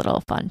thought that was a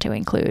little fun to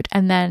include.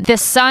 And then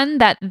this son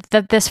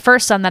this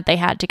first son that they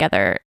had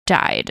together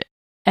died.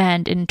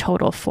 And in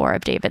total, 4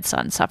 of David's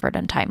sons suffered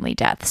untimely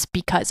deaths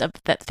because of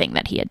the thing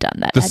that he had done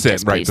that The had sin,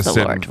 displeased right? The the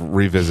sin Lord.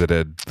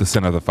 revisited. The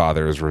sin of the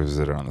father is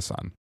revisited on the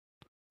son.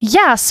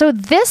 Yeah, so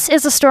this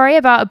is a story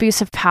about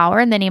abuse of power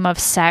in the name of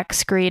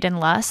sex, greed, and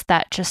lust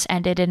that just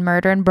ended in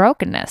murder and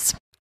brokenness.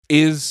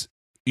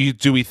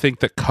 Do we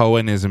think that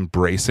Cohen is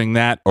embracing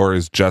that, or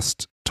is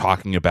just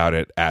talking about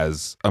it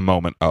as a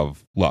moment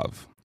of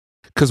love?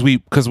 Because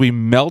we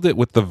meld it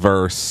with the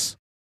verse,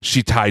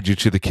 she tied you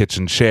to the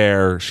kitchen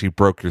chair, she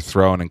broke your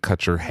throne and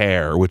cut your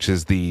hair, which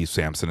is the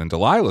Samson and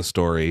Delilah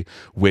story,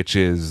 which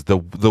is the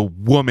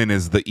woman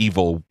is the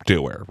evil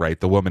doer, right?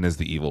 The woman is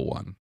the evil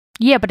one.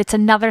 Yeah, but it's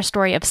another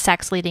story of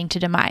sex leading to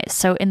demise.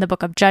 So in the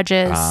book of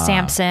Judges,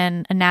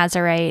 Samson, a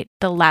Nazarite,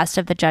 the last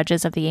of the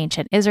judges of the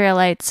ancient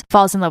Israelites,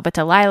 falls in love with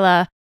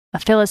Delilah, a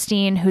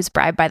Philistine who's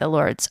bribed by the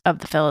lords of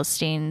the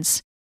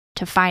Philistines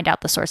to find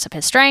out the source of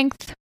his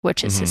strength,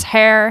 which is his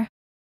hair.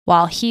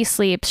 While he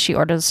sleeps, she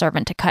orders a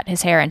servant to cut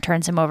his hair and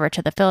turns him over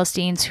to the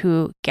Philistines,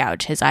 who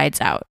gouge his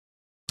eyes out.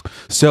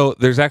 So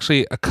there's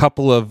actually a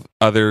couple of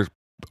other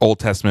Old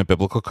Testament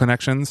biblical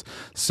connections.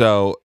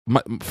 So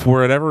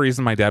for whatever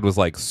reason, my dad was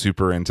like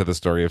super into the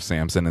story of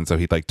Samson, and so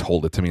he like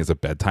told it to me as a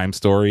bedtime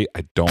story.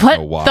 I don't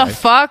know why. What the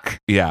fuck?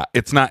 Yeah,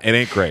 it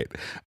ain't great.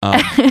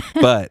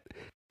 But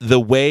the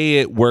way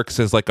it works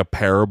as like a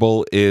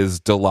parable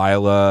is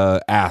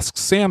Delilah asks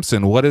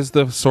Samson, what is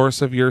the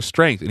source of your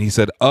strength? And he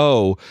said,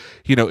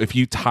 if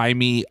you tie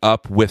me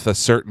up with a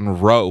certain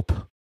rope,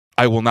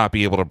 I will not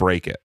be able to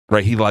break it.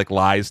 Right? He like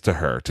lies to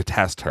her to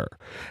test her.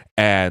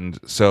 And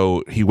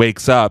so he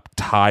wakes up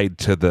tied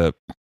to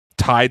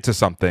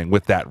something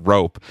with that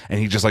rope, and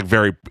he just like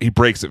he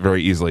breaks it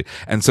very easily.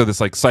 And so this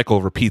like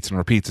cycle repeats and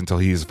repeats until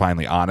he's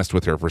finally honest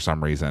with her for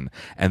some reason.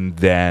 And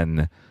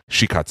then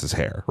she cuts his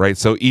hair, right?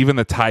 So even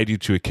the tied you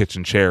to a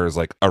kitchen chair is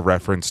like a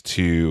reference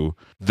to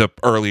the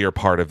earlier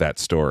part of that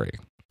story.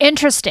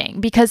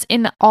 Interesting, because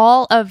in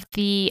all of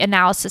the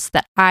analysis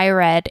that I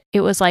read,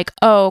 it was like,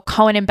 oh,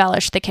 Cohen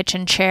embellished the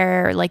kitchen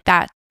chair, like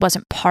that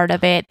wasn't part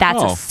of it.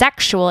 That's a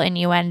sexual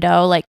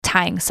innuendo, like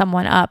tying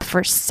someone up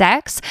for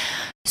sex.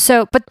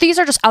 So, but these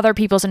are just other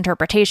people's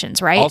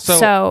interpretations, right? Also,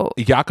 so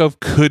Yaakov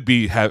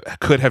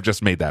could have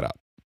just made that up.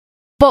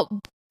 But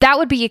That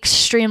would be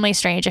extremely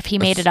strange if he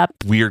made it up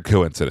Weird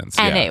coincidence.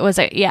 and it was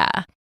yeah.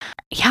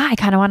 I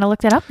kind of want to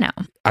look that up now.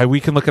 We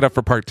can look it up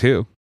for part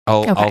 2.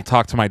 I'll Okay.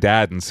 talk to my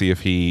dad and see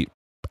if he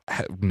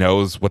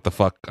knows what the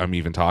fuck I'm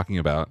even talking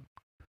about.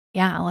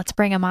 Yeah, let's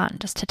bring him on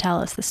just to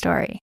tell us the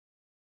story.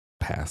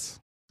 Pass.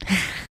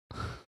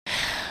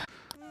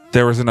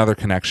 There was another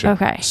connection.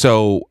 Okay.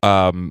 So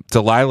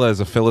Delilah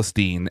is a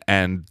Philistine,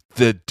 and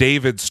the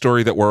David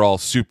story that we're all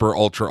super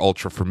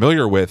ultra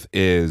familiar with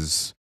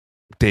is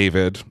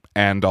David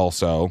and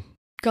also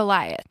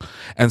Goliath.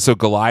 And so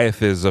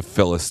Goliath is a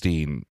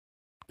Philistine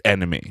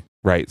enemy,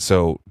 right?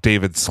 So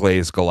David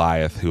slays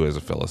Goliath, who is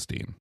a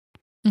Philistine.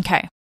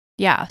 Okay.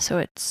 Yeah,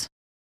 so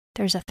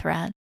there's a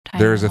thread.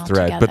 tying There's a them all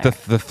thread, but together.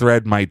 the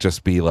thread might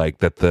just be like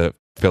that the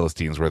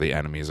Philistines were the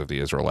enemies of the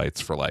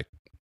Israelites for like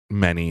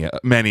many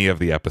of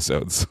the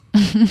episodes.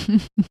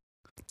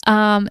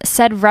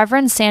 Said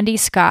Reverend Sandy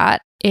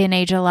Scott in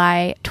a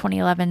July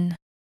 2011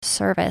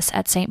 service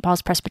at St.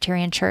 Paul's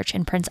Presbyterian Church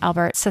in Prince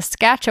Albert,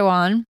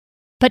 Saskatchewan.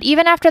 But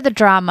even after the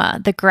drama,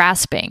 the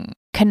grasping,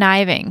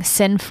 conniving,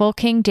 sinful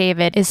King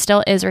David is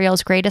still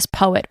Israel's greatest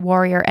poet,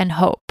 warrior, and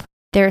hope.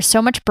 There is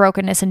so much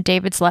brokenness in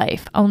David's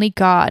life. Only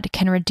God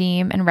can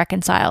redeem and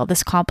reconcile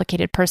this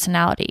complicated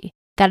personality.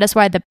 That is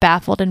why the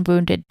baffled and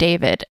wounded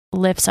David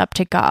lifts up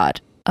to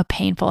God a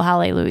painful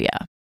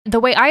hallelujah. The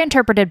way I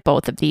interpreted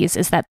both of these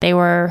is that they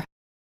were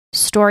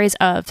stories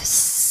of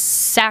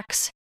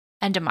sex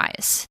and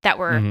demise that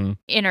were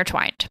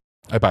intertwined.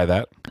 I buy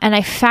that. And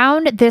I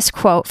found this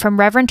quote from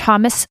Reverend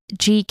Thomas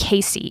G.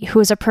 Casey,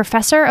 who is a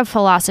professor of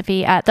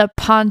philosophy at the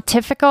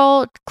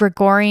Pontifical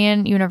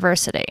Gregorian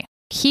University.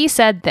 He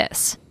said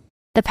this: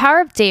 "The power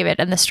of David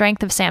and the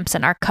strength of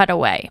Samson are cut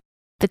away.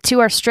 The two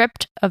are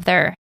stripped of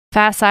their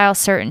facile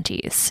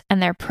certainties,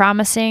 and their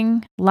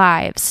promising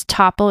lives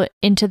topple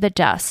into the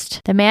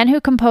dust. The man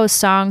who composed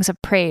songs of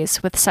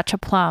praise with such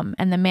aplomb,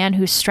 and the man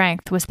whose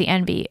strength was the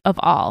envy of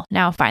all,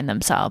 now find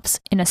themselves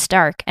in a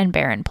stark and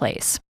barren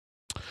place."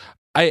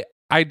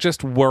 I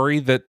just worry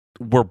that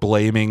we're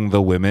blaming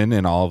the women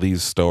in all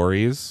these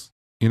stories,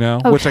 you know?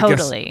 Oh, Which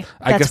totally.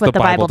 I That's guess what the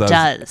Bible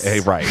does. Hey,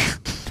 right.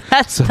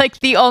 That's like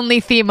the only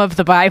theme of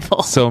the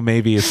Bible. So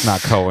maybe it's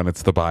not Cohen,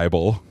 it's the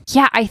Bible.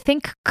 Yeah, I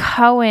think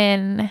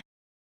Cohen's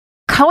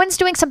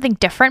doing something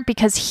different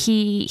because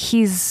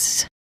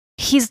he's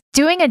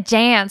doing a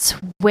dance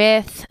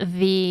with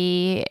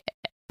the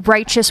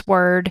righteous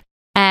word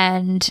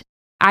and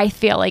I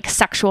feel like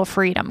sexual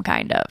freedom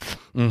kind of.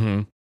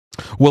 Mm-hmm.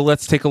 Well,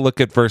 let's take a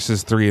look at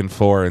verses 3 and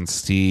 4 and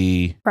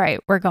see Right,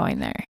 we're going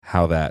there.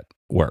 how that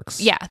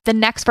works. Yeah, the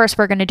next verse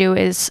we're going to do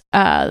is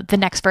the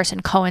next verse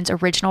in Cohen's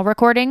original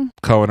recording.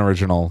 Cohen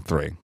original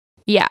 3.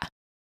 Yeah.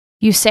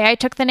 "You say I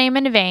took the name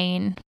in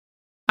vain.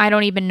 I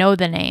don't even know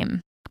the name.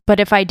 But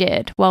if I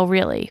did, well,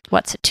 really,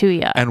 what's it to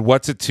you?" And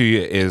what's it to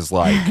you is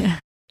like,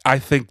 I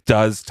think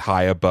does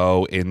tie a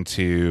bow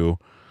into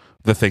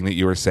the thing that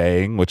you were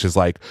saying, which is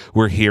like,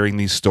 we're hearing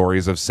these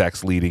stories of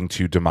sex leading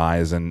to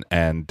demise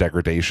and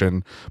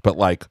degradation, but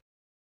like,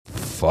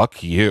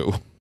 fuck you.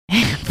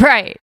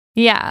 Right.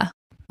 Yeah.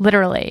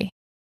 Literally.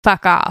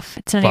 Fuck off.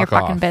 It's none of your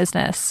Fuck fucking off.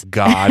 business.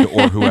 God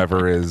or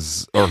whoever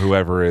is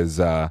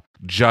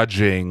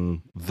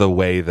judging the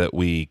way that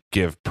we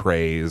give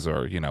praise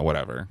or, you know,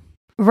 whatever.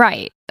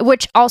 Right.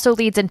 Which also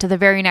leads into the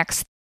very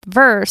next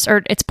verse,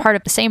 or it's part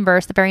of the same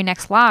verse, the very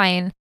next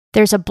line.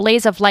 "There's a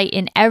blaze of light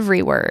in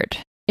every word.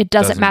 It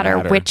doesn't matter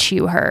which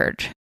you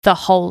heard, the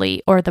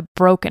holy or the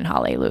broken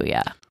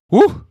hallelujah."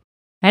 Woo!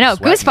 I know.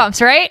 Sweating.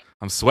 Goosebumps, right?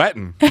 I'm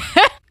sweating.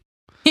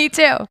 Me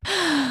too.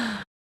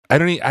 I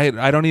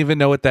don't even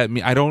know what that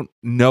means. I don't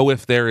know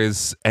if there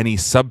is any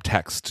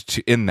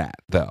subtext in that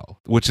though,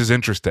 which is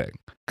interesting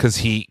because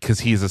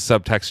he's a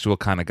subtextual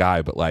kind of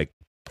guy. But like,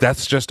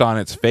 that's just on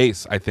its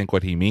face, I think,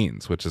 what he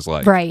means, which is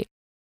like, Right.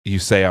 you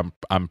say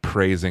I'm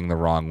praising the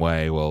wrong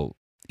way. Well,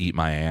 eat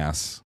my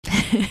ass.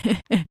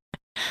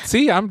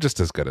 See, I'm just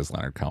as good as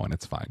Leonard Cohen.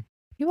 It's fine.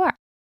 You are.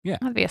 Yeah.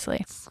 Obviously.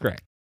 It's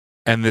great.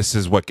 And this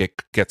is what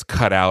gets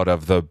cut out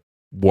of the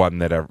one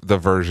that the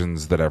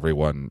versions that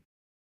everyone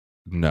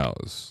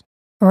knows.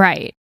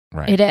 Right.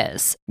 Right. It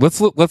is. Let's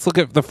look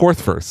at the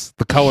fourth verse,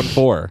 the Cohen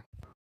 4.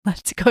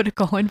 Let's go to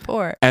Cohen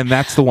 4. And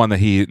that's the one that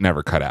he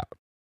never cut out.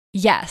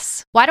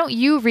 Yes. Why don't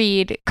you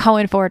read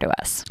Cohen 4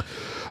 to us?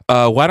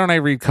 Why don't I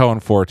read Cohen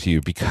 4 to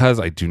you? Because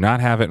I do not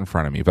have it in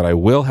front of me, but I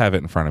will have it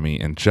in front of me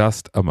in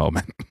just a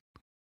moment.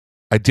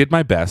 "I did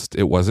my best.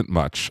 It wasn't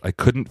much. I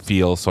couldn't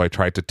feel, so I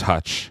tried to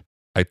touch.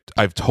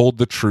 I've told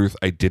the truth.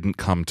 I didn't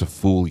come to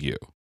fool you.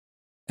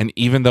 And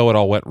even though it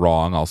all went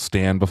wrong, I'll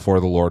stand before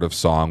the Lord of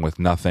Song with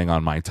nothing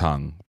on my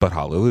tongue but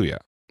hallelujah."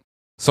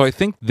 So I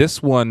think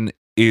this one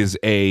is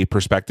a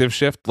perspective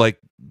shift, like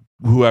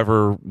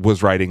whoever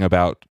was writing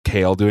about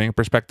Kale doing a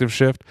perspective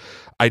shift.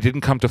 "I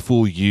didn't come to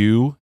fool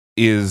you"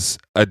 is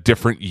a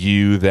different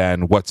you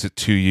than "what's it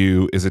to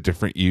you" is a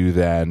different you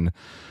than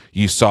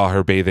 "you saw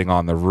her bathing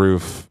on the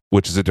roof,"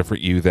 which is a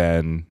different you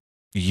than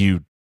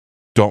 "you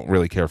don't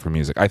really care for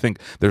music." I think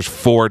there's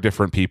 4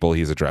 different people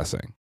he's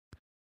addressing.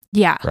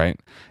 Yeah. Right.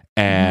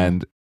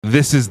 And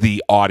this is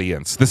the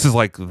audience. This is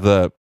like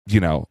the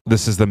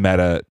this is the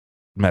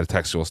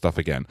metatextual stuff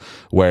again,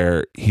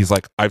 where he's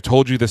like, I've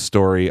told you this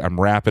story, I'm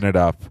wrapping it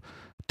up,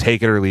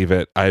 take it or leave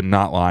it, I'm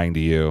not lying to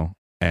you,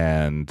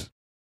 and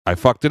I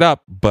fucked it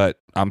up, but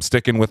I'm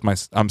sticking with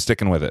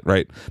it,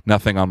 right?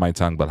 Nothing on my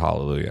tongue but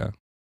hallelujah.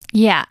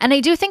 Yeah, and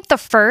I do think the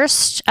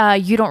first,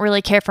 you don't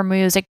really care for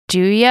music,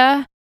 do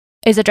ya,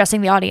 is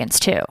addressing the audience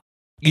too.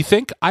 You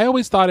think? I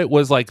always thought it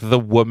was like the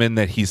woman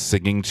that he's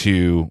singing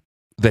to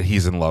that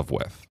he's in love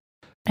with.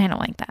 I don't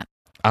like that.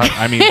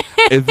 I mean,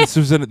 this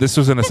was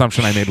an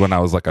assumption I made when I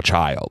was like a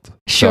child.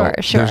 Sure.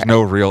 There's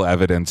no real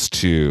evidence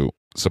to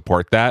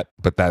support that,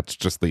 but that's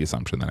just the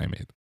assumption that I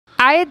made.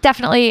 I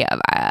definitely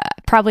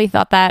probably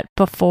thought that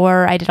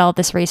before I did all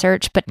this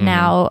research, but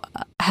now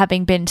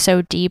having been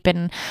so deep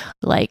and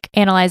like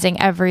analyzing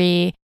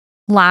every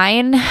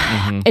line,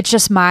 it's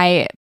just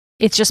my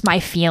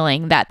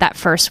feeling that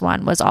first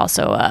one was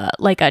also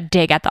like a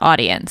dig at the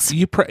audience.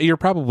 You're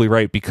probably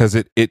right, because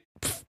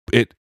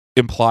it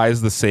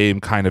implies the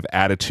same kind of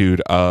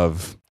attitude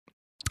of,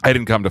 I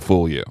didn't come to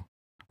fool you,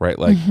 right?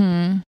 Like,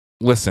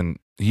 listen,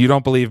 you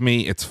don't believe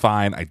me, it's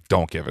fine, I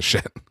don't give a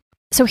shit.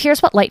 So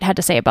here's what Light had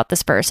to say about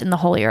this verse in the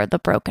Holier the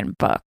Broken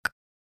book.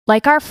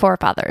 Like our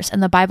forefathers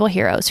and the Bible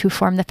heroes who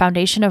form the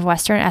foundation of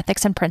Western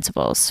ethics and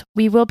principles,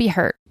 we will be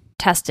hurt,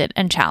 tested,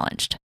 and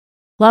challenged.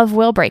 Love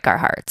will break our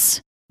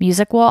hearts.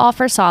 Music will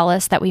offer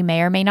solace that we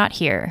may or may not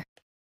hear.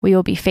 We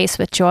will be faced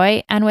with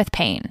joy and with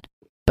pain.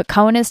 But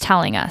Cohen is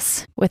telling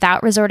us,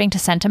 without resorting to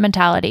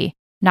sentimentality,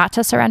 not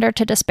to surrender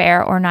to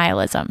despair or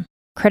nihilism.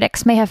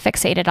 Critics may have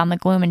fixated on the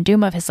gloom and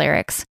doom of his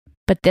lyrics,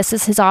 but this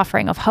is his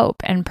offering of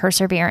hope and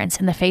perseverance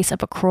in the face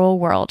of a cruel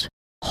world.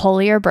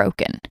 Holy or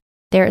broken,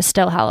 there is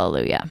still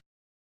hallelujah.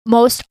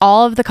 Most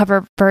all of the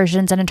cover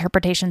versions and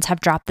interpretations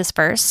have dropped this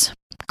verse.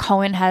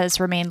 Cohen has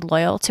remained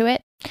loyal to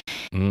it.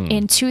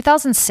 In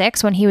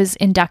 2006, when he was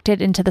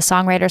inducted into the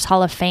Songwriters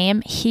Hall of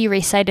Fame, he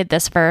recited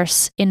this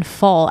verse in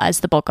full as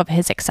the bulk of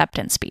his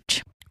acceptance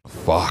speech.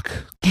 Fuck.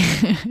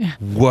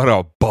 What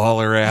a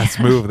baller ass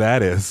move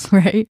that is.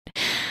 Right?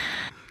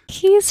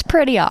 He's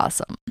pretty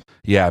awesome.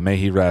 Yeah, may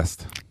he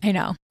rest. I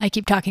know. I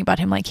keep talking about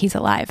him like he's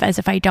alive, as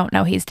if I don't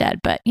know he's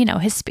dead, but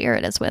his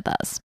spirit is with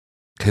us.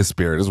 His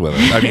spirit is with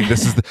us. I mean,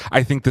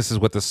 I think this is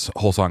what this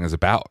whole song is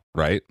about,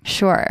 right?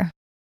 Sure.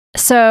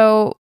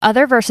 So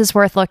other verses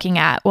worth looking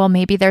at, well,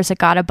 maybe there's a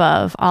God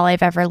above. All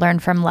I've ever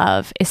learned from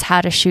love is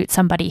how to shoot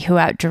somebody who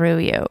outdrew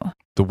you.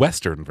 The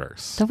Western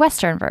verse. The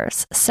Western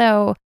verse.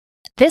 So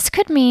this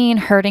could mean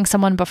hurting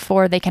someone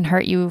before they can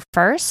hurt you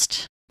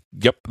first.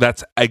 Yep,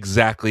 that's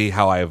exactly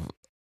how I've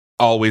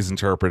always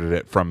interpreted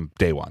it from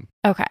day one.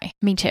 Okay,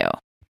 me too.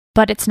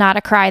 But it's not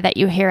a cry that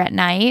you hear at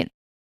night,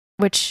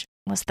 which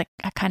was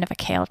a kind of a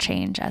Cale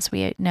change, as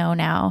we know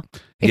now.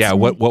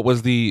 What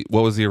was the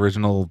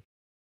original?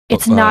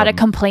 It's not a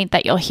complaint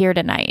that you'll hear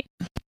tonight.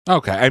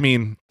 Okay, I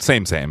mean,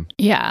 same.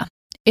 Yeah,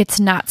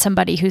 it's not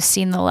somebody who's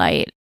seen the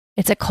light.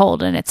 It's a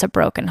cold and it's a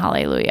broken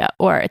hallelujah,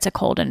 or it's a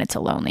cold and it's a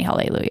lonely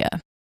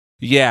hallelujah.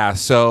 Yeah,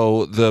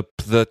 so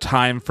the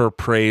time for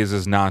praise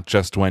is not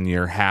just when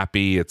you're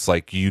happy. It's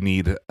like you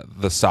need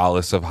the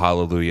solace of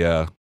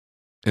hallelujah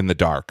in the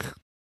dark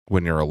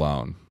when you're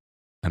alone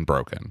and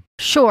broken.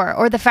 Sure,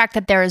 or the fact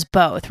that there is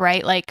both,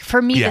 right? Like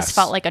for me, Yes. This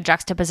felt like a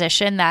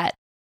juxtaposition that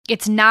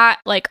it's not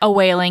like a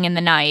wailing in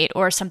the night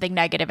or something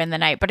negative in the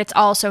night, but it's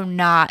also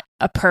not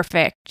a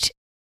perfect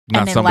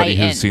Not and somebody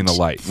who's seen the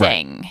light.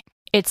 thing. Right.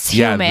 It's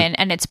human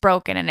and it's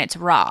broken and it's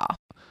raw.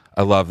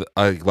 I love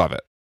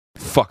it.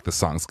 Fuck, the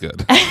song's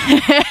good.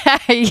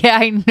 Yeah,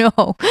 I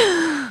know.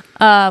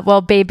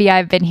 Well, baby,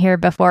 I've been here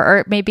before.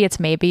 Or maybe it's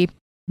maybe.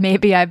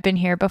 Maybe I've been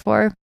here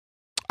before.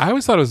 I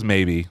always thought it was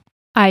maybe.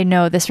 I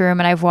know this room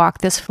and I've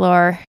walked this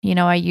floor.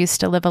 I used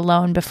to live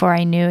alone before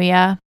I knew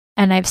ya.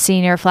 And I've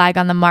seen your flag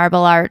on the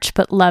marble arch,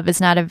 but love is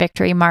not a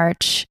victory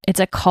march. It's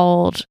a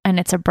cold and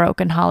it's a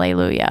broken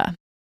hallelujah.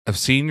 I've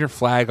seen your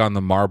flag on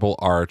the marble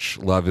arch.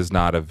 Love is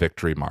not a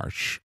victory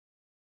march.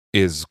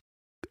 Is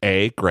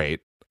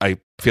great. I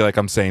feel like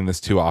I'm saying this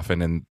too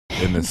often in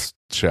this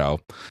show.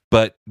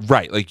 But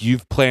right, like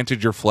you've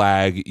planted your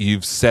flag,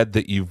 you've said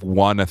that you've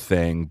won a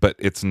thing, but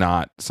it's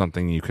not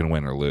something you can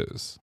win or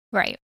lose.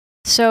 Right.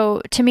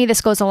 So to me,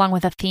 this goes along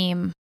with a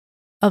theme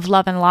of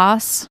love and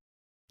loss.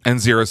 And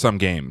zero-sum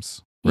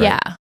games. Right?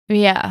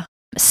 Yeah.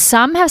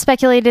 Some have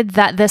speculated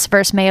that this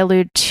verse may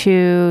allude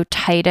to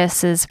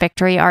Titus's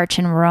victory arch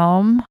in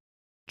Rome,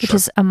 which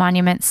is a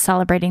monument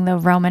celebrating the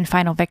Roman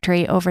final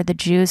victory over the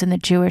Jews in the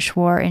Jewish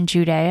War in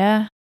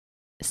Judea,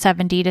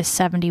 70 to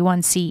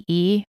 71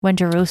 CE, when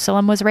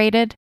Jerusalem was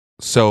raided.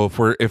 So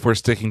if we're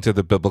sticking to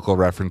the biblical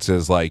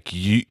references, like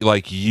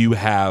you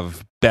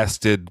have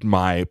bested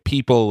my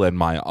people and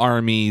my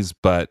armies,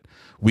 but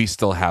we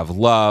still have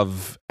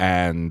love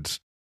and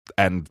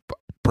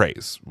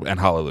praise and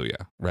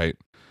hallelujah, right?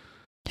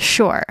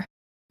 Sure.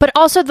 But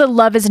also the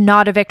love is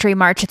not a victory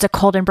march, it's a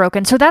cold and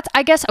broken. So that's,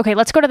 I guess, okay,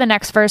 let's go to the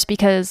next verse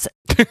because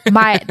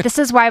this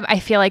is why I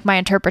feel like my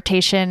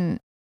interpretation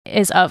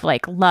is of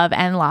like love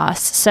and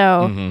loss.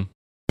 So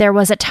There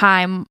was a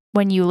time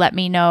when you let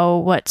me know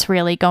what's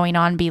really going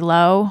on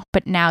below,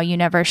 but now you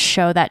never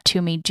show that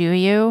to me, do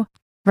you?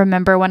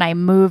 Remember when I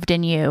moved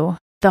in you,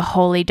 the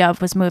holy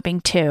dove was moving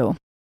too,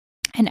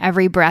 and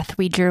every breath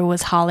we drew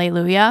was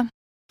hallelujah.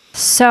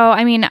 So,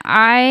 I mean,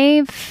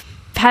 I've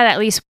had at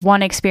least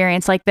one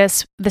experience like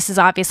this. This is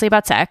obviously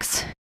about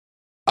sex.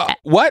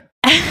 What?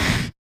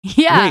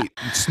 Yeah. Wait,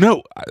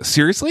 no,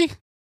 seriously?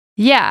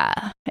 Yeah.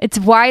 It's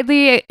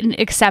widely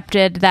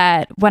accepted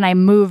that when I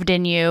moved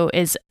in you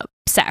is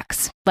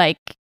sex, like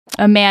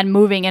a man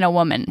moving in a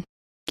woman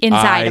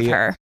inside of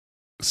her.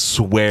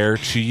 Swear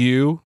to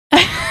you,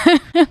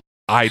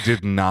 I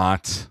did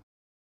not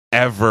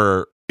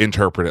ever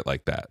interpret it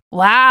like that.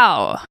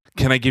 Wow.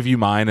 Can I give you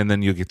mine and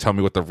then you can tell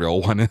me what the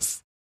real one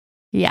is?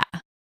 Yeah.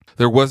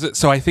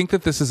 So I think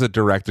that this is a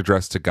direct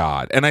address to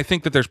God. And I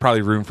think that there's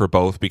probably room for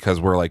both because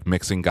we're like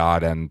mixing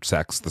God and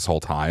sex this whole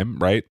time,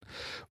 right?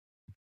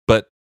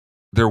 But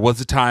there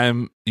was a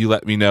time you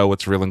let me know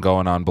what's real and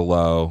going on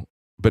below,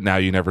 but now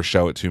you never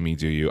show it to me,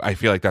 do you? I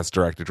feel like that's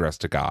direct address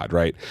to God,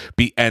 right?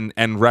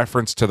 And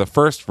reference to the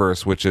first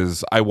verse, which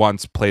is, I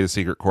once played a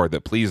secret chord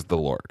that pleased the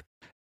Lord.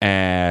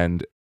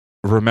 And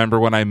remember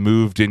when I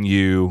moved in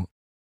you,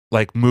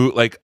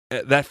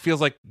 that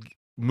feels like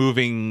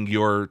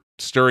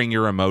stirring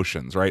your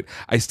emotions, right?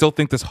 I still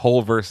think this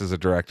whole verse is a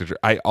direct address.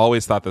 I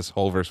always thought this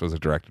whole verse was a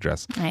direct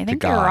address I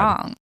think to you're God.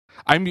 wrong.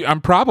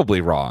 I'm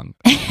probably wrong,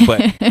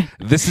 but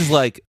this is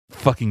like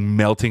fucking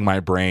melting my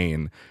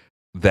brain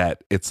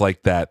that it's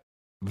like that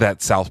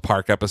South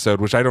Park episode,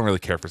 which I don't really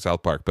care for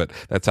South Park, but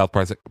that South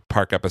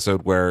Park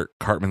episode where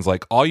Cartman's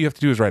like, all you have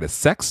to do is write a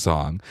sex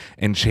song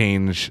and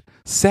change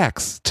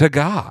sex to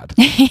God.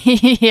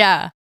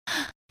 Yeah.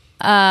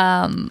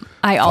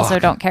 I also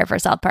don't care for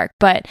South Park,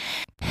 but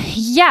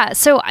yeah.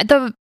 So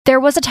there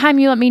was a time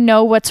you let me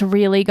know what's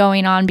really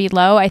going on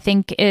below. I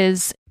think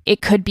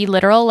it could be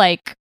literal,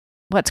 like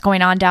what's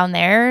going on down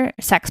there,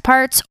 sex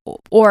parts,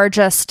 or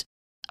just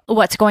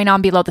what's going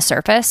on below the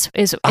surface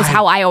is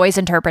how I always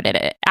interpreted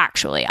it.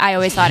 Actually, I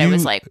always thought it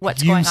was like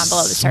what's going on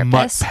below the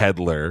surface. Smut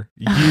peddler,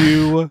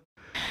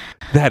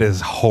 that is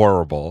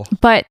horrible.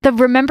 But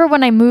remember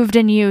when I moved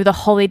in you, the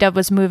holy dove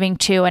was moving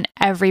too, and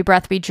every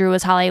breath we drew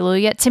was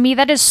hallelujah. To me,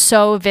 that is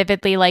so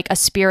vividly like a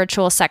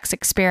spiritual sex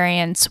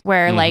experience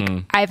where like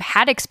I've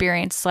had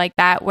experiences like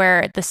that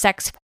where the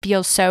sex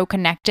feels so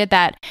connected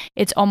that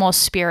it's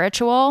almost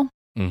spiritual.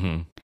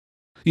 Mm-hmm.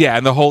 Yeah,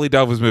 and the holy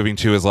dove was moving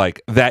too is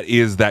like that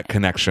is that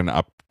connection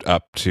up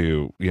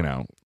to,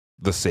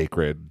 the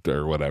sacred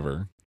or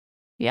whatever.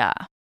 Yeah.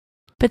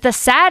 But the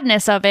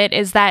sadness of it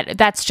is that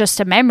that's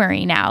just a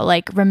memory now.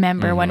 Like,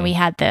 remember when we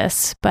had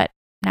this, but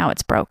now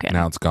it's broken.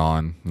 Now it's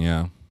gone.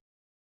 Yeah.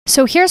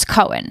 So here's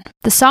Cohen.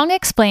 The song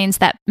explains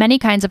that many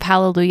kinds of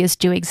hallelujahs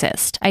do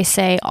exist. I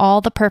say all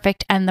the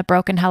perfect and the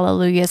broken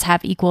hallelujahs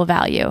have equal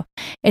value.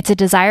 It's a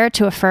desire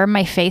to affirm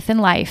my faith in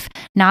life,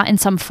 not in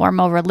some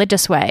formal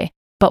religious way,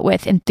 but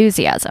with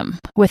enthusiasm,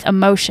 with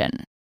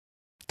emotion.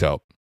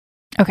 Dope.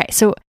 Okay,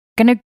 so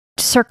going to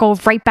circle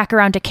right back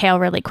around to Cale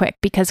really quick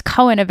because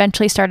Cohen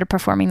eventually started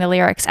performing the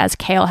lyrics as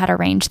Cale had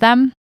arranged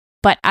them.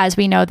 But as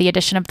we know, the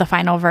addition of the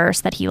final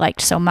verse that he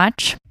liked so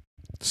much.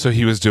 So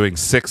he was doing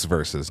 6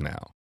 verses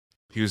now.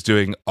 He was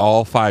doing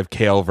all 5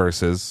 Cale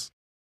verses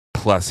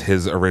plus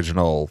his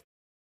original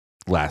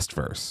last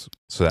verse.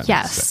 So that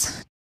makes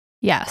sense.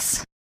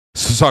 Yes.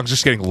 So the song's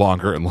just getting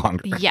longer and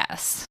longer.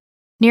 Yes.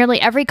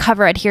 Nearly every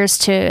cover adheres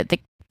to the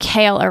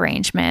Cale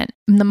arrangement.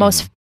 The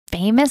most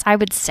famous, I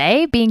would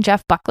say, being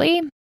Jeff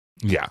Buckley.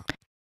 Yeah,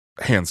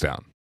 hands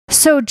down.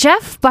 So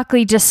Jeff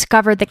Buckley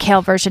discovered the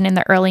Cale version in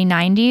the early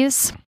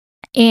 90s,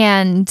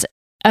 and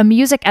a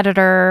music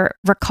editor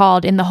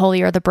recalled in the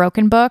Holy or the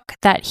Broken book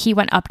that he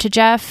went up to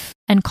Jeff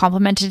and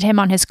complimented him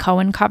on his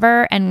Cohen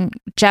cover, and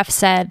Jeff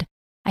said,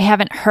 I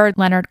haven't heard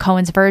Leonard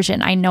Cohen's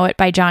version. I know it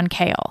by John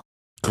Cale.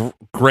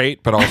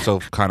 Great, but also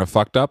kind of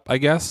fucked up, I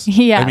guess.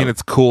 Yeah. I mean,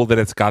 it's cool that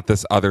it's got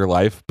this other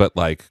life, but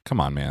like, come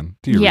on, man.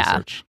 Do your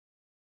research.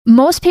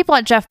 Most people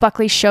at Jeff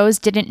Buckley's shows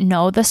didn't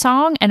know the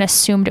song and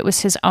assumed it was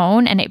his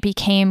own, and it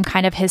became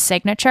kind of his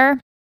signature.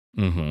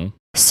 Mm-hmm.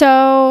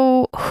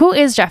 So, who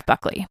is Jeff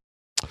Buckley?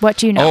 What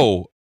do you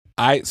know?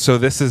 So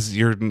this is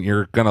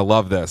you're gonna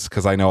love this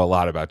because I know a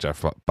lot about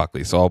Jeff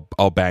Buckley. So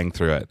I'll bang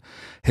through it.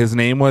 His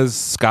name was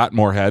Scott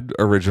Moorhead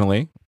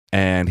originally,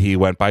 and he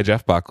went by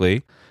Jeff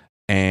Buckley,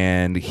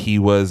 and he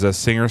was a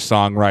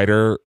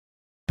singer-songwriter,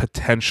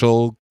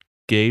 potential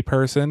gay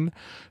person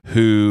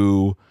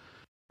who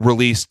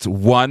released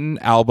one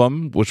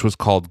album which was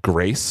called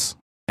Grace,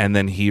 and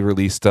then he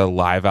released a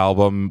live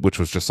album which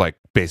was just like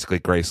basically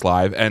Grace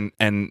Live, and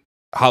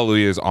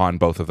Hallelujah is on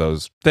both of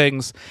those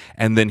things.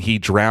 And then he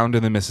drowned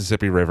in the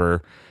Mississippi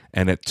River,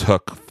 and it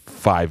took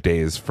 5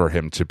 days for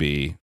him to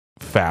be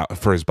found,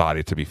 for his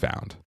body to be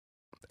found.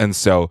 And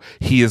so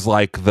he is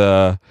like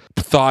the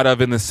thought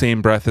of in the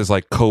same breath as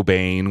like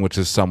Cobain, which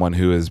is someone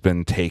who has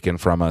been taken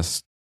from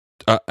us,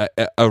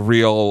 a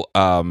real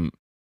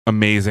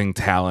amazing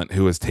talent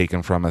who was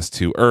taken from us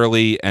too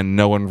early, and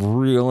no one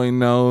really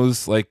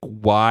knows like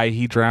why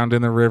he drowned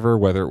in the river,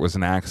 whether it was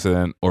an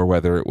accident or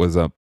whether it was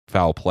a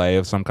foul play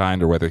of some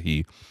kind or whether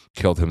he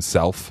killed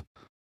himself.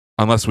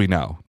 Unless we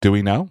know. Do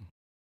we know?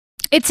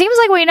 It seems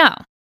like we know.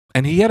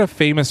 And he had a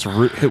famous,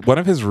 one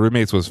of his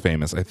roommates was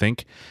famous. I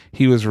think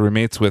he was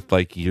roommates with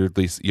like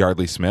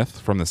Yardley Smith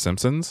from The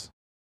Simpsons.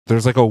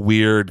 There's like a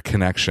weird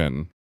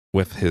connection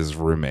with his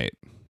roommate.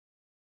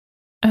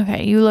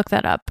 Okay, you look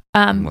that up.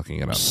 I'm looking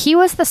it up. He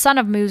was the son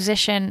of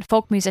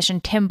folk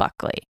musician Tim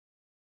Buckley,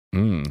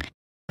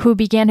 who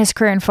began his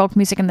career in folk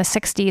music in the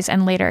 60s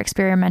and later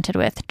experimented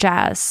with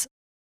jazz,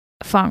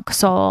 funk,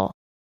 soul,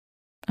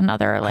 and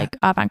other like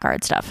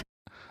avant-garde stuff.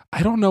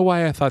 I don't know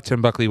why I thought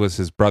Tim Buckley was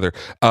his brother.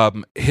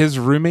 His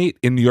roommate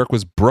in New York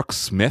was Brooke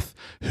Smith,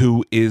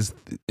 who is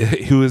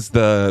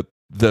the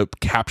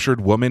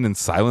captured woman in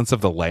Silence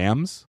of the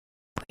Lambs.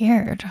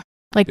 Weird.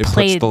 Like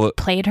played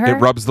her? It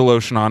rubs the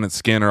lotion on its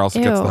skin or else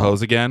it gets the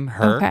hose again.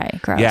 Her. Okay,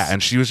 gross. Yeah,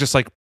 and she was just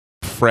like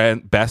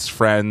best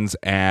friends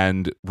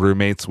and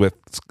roommates with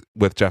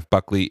Jeff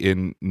Buckley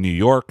in New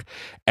York,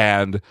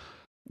 and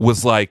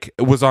was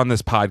on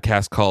this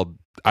podcast called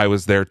I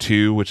Was There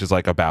Too, which is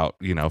like about,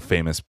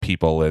 famous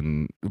people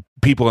and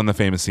people in the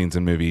famous scenes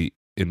in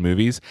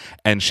movies.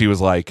 And she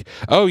was like,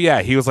 oh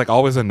yeah, he was like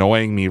always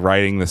annoying me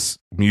writing this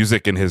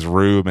music in his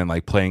room and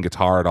like playing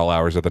guitar at all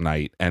hours of the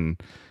night,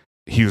 and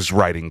he was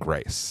writing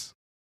Grace.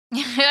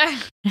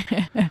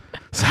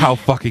 So how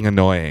fucking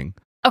annoying.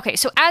 Okay,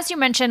 so as you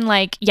mentioned,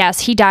 like,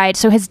 yes, he died.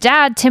 So his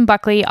dad, Tim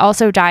Buckley,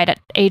 also died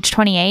at age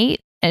 28,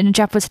 and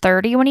Jeff was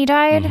 30 when he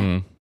died.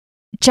 Mm-hmm.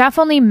 Jeff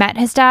only met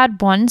his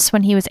dad once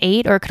when he was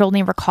 8, or could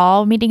only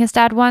recall meeting his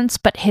dad once,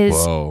 but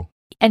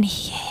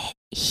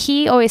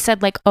he always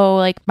said like, oh,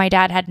 like my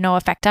dad had no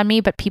effect on me,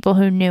 but people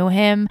who knew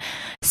him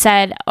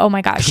said, oh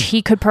my gosh,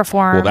 he could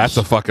perform. Well, that's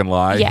a fucking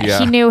lie. Yeah,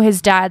 he knew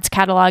his dad's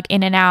catalog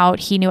in and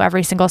out. He knew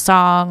every single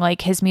song.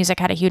 Like his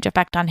music had a huge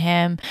effect on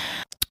him.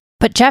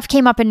 But Jeff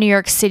came up in New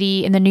York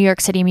City, in the New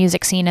York City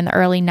music scene in the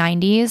early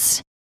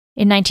 90s.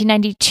 In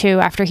 1992,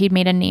 after he'd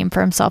made a name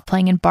for himself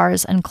playing in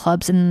bars and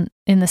clubs in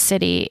the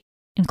city,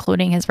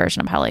 including his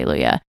version of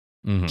Hallelujah,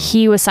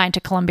 he was signed to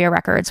Columbia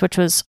Records, which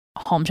was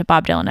home to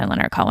Bob Dylan and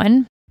Leonard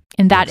Cohen.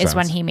 And that is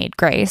when he made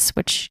Grace,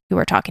 which you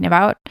were talking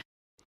about.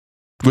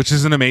 Which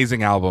is an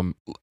amazing album.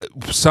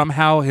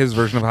 Somehow his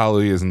version of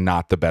Hallelujah is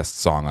not the best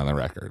song on the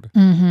record.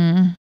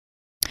 Mm-hmm.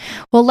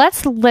 Well,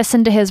 let's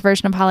listen to his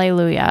version of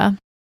Hallelujah.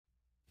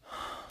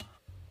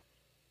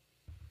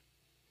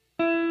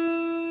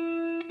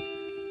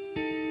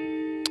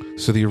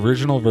 So the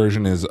original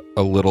version is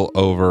a little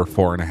over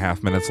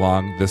 4.5 minutes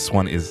long. This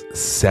one is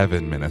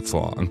 7 minutes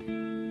long.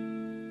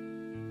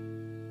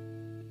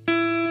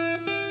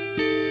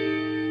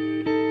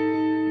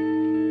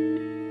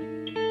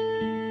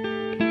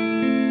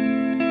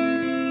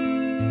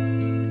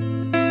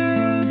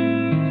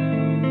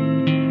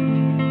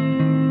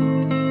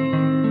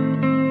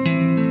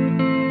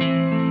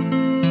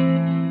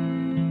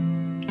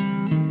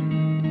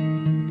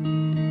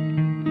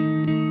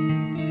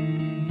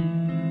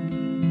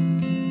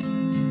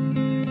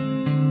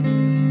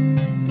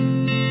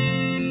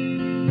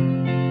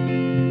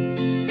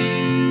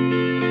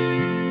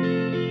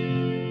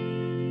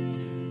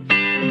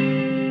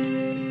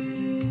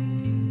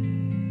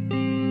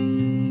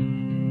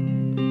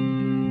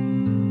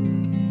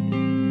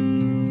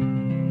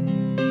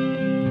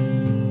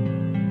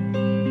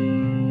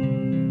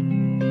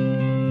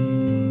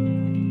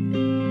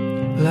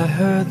 I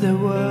heard there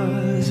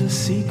was a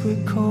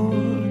secret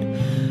chord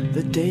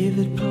that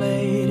David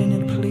played and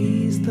it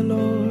pleased the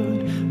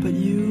Lord. But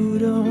you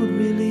don't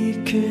really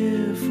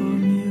care for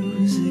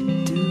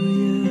music, do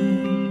you?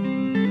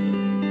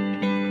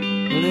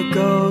 Well, it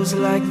goes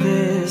like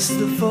this: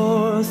 the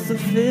fourth, the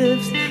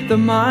fifth, the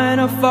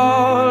minor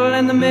fall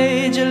and the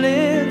major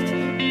lift,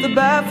 the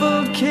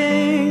baffled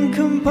king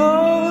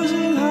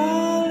composing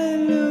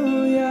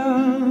hallelujah,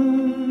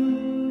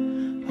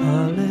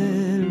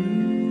 hallelujah.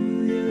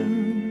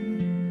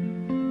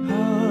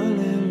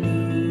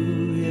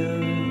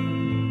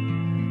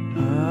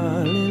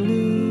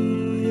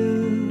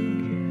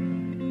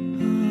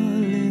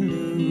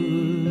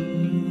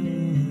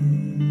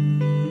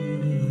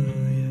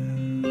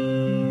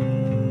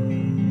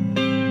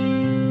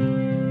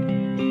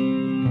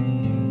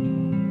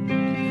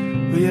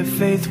 Your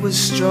faith was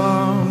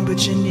strong,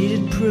 but you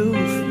needed proof.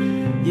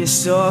 You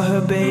saw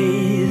her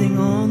bathing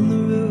on the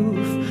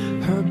roof,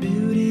 her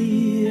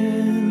beauty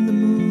and the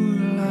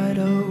moonlight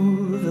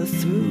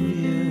overthrew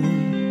you.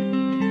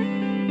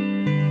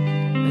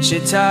 And she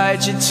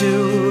tied you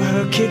to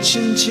her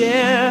kitchen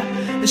chair,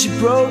 and she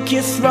broke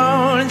your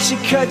throne, and she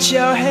cut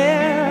your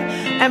hair,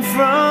 and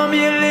from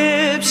your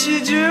lips she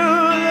drew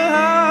the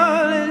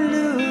hallelujah,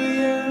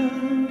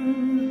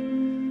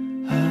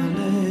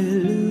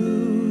 hallelujah,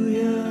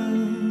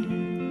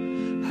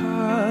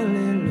 hallelujah,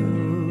 hallelujah.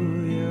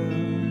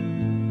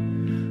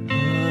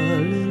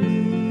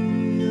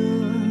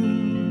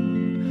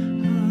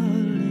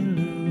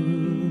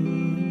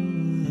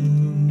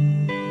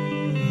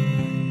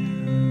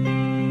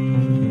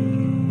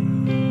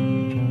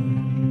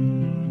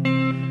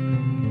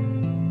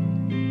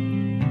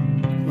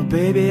 Well,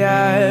 baby,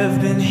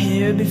 I've been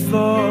here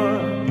before.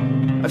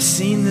 I've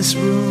seen this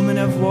room and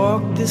I've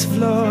walked this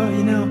floor.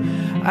 You know,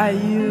 I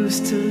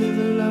used to live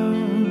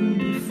alone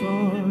before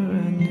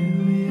I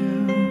knew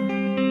you.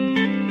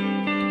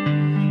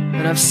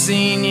 And I've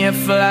seen your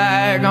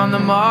flag on the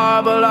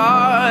marble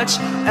arch.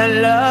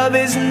 And love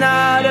is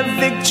not a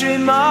victory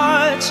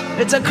march.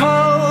 It's a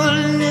cold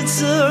and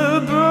it's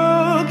a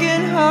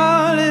broken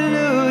hallelujah.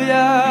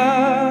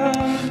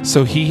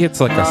 So he hits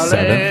like a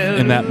seventh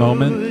in that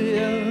moment,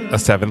 a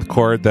seventh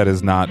chord that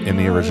is not in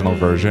the original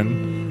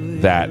version,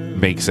 that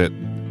makes it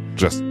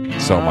just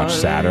so much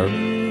sadder.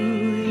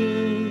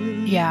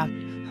 Yeah.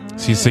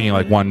 So he's singing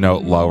like one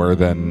note lower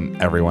than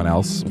everyone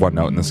else, one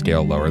note in the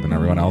scale lower than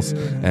everyone else,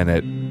 and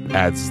it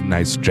adds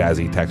nice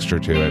jazzy texture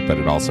to it, but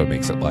it also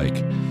makes it like,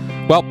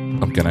 well,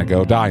 I'm gonna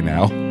go die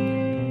now.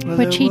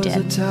 Which he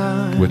did.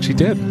 Which he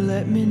did.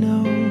 Let me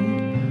know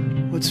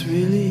what's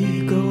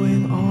really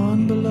going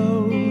on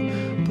below,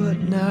 but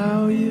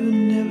now you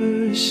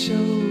never show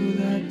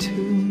that to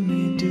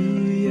me, do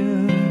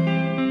you?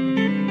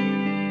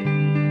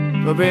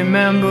 But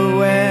remember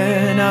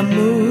when I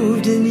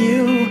moved in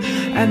you,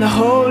 and the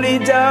holy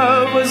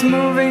dove was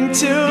moving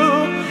too,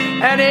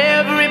 and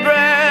every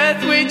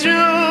breath we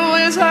drew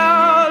is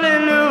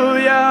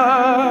hallelujah,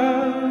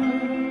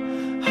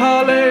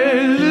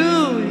 hallelujah,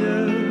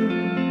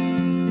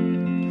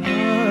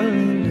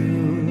 hallelujah,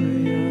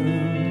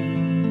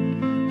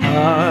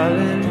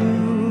 hallelujah.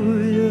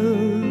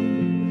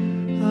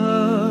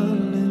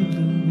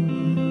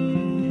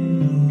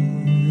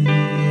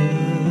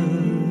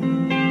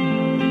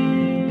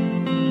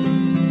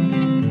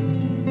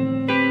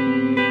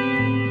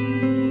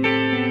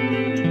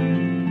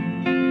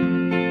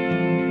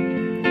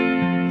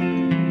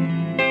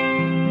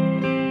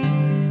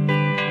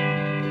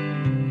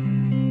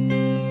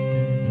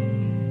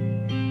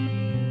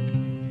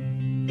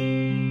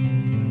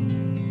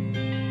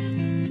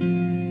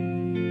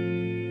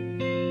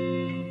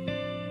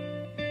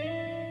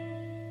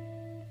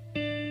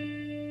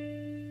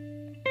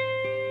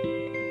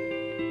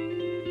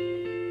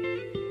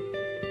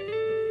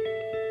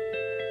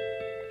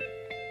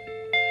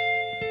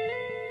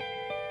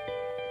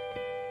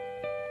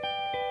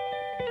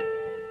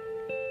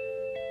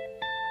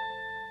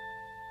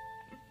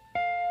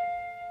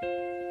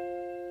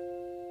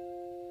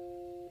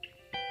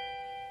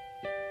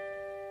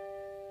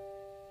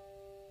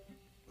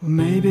 Well,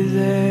 maybe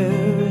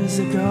there's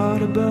a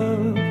God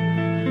above,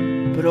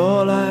 but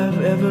all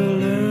I've ever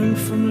learned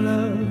from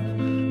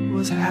love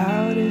was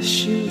how to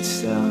shoot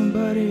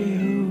somebody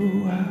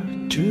who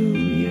outdrew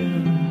you.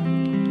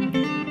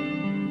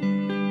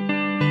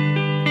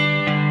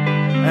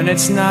 And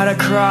it's not a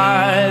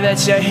cry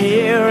that you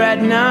hear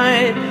at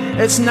night.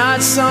 It's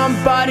not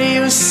somebody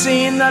who's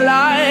seen the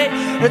light.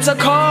 It's a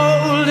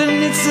cold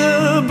and it's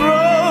a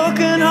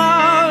broken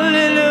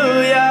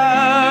hallelujah.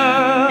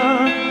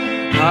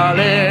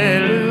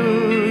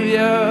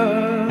 Hallelujah,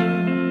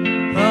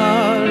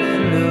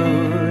 hallelujah,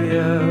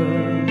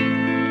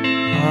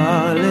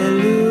 hallelujah,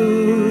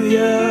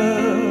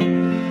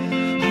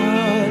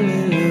 hallelujah,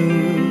 hallelujah,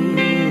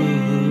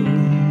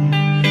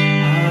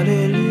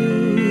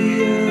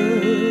 hallelujah,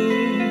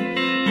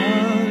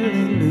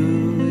 hallelujah.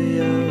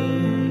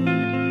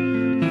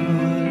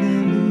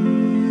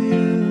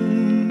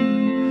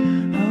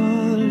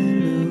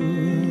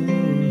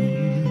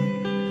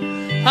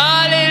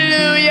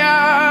 Hallelujah,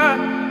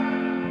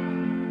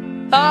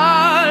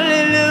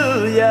 hallelujah,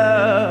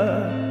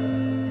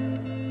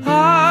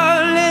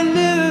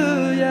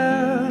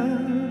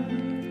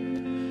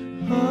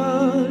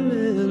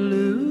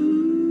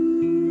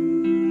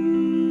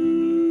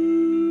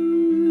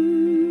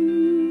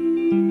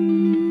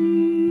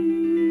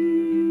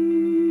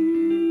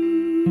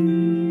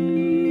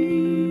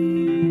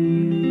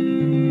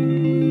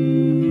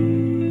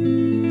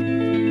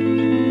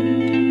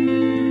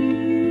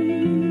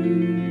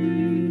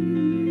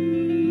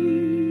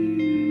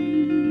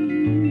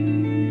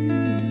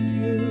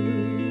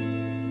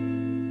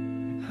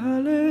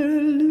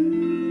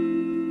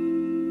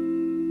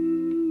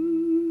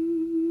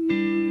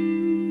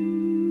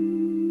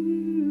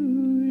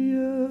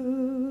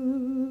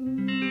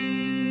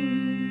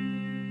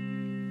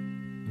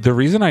 The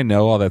reason I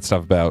know all that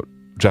stuff about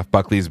Jeff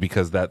Buckley is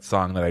because that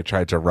song that I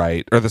tried to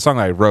write, or the song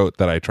I wrote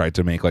that I tried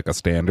to make like a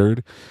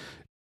standard,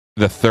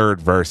 the third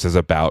verse is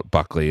about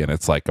Buckley, and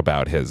it's like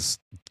about his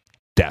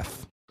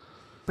death.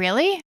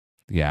 Really?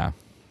 Yeah.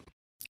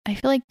 I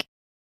feel like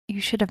you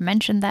should have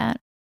mentioned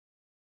that.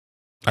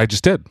 I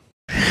just did.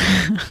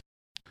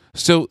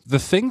 So the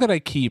thing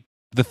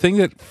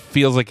that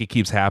feels like it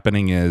keeps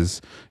happening is,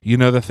 you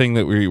know, the thing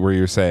that where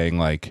you're saying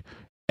like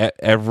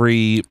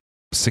every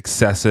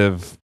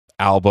successive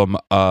album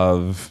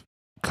of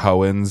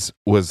Cohen's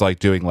was like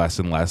doing less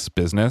and less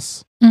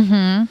business.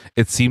 Mm-hmm.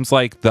 It seems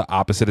like the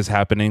opposite is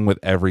happening with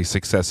every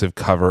successive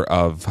cover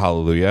of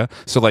Hallelujah.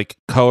 So like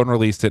Cohen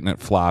released it and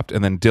it flopped,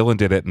 and then Dylan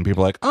did it and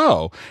people are like,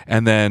 oh,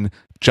 and then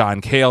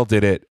John Cale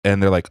did it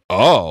and they're like,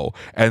 oh,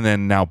 and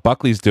then now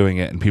Buckley's doing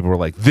it and people were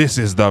like, this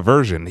is the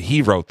version,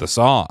 he wrote the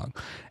song.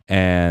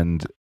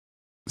 And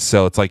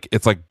so it's like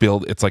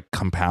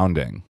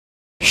compounding.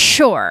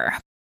 Sure.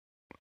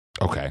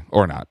 Okay,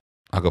 or not.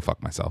 I'll go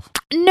fuck myself.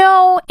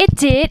 No, it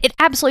did. It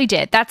absolutely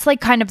did. That's like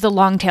kind of the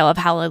long tail of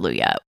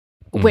Hallelujah,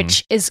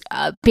 which is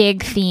a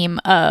big theme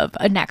of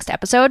a next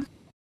episode.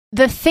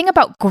 The thing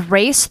about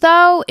Grace,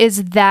 though,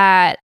 is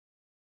that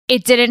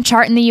it didn't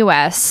chart in the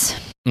US.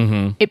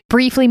 It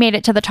briefly made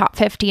it to the top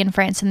 50 in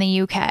France and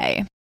the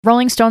UK.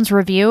 Rolling Stone's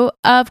review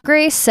of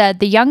Grace said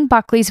the young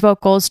Buckley's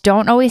vocals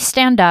don't always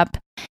stand up.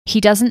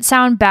 He doesn't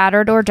sound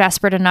battered or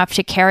desperate enough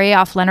to carry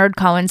off Leonard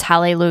Cohen's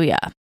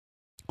Hallelujah.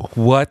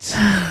 What?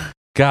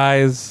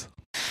 Guys,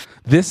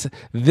 this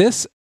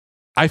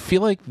I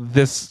feel like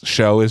this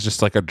show is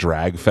just like a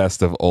drag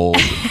fest of old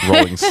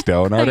Rolling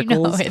Stone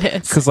articles. I know it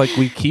is. Because like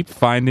we keep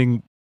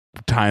finding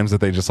times that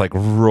they just like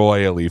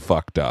royally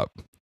fucked up.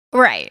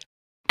 Right.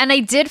 And I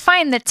did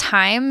find that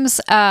Times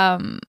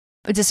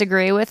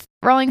disagree with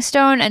Rolling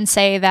Stone and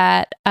say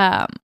that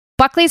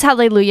Buckley's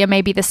Hallelujah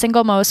may be the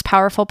single most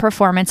powerful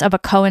performance of a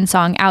Cohen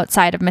song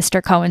outside of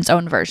Mr. Cohen's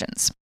own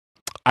versions.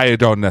 I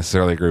don't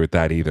necessarily agree with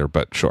that either,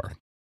 but sure.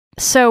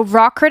 So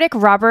rock critic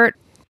Robert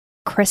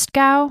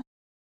Christgau, am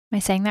I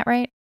saying that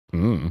right?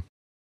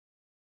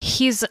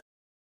 He's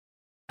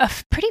a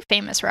pretty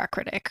famous rock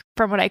critic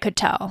from what I could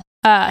tell.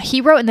 He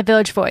wrote in The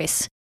Village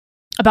Voice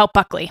about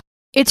Buckley.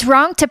 It's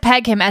wrong to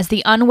peg him as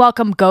the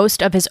unwelcome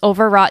ghost of his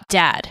overwrought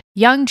dad.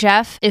 Young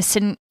Jeff is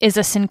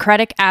a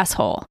syncretic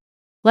asshole.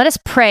 Let us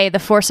pray the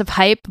force of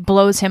hype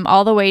blows him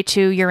all the way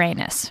to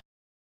Uranus.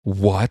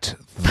 What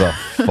the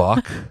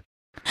fuck?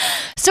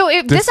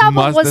 So this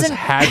album wasn't... This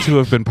had to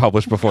have been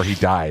published before he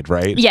died,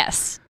 right?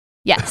 Yes.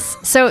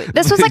 So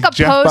this was like a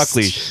Jeff post...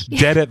 Buckley,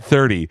 dead at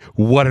 30.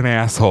 What an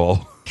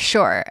asshole.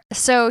 Sure.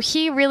 So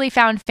he really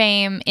found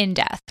fame in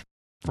death.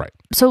 Right.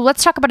 So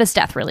let's talk about his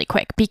death really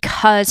quick,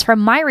 because from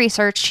my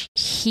research,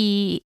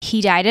 he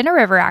died in a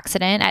river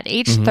accident at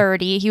age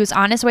 30. He was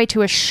on his way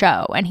to a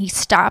show and he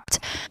stopped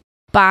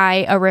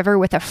by a river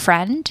with a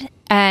friend,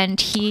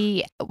 and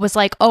he was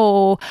like,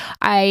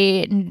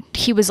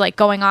 he was like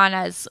going on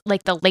as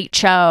like the Late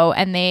Show,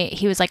 and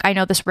he was like, I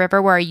know this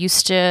river where I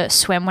used to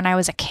swim when I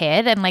was a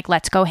kid, and like,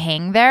 let's go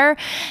hang there.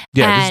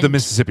 Yeah, this is the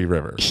Mississippi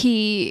River.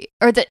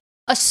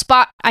 A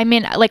spot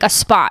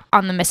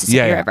on the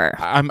Mississippi River.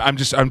 I'm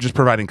just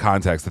providing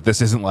context that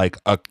this isn't like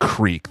a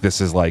creek.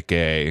 This is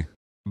the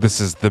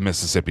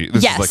Mississippi.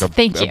 This is like a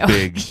big deal.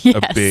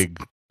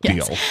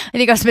 Yes. I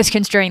think I was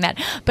misconstruing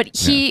that. But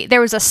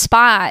there was a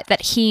spot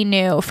that he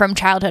knew from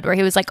childhood where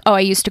he was like, oh, I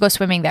used to go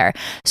swimming there,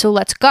 so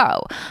let's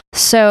go.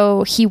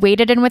 So he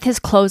waded in with his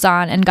clothes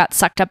on and got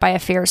sucked up by a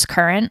fierce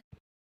current.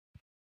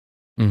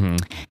 And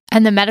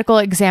the medical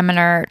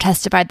examiner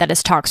testified that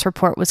his tox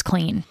report was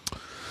clean.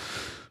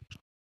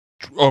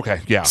 Okay,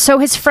 yeah. So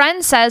his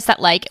friend says that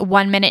like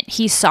 1 minute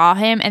he saw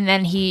him, and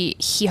then he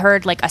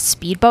heard like a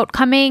speedboat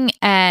coming,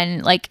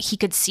 and like he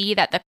could see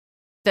that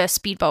the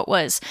speedboat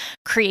was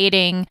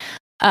creating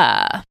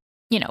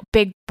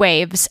big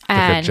waves,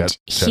 and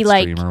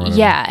like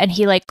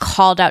he like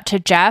called out to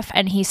Jeff,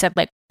 and he said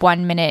like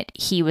 1 minute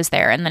he was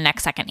there, and the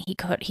next second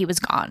he was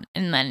gone,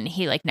 and then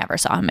he like never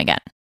saw him again.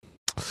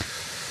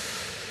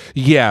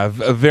 Yeah,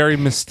 a very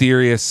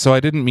mysterious. So I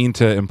didn't mean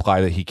to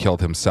imply that he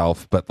killed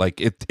himself, but like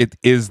it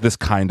is this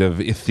kind of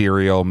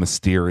ethereal,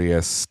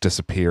 mysterious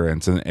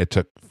disappearance, and it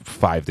took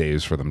 5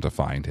 days for them to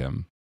find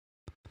him.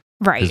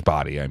 Right. His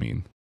body, I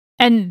mean.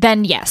 And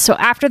then, so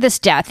after this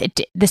death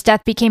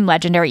became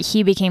legendary.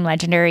 He became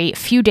legendary. A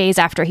few days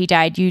after he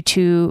died,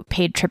 U2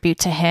 paid tribute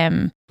to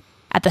him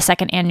at the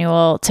second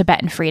annual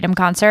Tibetan Freedom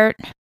Concert.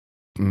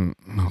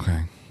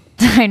 Okay.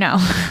 I know.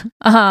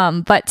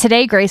 But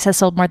today, Grace has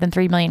sold more than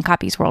 3 million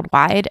copies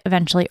worldwide,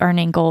 eventually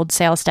earning gold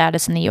sales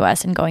status in the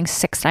US and going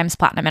 6 times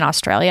platinum in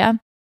Australia.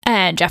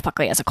 And Jeff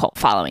Buckley has a cult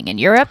following in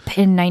Europe.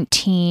 In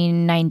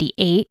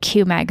 1998,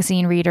 Q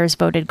magazine readers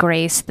voted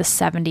Grace the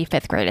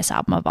 75th greatest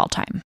album of all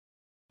time.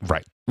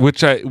 Right.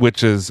 Which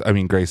is, I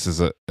mean, Grace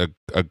is a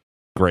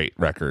great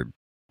record.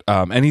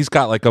 And he's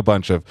got like a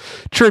bunch of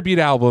tribute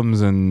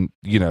albums, and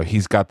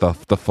he's got the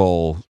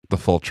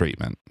full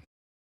treatment.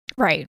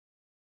 Right.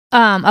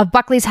 Of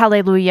Buckley's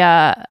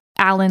Hallelujah,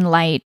 Alan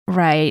Light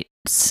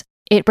writes,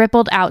 it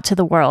rippled out to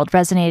the world,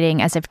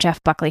 resonating as if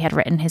Jeff Buckley had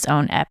written his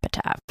own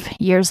epitaph.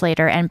 Years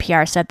later,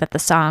 NPR said that the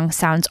song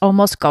sounds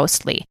almost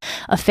ghostly,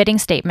 a fitting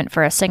statement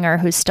for a singer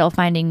who's still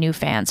finding new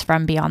fans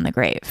from beyond the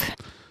grave.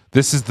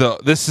 This is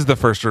the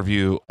first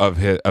review of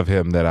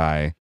him that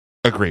I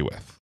agree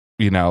with.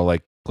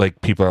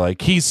 Like people are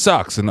like, he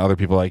sucks, and other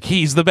people are like,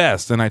 he's the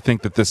best. And I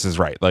think that this is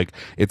right. Like,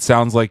 it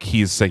sounds like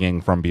he's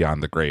singing from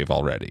beyond the grave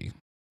already.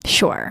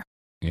 Sure.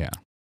 Yeah.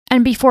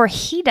 And before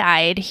he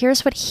died,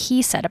 here's what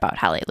he said about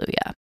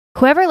Hallelujah.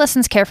 Whoever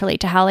listens carefully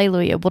to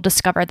Hallelujah will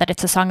discover that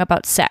it's a song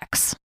about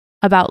sex,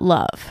 about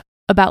love,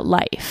 about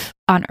life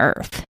on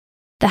earth.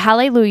 The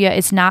Hallelujah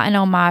is not an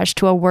homage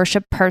to a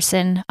worship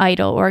person,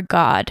 idol, or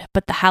God,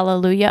 but the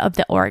Hallelujah of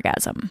the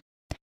orgasm.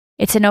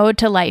 It's an ode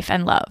to life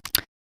and love.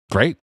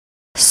 Great.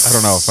 I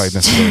don't know if I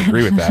necessarily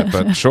agree with that,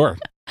 but sure.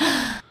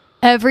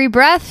 Every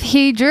breath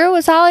he drew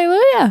was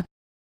Hallelujah.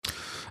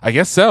 I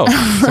guess so.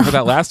 Except for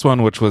that last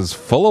one, which was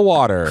full of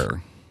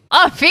water.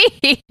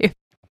 Aviv.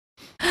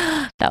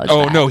 That was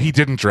bad. No, he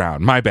didn't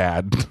drown. My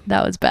bad.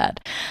 That was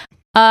bad.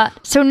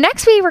 So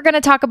next week, we're going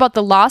to talk about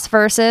the lost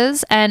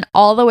verses and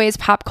all the ways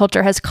pop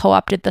culture has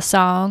co-opted the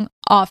song,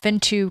 often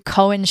to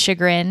Cohen's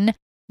chagrin.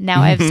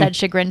 Now I've said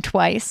chagrin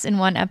twice in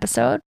one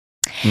episode.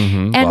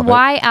 And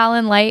why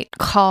Alan Light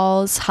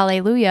calls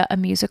Hallelujah a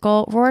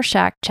musical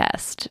Rorschach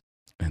test.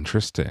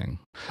 Interesting.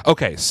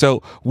 Okay,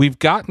 so we've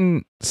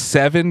gotten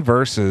 7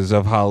 verses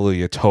of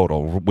Hallelujah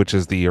total, which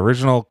is the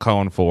original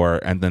Cohen 4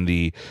 and then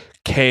the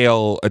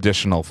Cale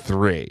additional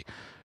 3.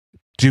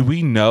 Do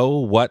we know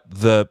what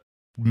the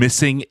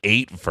missing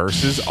 8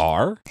 verses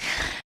are?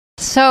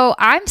 So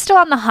I'm still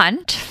on the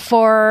hunt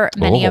for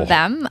many of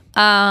them.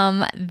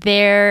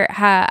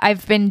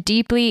 I've been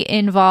deeply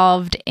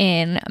involved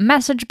in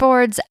message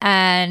boards,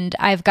 and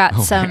I've got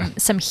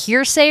some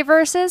hearsay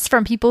verses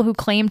from people who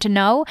claim to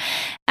know.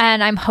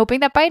 And I'm hoping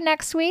that by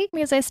next week,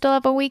 because I still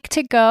have a week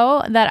to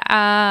go, that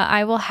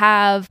I will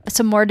have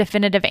some more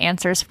definitive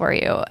answers for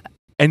you.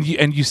 And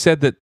you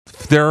said that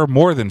there are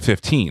more than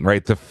 15,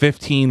 right? The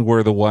 15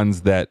 were the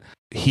ones that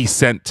he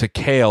sent to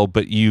Cale,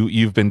 but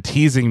you've been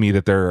teasing me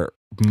that there are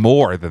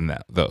more than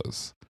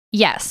those.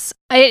 Yes.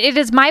 It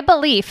is my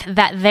belief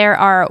that there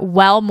are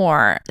well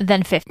more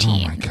than 15.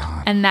 Oh my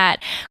God. And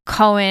that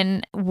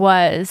Cohen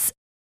was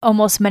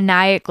almost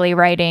maniacally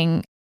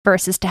writing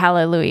verses to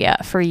Hallelujah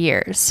for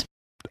years.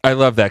 I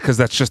love that, because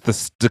that's just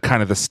the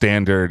kind of the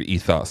standard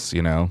ethos,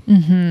 you know?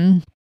 Mm-hmm.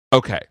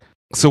 Okay.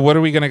 So what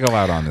are we going to go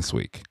out on this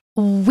week?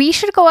 We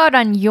should go out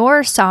on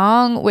your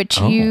song, which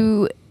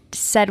you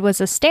said was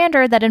a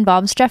standard that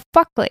involves Jeff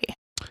Buckley.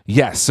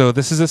 Yes, so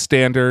this is a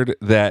standard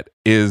that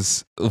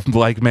is,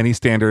 like many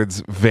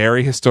standards,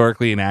 very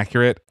historically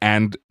inaccurate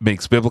and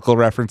makes biblical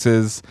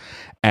references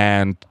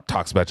and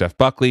talks about Jeff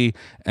Buckley.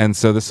 And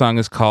so the song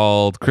is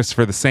called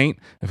Christopher the Saint.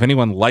 If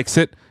anyone likes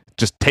it,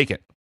 just take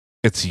it.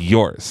 It's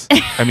yours.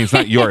 I mean, it's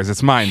not yours,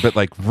 it's mine, but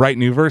like write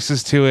new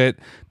verses to it,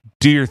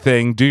 do your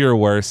thing, do your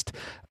worst.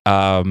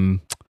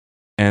 And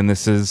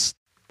this is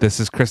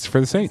Christopher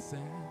the Saint.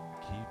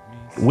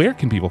 Where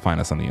can people find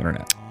us on the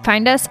internet?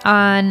 Find us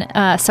on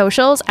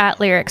socials at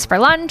Lyrics for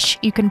Lunch.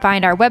 You can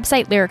find our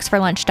website,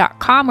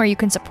 lyricsforlunch.com, where you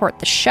can support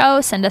the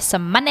show, send us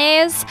some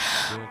monies.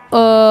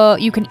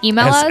 You can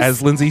email us.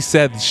 As Lindsay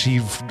said, she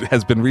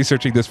has been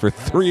researching this for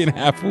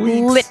 3.5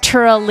 weeks.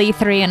 Literally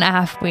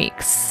 3.5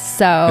 weeks.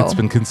 So it's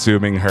been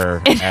consuming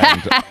her,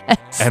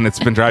 and it's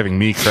been driving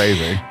me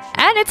crazy.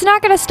 And it's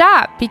not going to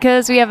stop,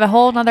 because we have a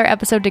whole nother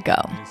episode to go.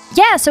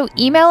 Yeah, so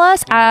email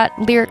us at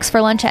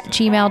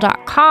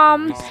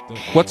lyricsforlunch@gmail.com.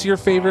 What's your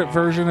favorite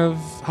version of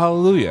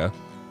Hallelujah?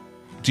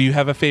 Do you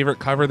have a favorite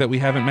cover that we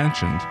haven't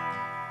mentioned?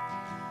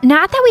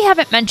 Not that we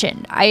haven't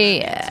mentioned.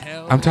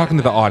 I'm talking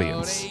to the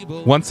audience.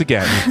 Once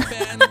again.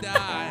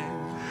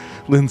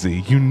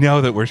 Lindsay, you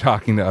know that we're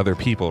talking to other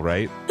people,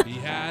 right?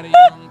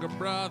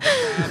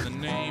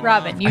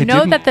 Robin, you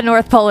know that the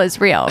North Pole is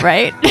real,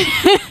 right?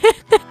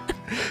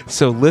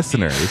 So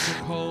listeners,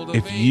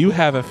 if you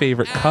have a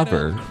favorite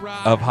cover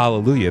of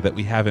Hallelujah that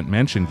we haven't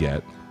mentioned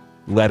yet,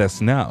 let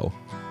us know.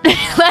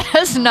 Let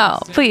us know.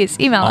 Please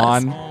email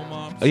us.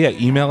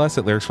 Email us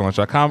at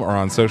lyricsforlunch.com or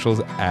on socials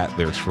at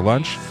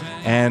lyricsforlunch.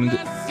 And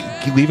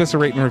leave us a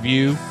rate and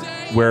review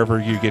wherever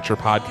you get your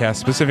podcast,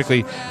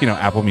 specifically,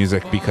 Apple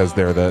Music, because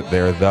they're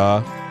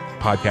the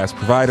podcast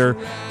provider.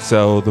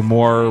 So the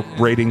more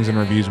ratings and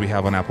reviews we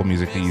have on Apple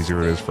Music, the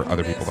easier it is for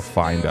other people to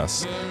find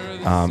us.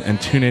 And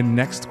tune in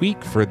next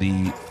week for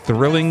the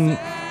thrilling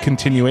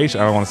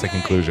continuation. I don't want to say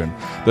conclusion.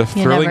 The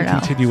thrilling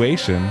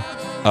continuation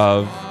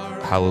of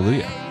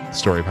Hallelujah, the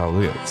story of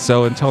Hallelujah.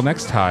 So until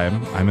next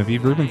time, I'm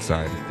Aviv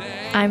Rubenstein.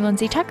 I'm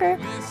Lindsay Tucker.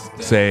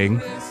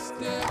 Saying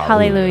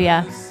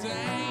Hallelujah.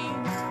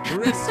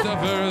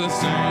 Christopher the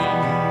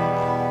Saint.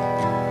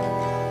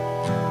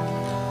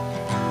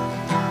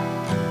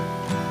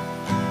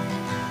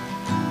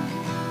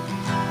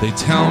 They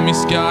tell me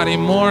Scotty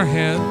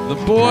Moorhead, the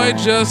boy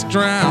just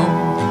drowned,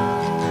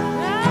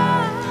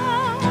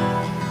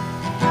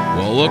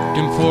 while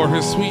looking for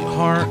his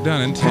sweetheart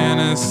down in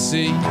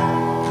Tennessee.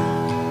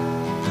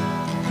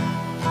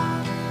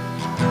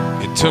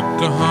 It took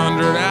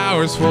 100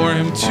 hours for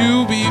him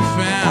to be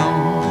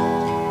found,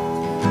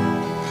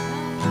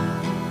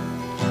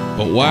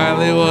 but while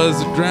he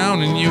was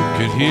drowning, you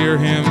could hear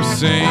him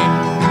sing.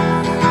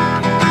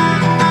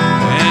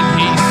 And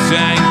he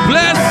sang,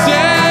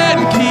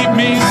 "Blessed keep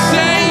me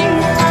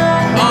safe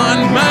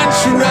on my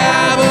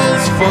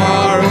travels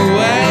far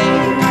away,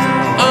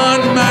 on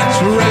my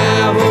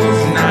travels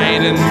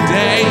night and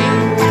day,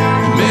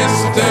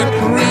 Mr.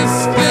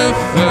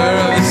 Christopher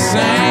the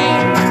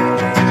Saint.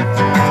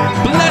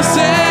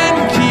 Blessed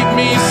keep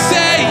me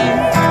safe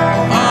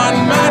on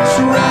my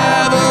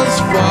travels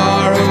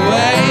far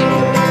away,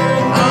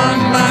 on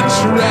my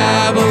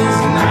travels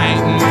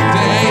night and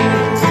day,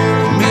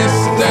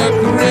 Mr.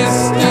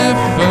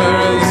 Christopher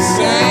the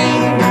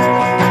Saint.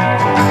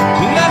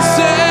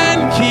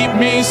 Keep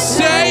me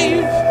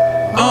safe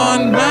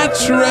on my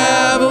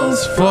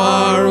travels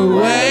far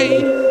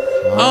away,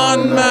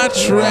 on my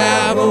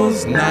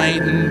travels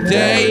night and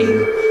day,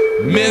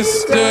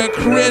 Mr.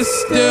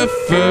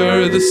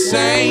 Christopher the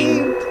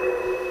Saint.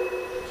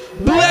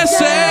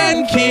 Bless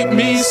and keep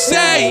me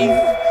safe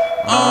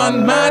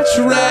on my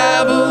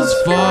travels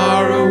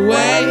far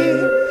away,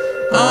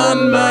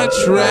 on my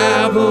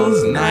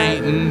travels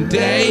night and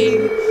day.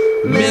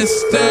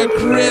 Mr.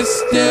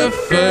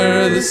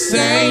 Christopher the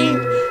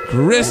Saint,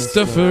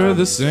 Christopher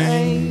the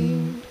Saint.